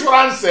 here's what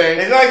I'm saying.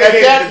 It's not like at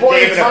that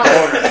point in time,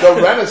 the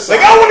Renaissance.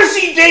 Like, I want to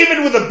see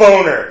David with a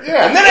boner.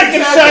 Yeah, and then I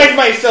can size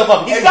myself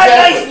up. He's got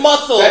nice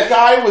muscles. That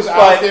guy was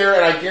out there,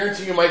 and I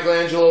guarantee you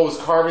Michelangelo was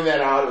carving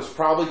that out. It was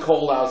probably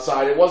cold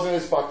outside. It wasn't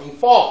his fucking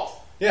fault.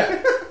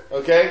 Yeah.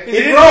 Okay? He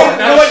didn't give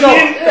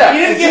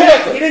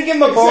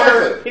him a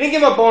boner. Exactly. He didn't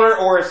give him a boner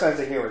or a sense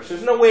of humor. So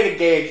there's no way to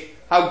gauge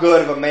how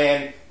good of a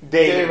man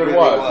David really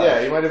was.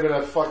 Yeah, he might have been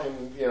a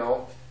fucking,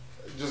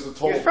 just a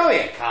total... He was probably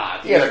a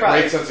cock. He had a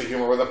great sense of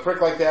humor. With a prick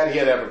like that, he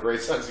had to have a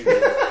great sense of humor.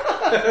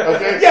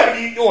 Okay?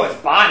 Yeah, but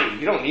his body,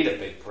 you don't need a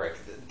big prick.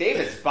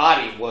 David's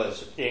body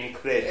was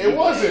incredible. It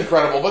was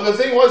incredible. But the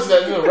thing was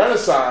that in the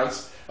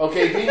Renaissance,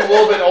 being a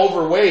little bit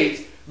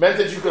overweight meant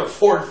that you could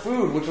afford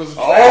food, which was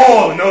attractive.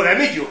 Oh, no, that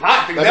made you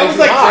hot. Dude. That was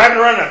like driving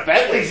around in a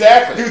Bentley.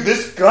 Exactly. Dude,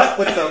 this gut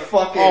with the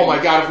fucking... Oh, my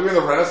God. If we were in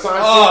the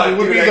Renaissance, we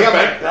would be the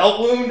my belt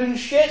wound and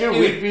shit. Dude,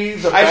 we'd be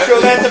the I'd show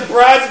that to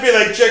brides and be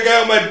like, check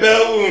out my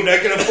belt wound. I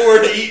can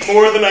afford to eat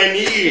more than I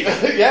need.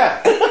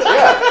 Yeah.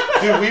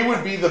 Dude, we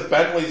would be the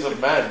Bentleys of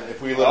men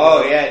if we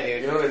lived yeah,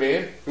 dude. You know what I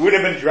mean? We would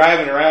have been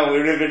driving around. We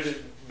would have just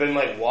been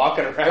like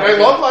walking around. And I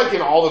love like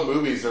in all the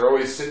movies, they're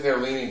always sitting there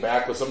leaning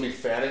back with somebody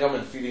fanning them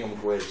and feeding them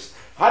grapes.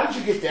 How did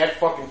you get that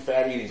fucking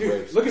fat eating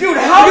grapes? Dude,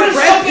 how does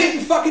Brad Pitt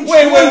and fucking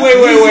wait.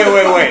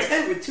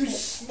 With two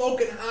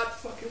smoking hot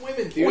fucking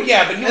women, dude. Well,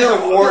 yeah, but he's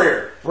a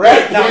warrior.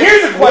 Now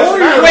here's a question.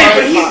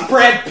 But he's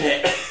Brad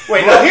Pitt.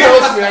 Wait, now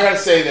listen, I gotta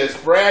say this.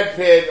 Brad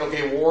Pitt,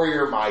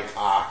 warrior my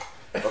cock.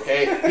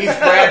 Okay? He's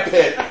Brad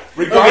Pitt.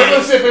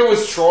 Regardless if it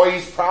was Troy,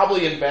 he's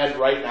probably in bed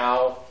right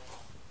now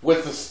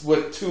with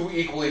two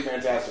equally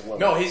fantastic women.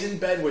 No, he's in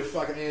bed with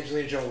fucking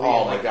Angelina Jolie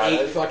and like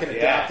 8 fucking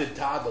adopted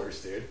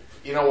toddlers, dude.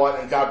 You know what?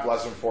 And God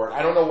bless him for it.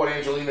 I don't know what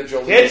Angelina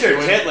Jolie did. Tits are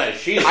titless.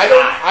 She's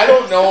I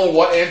don't know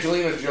what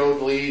Angelina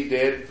Jolie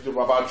did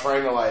about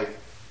trying to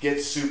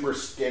get super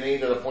skinny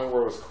to the point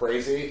where it was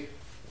crazy.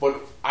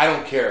 But I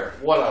don't care.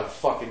 What a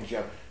fucking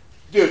gem.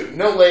 Dude,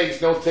 no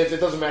legs, no tits.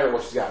 It doesn't matter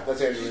what she's got. That's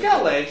Angelina. She's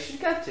got legs.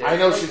 She's got tits. I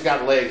know she's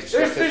got legs.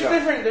 There's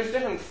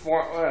different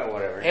form.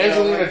 Whatever.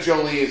 Angelina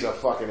Jolie is a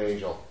fucking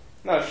angel.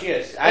 No, she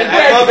is. I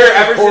love her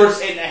ever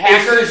since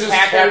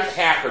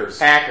Hackers.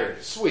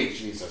 Hackers. Sweet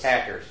Jesus.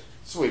 Hackers.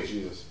 Sweet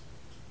Jesus.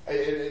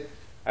 I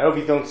hope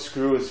you don't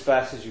screw as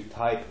fast as you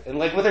type. And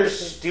with her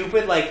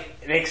stupid,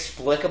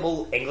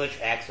 inexplicable English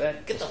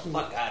accent, get the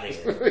fuck out of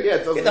here.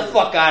 Get the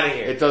fuck out of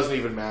here. It doesn't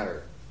even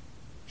matter.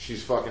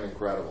 She's fucking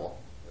incredible.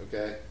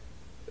 Okay?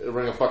 It'll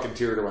bring a fucking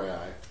tear to my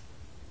eye.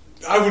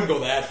 I wouldn't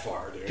go that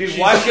far, dude. Dude,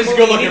 watch the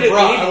movie. You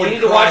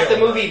need to watch the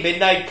movie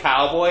Midnight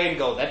Cowboy and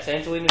go, that's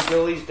Angelina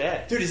Jolie's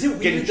dad. Dude, is it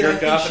weird getting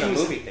jerked off in a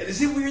movie theater?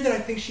 Is it weird that I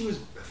think she was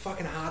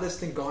fucking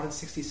hottest in Gone in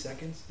 60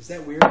 Seconds? Is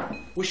that weird?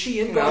 Was she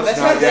in Gone? That's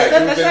not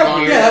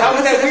weird. How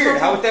is that weird?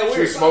 How is that weird?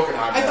 She was smoking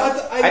hot.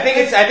 I think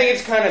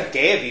it's kind of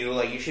gay of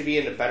you. You should be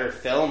into better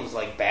films,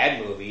 like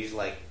bad movies,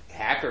 like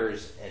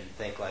Hackers, and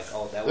think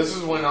that was... This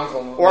is when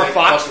Uncle... Or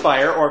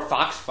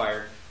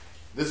Foxfire.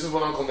 This is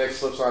when Uncle Nick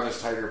slips on his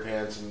tighter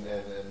pants and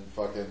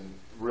fucking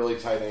really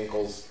tight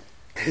ankles.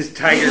 His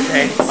tighter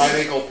pants. Tight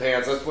ankle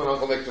pants. That's when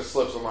Uncle Nick just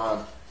slips them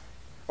on.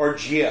 Or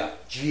Gia.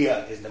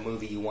 Gia is the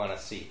movie you want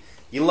to see.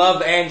 You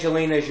love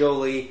Angelina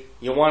Jolie.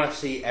 You want to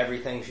see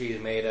everything she's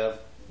made of.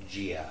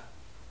 Gia.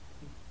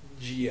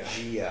 You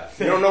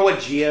don't know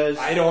what Gia is?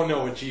 I don't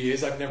know what Gia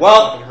is. I've never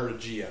fucking heard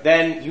of Gia.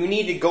 Then you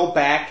need to go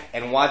back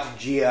and watch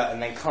Gia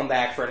and then come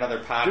back for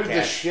another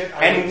podcast. Dude,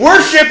 and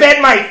worship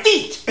at my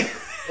feet!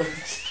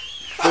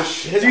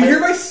 Do you hear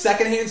my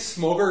secondhand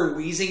smoker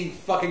wheezing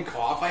fucking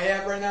cough I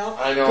have right now?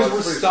 I know. Because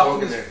we're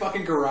stuck in this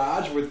fucking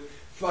garage with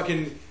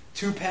fucking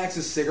 2 packs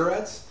of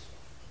cigarettes.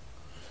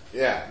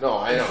 Yeah, no,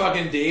 I know. And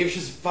fucking Dave's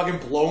just fucking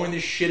blowing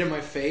this shit in my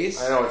face.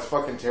 I know, it's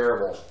fucking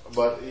terrible.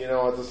 But,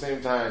 at the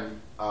same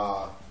time,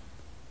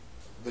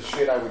 the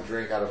shit I would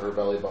drink out of her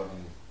belly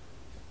button,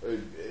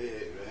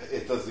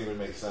 it doesn't even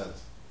make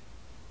sense.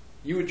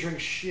 You would drink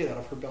shit out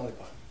of her belly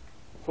button.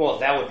 Well,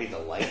 that would be the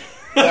light.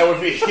 That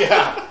would be,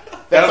 yeah.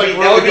 That's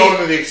really going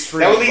to the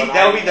extreme.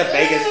 That would be the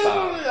Vegas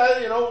bomb.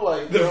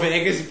 The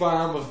Vegas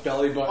bomb of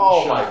belly button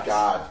shots. My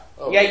God.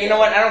 You know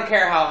what? I don't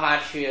care how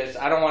hot she is.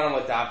 I don't want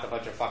to adopt a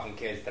bunch of fucking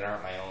kids that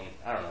aren't my own.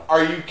 I don't know.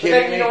 Are you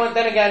kidding me? You know what?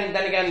 Then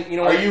again, you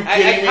know what? Are you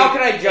kidding me? How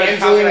can I judge?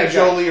 Angelina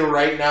Jolie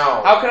right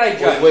now. How can I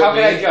judge? How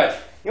can I judge?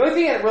 The only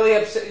thing that really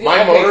upset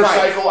my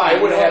motorcycle,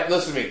 I would have.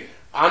 Listen to me.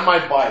 On my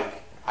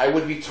bike, I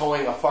would be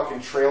towing a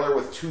fucking trailer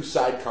with 2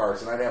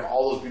 sidecars, and I'd have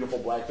all those beautiful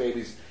black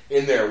babies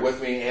in there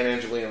with me and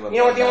Angelina. You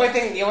know what? The only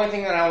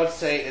thing that I would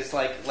say is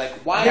like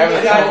why do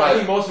I you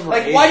think most of them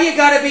are why do you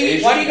gotta be a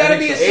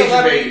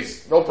celebrity?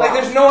 Babies. No problem.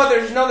 Like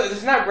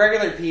there's not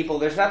regular people.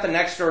 There's not the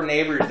next door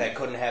neighbors that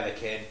couldn't have a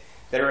kid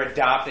that are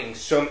adopting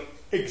some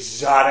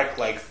exotic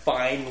like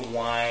fine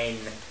wine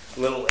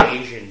little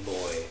Asian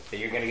boy that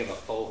you're gonna give a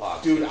faux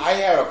hawk. Dude, I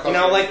have a couple. You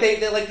know, like they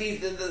like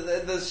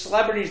the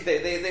celebrities.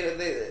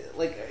 They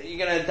like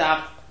you're gonna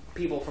adopt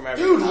people from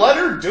every. Dude, time. let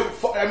her do.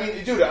 I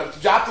mean, dude,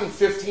 adopting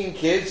 15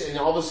 kids and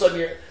all of a sudden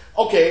you're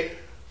okay.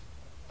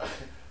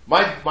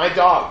 My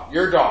dog,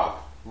 your dog,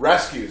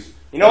 rescues.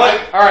 You know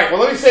what? All right. Well,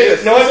 let me say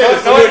this. You know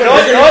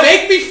what?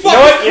 Make me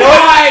fucking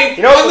cry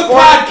You know what? on the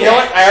podcast. You know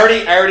what? I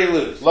already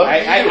lose.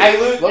 I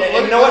lose.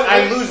 You know what?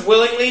 I lose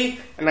willingly,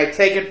 and I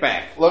take it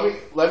back. Let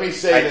me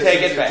say this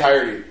in its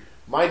entirety.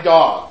 My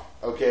dog,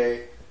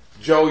 okay,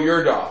 Joe,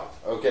 your dog,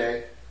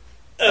 okay.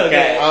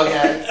 Okay.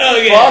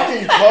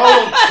 Fucking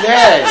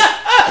okay.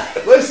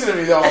 Listen to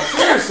me though,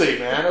 seriously,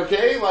 man.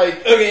 Okay,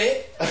 like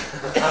okay.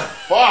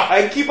 Fuck.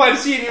 I keep on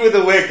seeing you with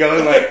the wig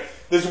going like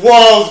this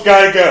wall's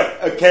gotta go.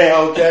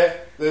 Okay.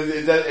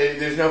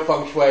 There's no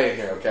feng shui in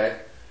here. Okay.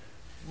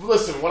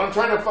 Listen, what I'm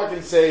trying to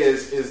fucking say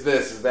is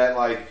that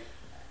like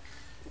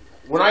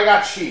when I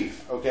got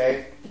Chief,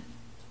 okay.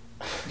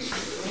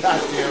 God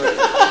damn it.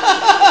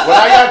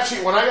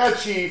 When I got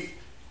Chief,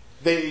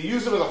 they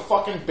used him as a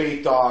fucking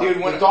bait dog. Dude,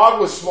 the dog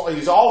was small.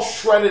 He's all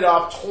shredded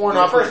up, torn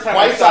up. First time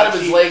bites out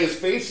of his leg. His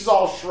face is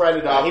all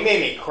shredded up. He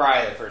made me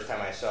cry the first time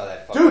I saw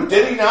that. Dude,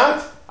 did he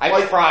not?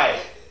 I cried.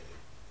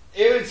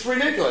 It's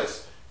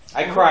ridiculous.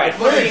 I cried.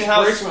 Seeing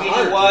how sweet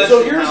he was.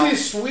 So here's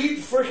these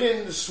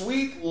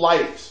sweet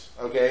lives.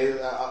 Okay,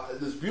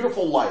 this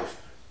beautiful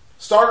life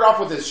started off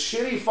with this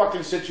shitty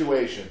fucking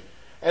situation,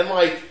 and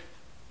like,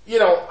 you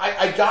know,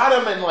 I got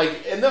him,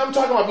 and then I'm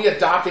talking about me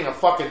adopting a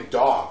fucking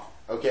dog.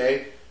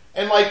 Okay.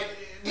 And like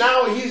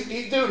now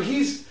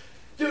he's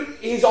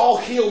all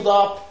healed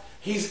up.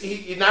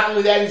 He not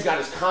only that, he's got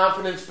his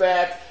confidence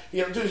back.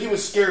 You know, dude, he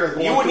was scared of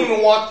going. You wouldn't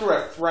even walk through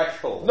a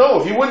threshold.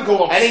 No, he wouldn't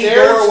go upstairs.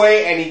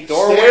 Any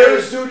doorway.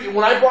 Stairs, dude.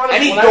 When I brought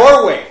him, when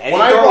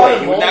I brought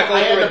him home,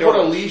 I had to put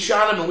a leash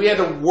on him, and we had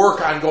to work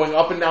on going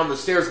up and down the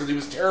stairs because he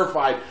was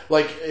terrified,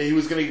 like he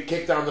was going to get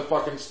kicked down the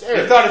fucking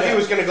stairs. He thought if he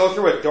was going to go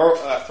through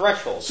a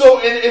threshold. So,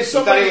 and if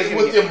somebody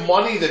with the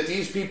money that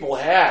these people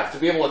have to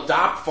be able to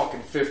adopt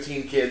fucking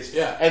 15 kids,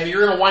 and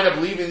you're going to wind up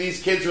leaving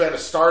these kids who had to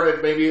start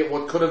at maybe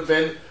what could have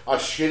been a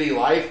shitty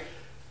life.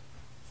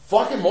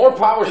 Fucking more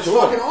power to them.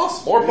 It's fucking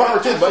awesome. More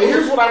power to them. But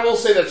here's what I will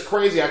say that's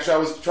crazy. Actually, I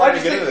was trying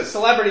to get into this.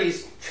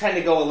 Celebrities trying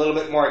to go a little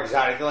bit more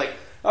exotic. They're like,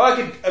 oh, I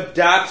could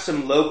adopt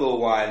some local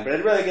wine, but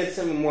I'd rather get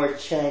some more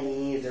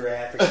Chinese or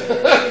African.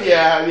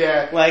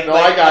 yeah. I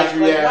got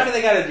you. Why do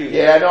they got to do that?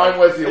 Yeah, no, I'm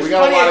with you. We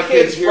got a lot of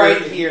kids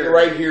right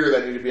here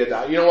that need to be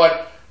adopted. You know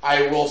what?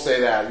 I will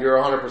say that. You're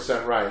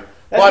 100% right.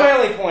 That's my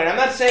only point. I'm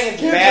not saying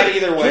it's bad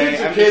either way.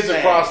 Kids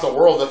across the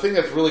world. The thing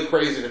that's really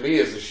crazy to me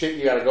is the shit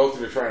you got to go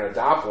through to try and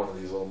adopt one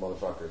of these little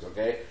motherfuckers.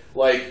 Okay,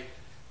 like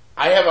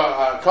I have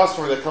a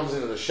customer that comes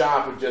into the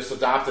shop who just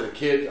adopted a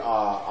kid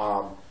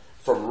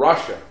from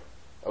Russia.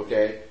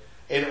 Okay,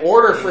 in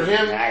order for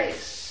him,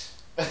 nice.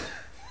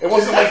 It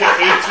wasn't like an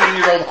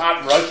 18-year-old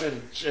hot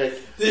Russian chick.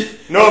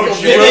 No, but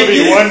she will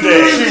be one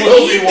day. She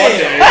will be one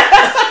day.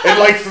 In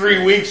like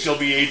 3 weeks, she'll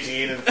be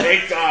 18, and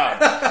thank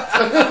God.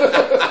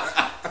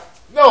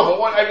 No,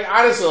 but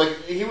honestly,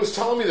 like, he was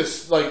telling me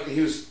this, like, he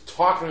was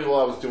talking to me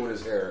while I was doing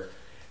his hair.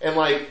 And,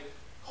 like,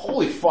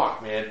 holy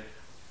fuck, man.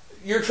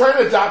 You're trying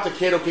to adopt a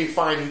kid, okay,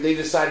 fine. They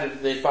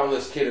decided they found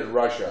this kid in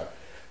Russia.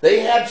 They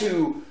had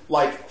to,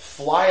 like,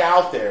 fly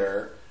out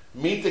there,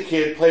 meet the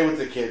kid, play with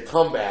the kid,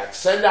 come back,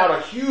 send out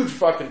a huge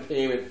fucking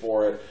payment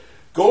for it,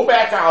 go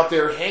back out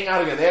there, hang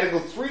out again. They had to go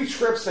 3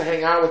 trips to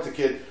hang out with the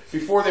kid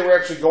before they were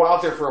actually go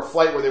out there for a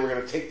flight where they were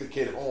going to take the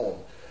kid home.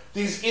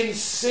 These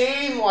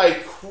insane,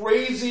 like,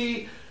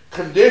 crazy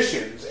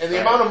conditions, and the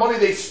amount of money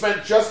they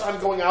spent just on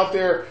going out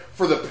there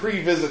for the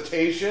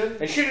pre-visitation.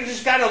 They should have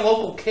just gotten a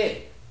local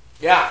kid.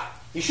 Yeah.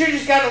 You should have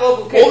just gotten a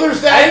local kid. Well, there's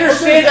that. I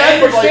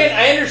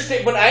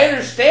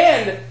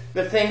understand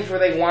the things where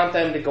they want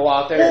them to go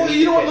out there. Well,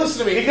 you know what?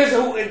 Listen to me.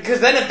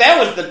 Because then if that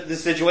was the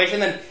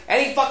situation, then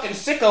any fucking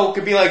sicko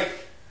could be like,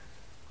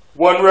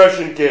 one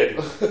Russian kid.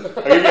 I'll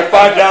give you a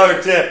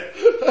 $5 tip.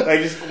 Like,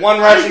 just one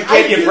Russian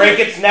kid, you break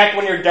its neck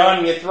when you're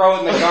done, you throw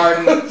it in the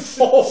garden.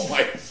 Oh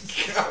my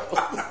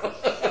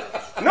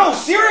God. No,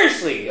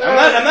 seriously.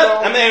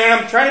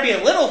 I'm trying to be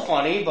a little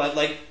funny, but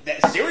like,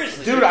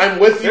 seriously. Dude, I'm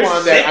with you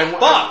on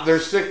that.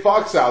 There's there's sick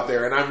fucks out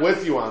there, and I'm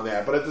with you on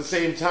that. But at the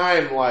same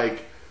time,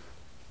 like,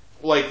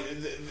 why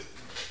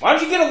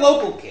don't you get a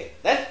local kid?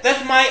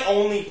 That's my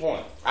only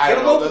point. I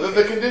don't know.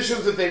 The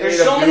conditions that they made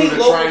up to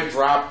try and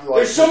drop. Like,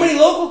 there's so many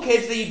local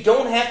kids that you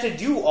don't have to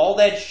do all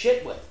that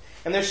shit with.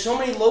 And there's so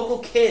many local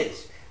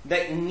kids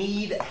that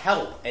need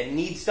help and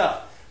need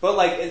stuff. But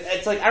like,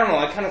 it's like, I don't know,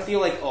 I kind of feel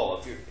like,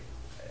 if you're...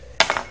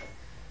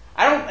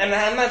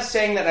 I'm not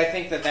saying that I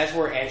think that that's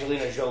where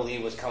Angelina Jolie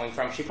was coming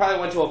from. She probably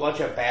went to a bunch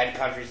of bad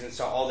countries and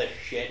saw all this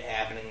shit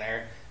happening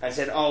there and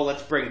said, "Oh,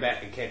 let's bring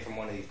back a kid from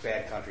one of these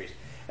bad countries,"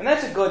 and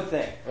that's a good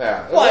thing.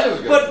 Yeah,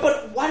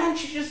 but why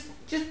don't you just?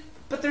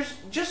 But there's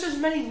just as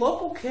many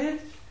local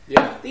kids.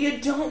 Yeah, you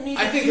don't need.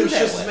 I think there's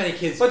just as many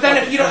kids. But then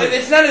if you don't, if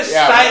it's not as it's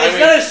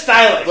not as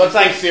stylish. Let's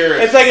be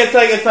serious.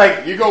 It's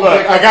like you go.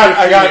 Look, I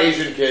got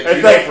Asian kids.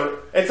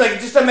 It's like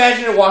just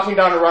imagine it walking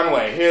down a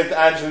runway. Here's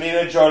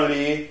Angelina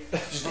Jolie.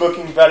 She's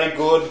looking very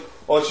good.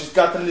 Oh, she's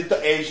got the little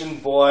Asian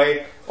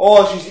boy.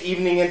 Oh, she's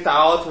evening it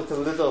out with a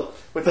little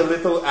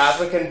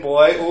African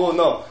boy. Oh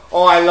no.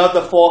 Oh, I love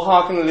the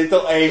four-hawking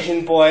little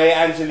Asian boy,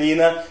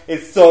 Angelina.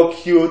 It's so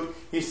cute.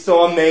 He's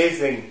so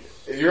amazing.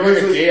 You're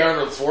like a gay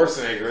Arnold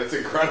Schwarzenegger. It's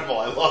incredible.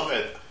 I love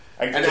it.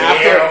 And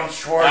after I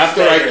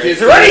kiss, is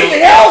there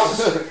anything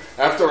else?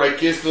 After I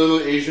kiss the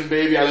little Asian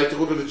baby, I like to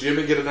go to the gym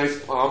and get a nice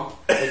pump.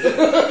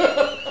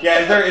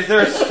 Yeah, is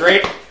there a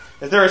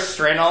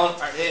straight on?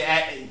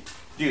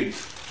 Dude,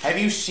 have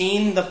you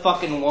seen the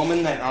fucking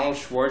woman that Arnold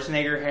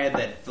Schwarzenegger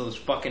had those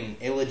fucking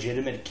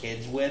illegitimate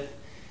kids with?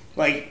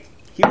 Like,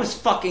 he was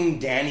fucking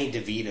Danny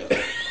DeVito.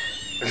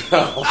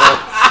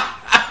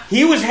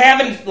 He was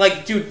having,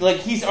 like, dude, like,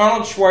 he's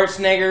Arnold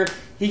Schwarzenegger.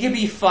 He could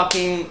be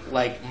fucking,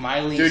 like,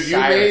 Miley Cyrus. Dude, you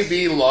may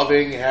be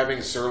loving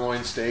having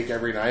sirloin steak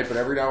every night, but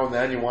every now and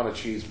then you want a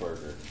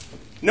cheeseburger.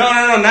 No,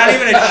 not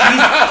even a cheese.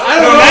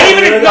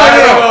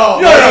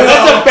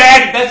 No,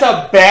 that's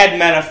a bad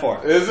metaphor.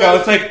 Is it? No,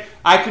 it's like,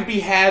 I could be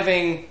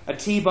having a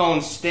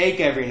T-bone steak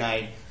every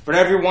night, but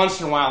every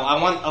once in a while,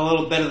 I want a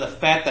little bit of the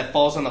fat that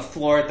falls on the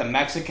floor at the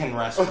Mexican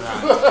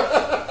restaurant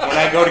when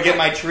I go to get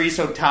my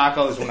chorizo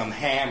tacos when I'm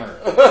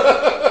hammered.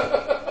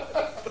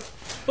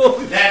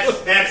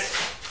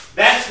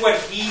 That's what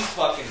he's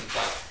fucking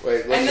fucked.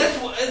 Wait, and that's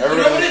what,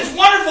 but it's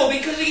wonderful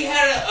because he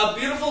had a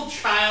beautiful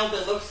child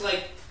that looks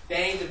like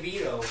Danny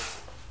DeVito.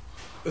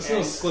 There's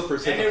no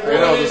slippers in the floor. I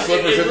know, the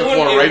slippers hit the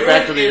floor right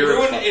back to the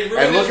urinal.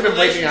 And look at him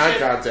making eye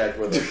contact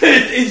with him.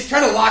 He's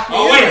trying to lock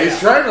me in. He's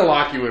trying to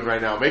lock you in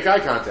right now. Make eye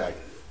contact.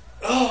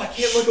 Oh, I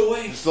can't look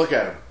away. Just look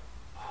at him.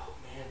 Oh,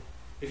 man.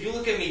 If you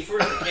look at me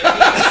first, I can't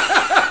be.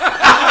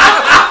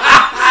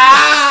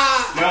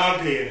 No, I'm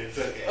peeing. It's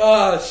okay.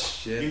 Oh,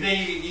 shit. You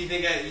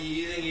think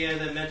you have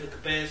that mental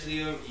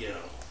capacity? Or, you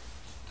know.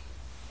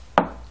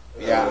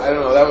 Yeah, I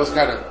don't know. That was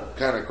kind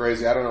of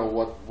crazy. I don't know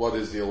what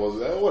his deal was.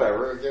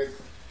 Whatever.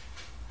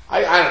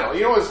 I don't know.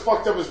 You know what's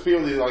fucked up is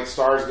people, these like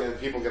stars, and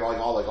people get like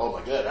all like, oh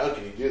my god, how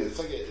can you do this? It's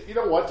like, you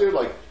know what, dude?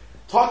 Like,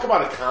 talk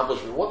about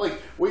accomplishment. What,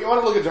 like, we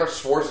want to look at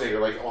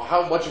Schwarzenegger, like, well,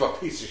 how much of a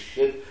piece of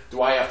shit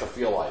do I have to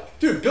feel like?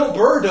 Dude, Bill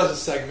Burr does a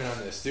segment on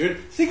this, dude.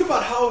 Think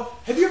about how,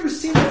 have you ever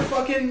seen that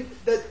fucking,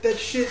 that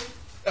shit?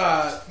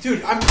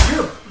 Dude,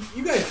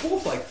 you guys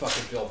both like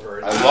fucking Bill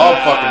Burr. I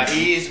love fucking.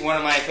 He's one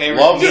of my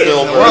favorite. Love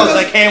Bill Burr.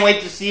 I can't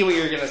wait to see what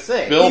you're gonna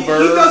say. Bill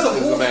Burr. He does a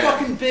whole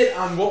fucking bit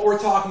on what we're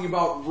talking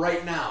about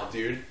right now,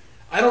 dude.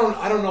 I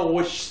don't know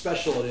which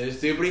special it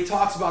is, dude, but he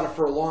talks about it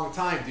for a long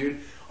time,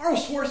 dude. Arnold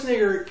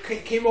Schwarzenegger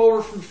came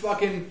over from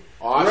fucking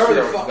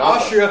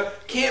Austria,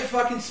 can't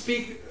fucking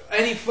speak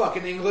any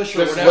fucking English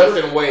or whatever. Just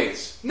lifting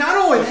weights. Not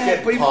only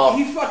that, but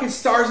he fucking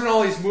stars in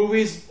all these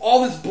movies,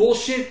 all this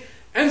bullshit.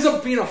 Ends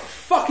up being a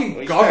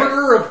fucking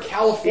governor of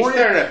California. He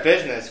started a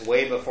business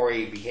way before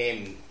he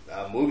became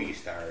a movie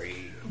star.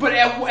 But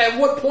at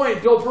what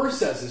point, Bill Burr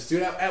says this,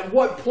 dude, at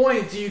what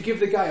point do you give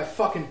the guy a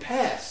fucking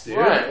pass, dude?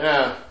 Right,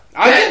 yeah.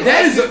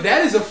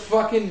 That is a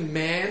fucking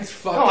man's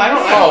fucking. No,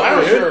 I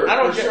don't.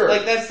 Sure.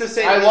 Like that's the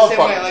same. I love same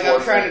way. Like I'm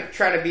Schwarzenegger.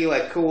 trying to be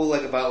like cool,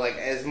 like about like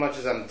as much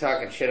as I'm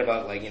talking shit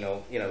about like you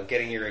know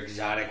getting your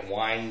exotic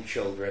wine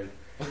children.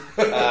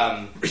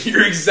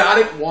 Your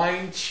exotic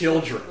wine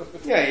children.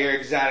 Yeah, your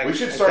exotic. We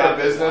should start a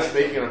business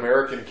making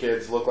American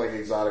kids look like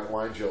exotic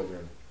wine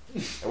children,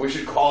 and we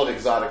should call it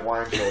exotic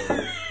wine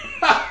children.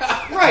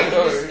 Right.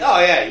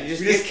 You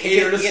just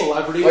cater to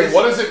celebrities. Like,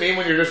 what does it mean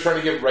when you're just trying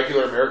to give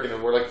regular American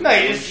and we're like you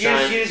just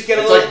get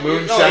a it's little like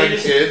moonshine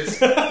kids.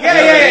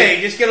 Yeah.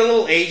 You just get a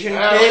little Asian kid.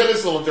 Look at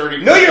this little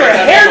dirty. No, you're a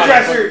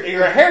hairdresser.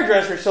 You're a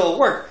hairdresser, so it'll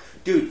work.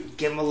 Dude,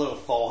 give him a little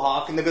faux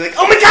hawk, and they'll be like,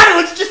 "Oh my god, it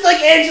looks just like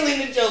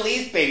Angelina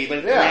Jolie's baby, but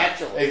it's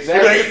natural."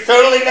 Exactly, like, it's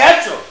totally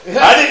natural.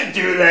 Yeah. I didn't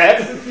do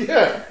that.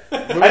 Yeah,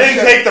 I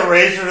didn't take the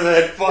razor to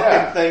that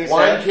fucking thing.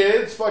 Wine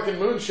kids, fucking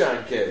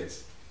moonshine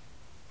kids.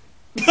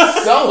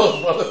 Sell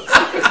them,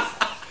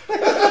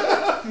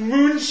 motherfuckers.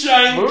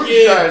 Moonshine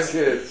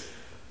kids.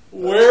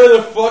 Where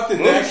the fuck did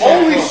that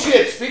come from? Holy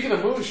shit! Speaking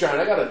of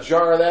moonshine, I got a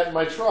jar of that in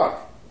my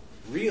truck.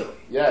 Really?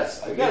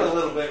 Yes, I got a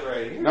little bit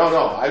right here.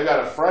 No, I've got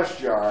a fresh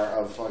jar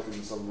of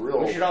fucking some real.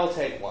 We should all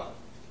take one.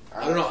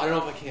 I don't know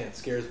if I can. It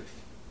scares me.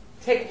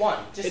 Take one,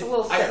 just a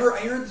little sip. I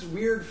heard this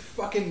weird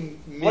fucking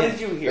myth. What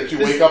did you hear? That you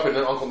wake up and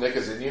Uncle Nick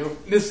is in you?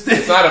 It's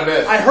not a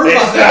myth. I heard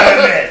about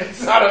that.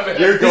 It's not a myth.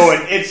 You're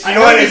going. It's you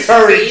know what? It's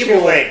already too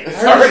late.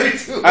 It's already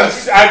too late.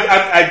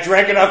 I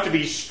drank enough to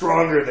be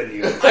stronger than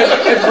you.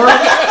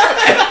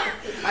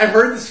 I've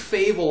heard this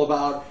fable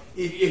about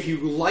if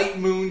you light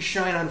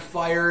moonshine on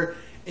fire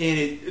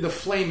and the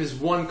flame is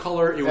one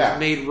color, it was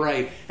made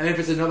right. And if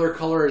it's another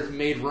color, it's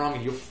made wrong,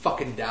 and you'll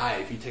fucking die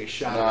if you take a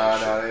shot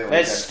of that shit.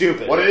 That's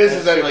stupid. What it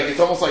is that like it's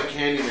almost like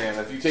Candyman.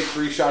 If you take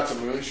 3 shots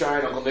of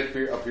moonshine, Uncle Nick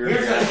appears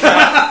behind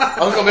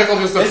you. Uncle Nick will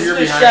just appear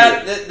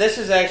behind you. This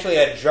is actually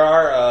a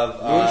jar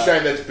of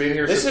moonshine that's been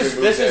here since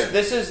we moved in.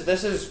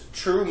 This is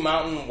true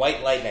mountain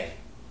white lightning.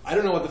 I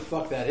don't know what the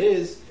fuck that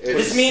is.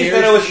 This means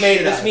that it was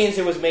made. This means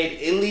it was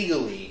made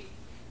illegally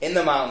in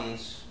the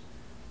mountains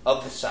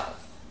of the South.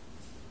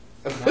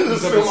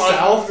 Mountains of the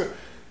South.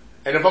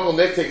 And if Uncle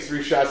Nick takes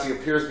 3 shots, he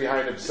appears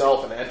behind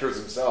himself and enters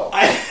himself.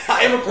 I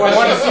have a question.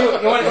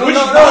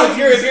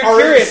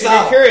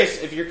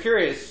 If you're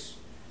curious,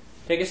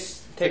 take a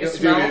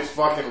smell. Dude, it's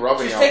fucking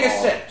rubbing Just alcohol. take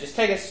a sip. Just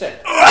take a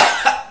sip.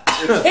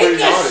 It's Take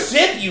a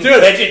sip, you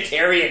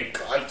vegetarian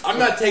cunt. I'm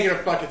not taking a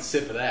fucking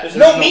sip of that. There's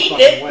no meat in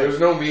it. There's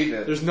no meat in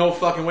it. There's no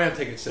fucking way I'm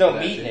taking a sip of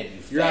that. There's no meat in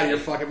it, You're out of your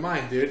fucking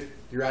mind, dude.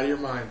 You're out of your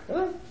mind.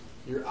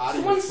 You're out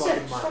of your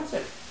fucking mind. One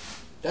sip.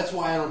 That's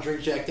why I don't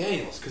drink Jack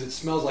Daniels, because it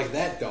smells like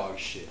that dog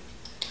shit.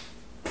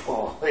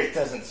 Oh, it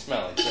doesn't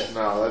smell like this.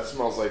 No, that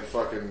smells like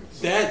fucking...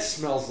 That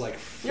smells like... It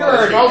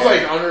smells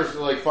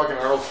like fucking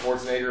Arnold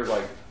Schwarzenegger's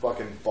like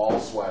fucking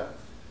ball sweat.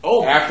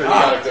 Oh my After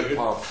God, he got a good dude.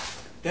 pump.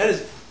 That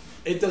is...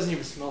 It doesn't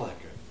even smell that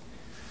good.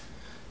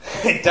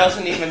 It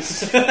doesn't even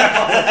smell.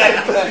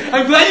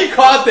 I'm glad you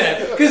caught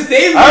that, because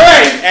Dave... All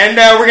right, and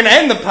we're going to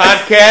end the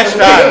podcast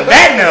on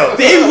that note.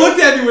 Dave looked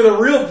at me with a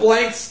real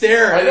blank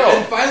stare, I know.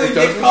 and finally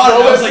Dave caught it,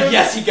 and I was like,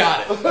 yes, he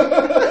got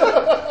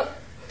it.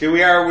 Dude,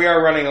 we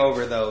are running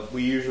over, though.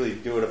 We usually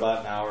do it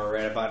about an hour. We're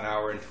at about an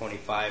hour and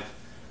 25.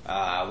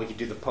 We could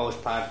do the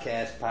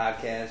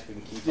post-podcast. We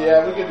can keep on we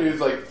going. could do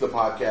like the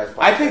podcast.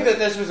 I think that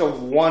this was a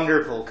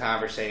wonderful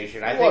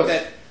conversation. I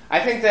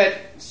think that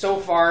so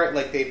far,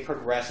 like, they've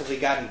progressively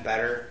gotten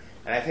better,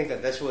 and I think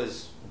that this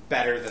was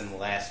better than the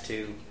last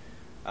two.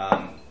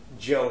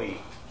 Joey.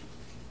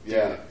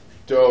 Yeah.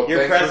 Joe,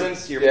 Your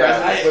presence. I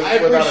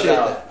appreciate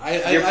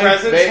that. Your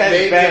presence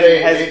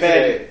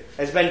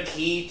has been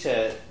key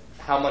to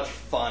how much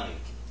fun.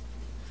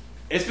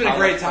 It's been a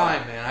great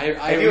time, man.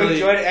 I Have you really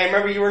enjoyed it? I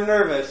remember you were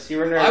nervous.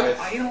 You know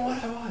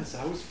what I was?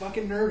 I was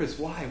fucking nervous.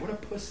 Why? What a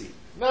pussy.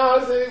 No,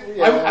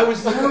 I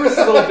was nervous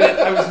a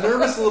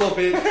little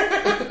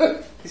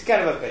bit. He's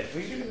kind of a bitch.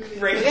 We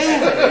should rape him.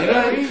 Yeah, you know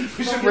what I mean?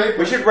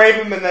 We should rape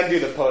him and then do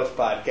the post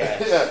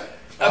podcast. Yeah.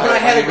 But I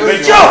had a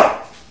great Joe,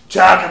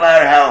 talk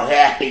about how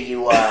happy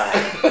you are.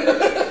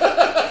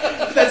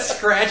 That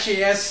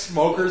scratchy ass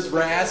smoker's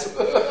rasp.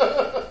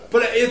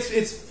 But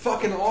it's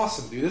fucking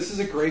awesome, dude. This is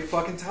a great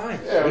fucking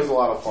time. Yeah, it was a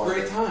lot of fun. It's a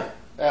great time.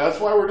 Yeah, that's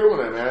why we're doing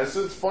it, man. It's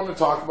fun to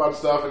talk about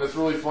stuff, and it's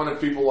really fun if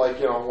people wind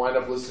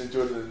up listening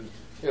to it and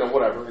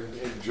whatever, and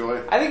enjoy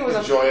it. I think it was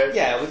it.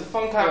 Yeah, it was a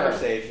fun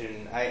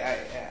conversation. Yeah.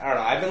 I don't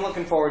know. I've been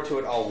looking forward to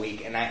it all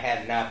week, and I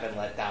have not been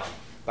let down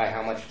by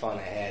how much fun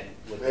I had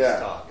with this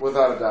talk.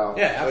 Without a doubt.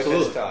 Yeah,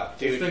 absolutely. With this talk,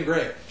 dude. It's been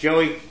great.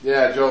 Joey.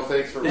 Yeah, Joe,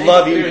 thanks for...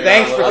 Love you.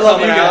 Thanks for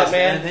coming out,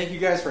 man. Thank you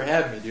guys for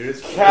having me,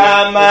 dude.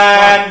 Come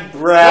on,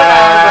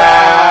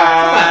 brah.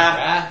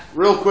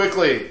 Real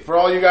quickly, for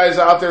all you guys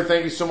out there,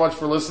 thank you so much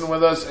for listening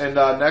with us. And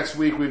next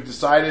week, we've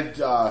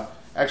decided,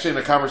 actually in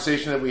a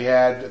conversation that we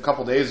had a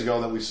couple days ago,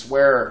 that we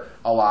swear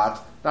a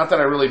lot. Not that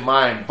I really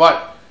mind,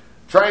 but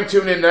try and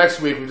tune in next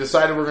week. We've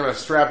decided we're going to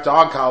strap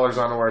dog collars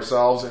onto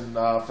ourselves, and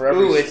for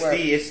every swear,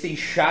 it's the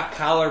Shock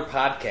Collar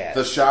Podcast.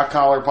 The Shock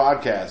Collar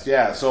Podcast,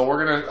 yeah. So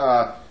we're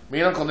gonna, me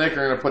and Uncle Nick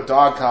are gonna put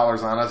dog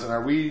collars on us, and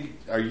are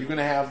you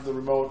gonna have the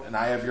remote, and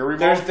I have your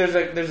remote?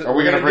 Are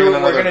we gonna bring in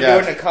another guest? We're gonna do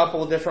it in a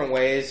couple of different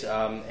ways,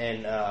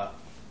 and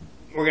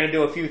we're gonna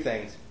do a few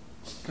things.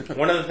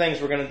 One of the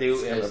things we're gonna do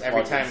is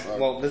every time.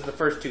 Well, this is the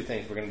first two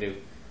things we're gonna do: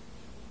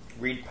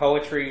 read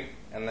poetry,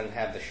 and then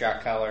have the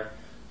shock collar.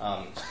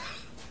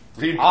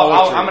 Read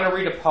poetry. I'm going to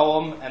read a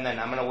poem, and then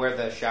I'm going to wear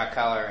the shock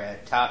collar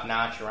at top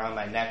notch around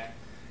my neck.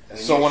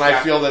 So when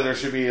I feel that there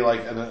should be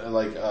like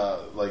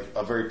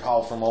a very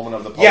powerful moment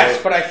of the poet,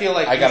 yes, but I feel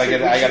like I gotta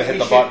hit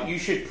the button. You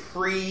should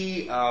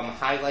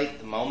highlight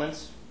the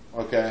moments.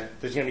 Okay.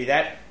 There's going to be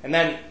that, and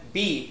then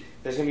B.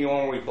 There's going to be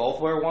one where we both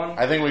wear one.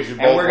 I think we should.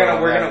 And both we're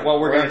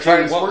gonna try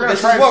and stop swearing.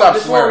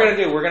 This is what we're gonna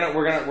do. We're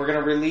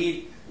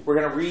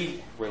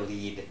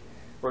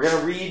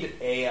gonna read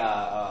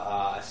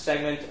a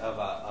segment of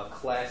a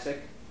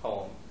classic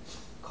poem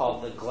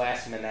called "The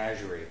Glass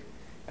Menagerie,"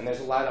 and there's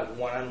a lot of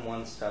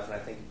one-on-one stuff, and I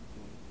think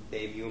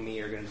Dave, you and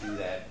me are gonna do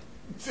that.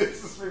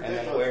 This is ridiculous.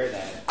 And then wear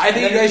that. I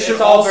think you guys should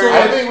also.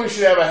 I think we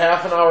should have a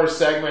half-an-hour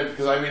segment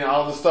because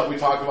all the stuff we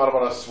talked about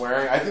us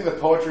swearing. I think the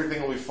poetry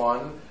thing will be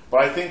fun,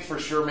 but I think for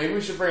sure maybe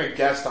we should bring a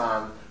guest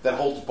on that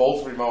holds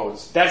both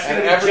remotes. That's going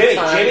to be Jimmy.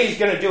 Jimmy's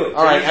going to do it.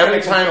 All right,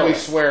 every time we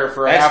swear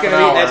for a half an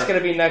hour. That's going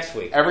to be next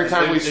week. Every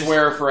time we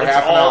swear for a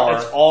half an hour.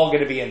 It's all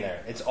going to be in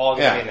there. It's all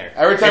going to be in there.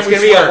 Every time it's we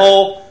swear. It's going to be a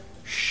whole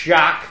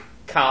shock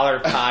collar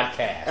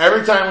podcast.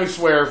 Every time we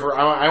swear for...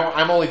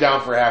 I'm only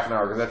down for a half an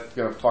hour because that's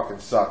going to fucking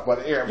suck.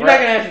 But you're not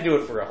going to have to do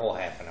it for a whole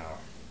half an hour.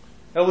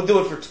 No, we'll do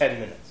it for 10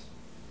 minutes.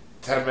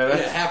 10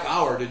 minutes? Yeah, half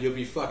hour, dude. You'll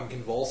be fucking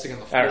convulsing on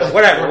the floor. I don't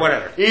know.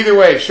 Whatever. Either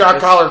way, Shock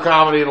Collar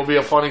Comedy. It'll be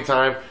a funny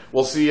time.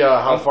 We'll see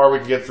how far we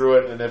can get through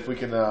it and if we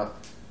can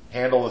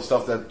handle the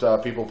stuff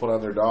that people put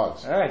on their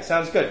dogs. All right,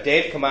 sounds good.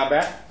 Dave, come on,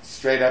 brah.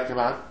 Straight up, come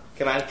on.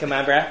 Come on,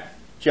 brah.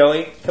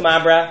 Joey, come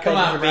on, brah. Come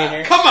on, for being bruh.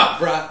 here. Come on,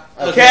 bruh.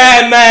 Okay.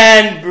 Come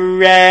on,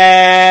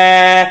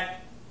 brah.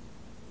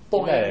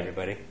 Good night,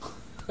 everybody.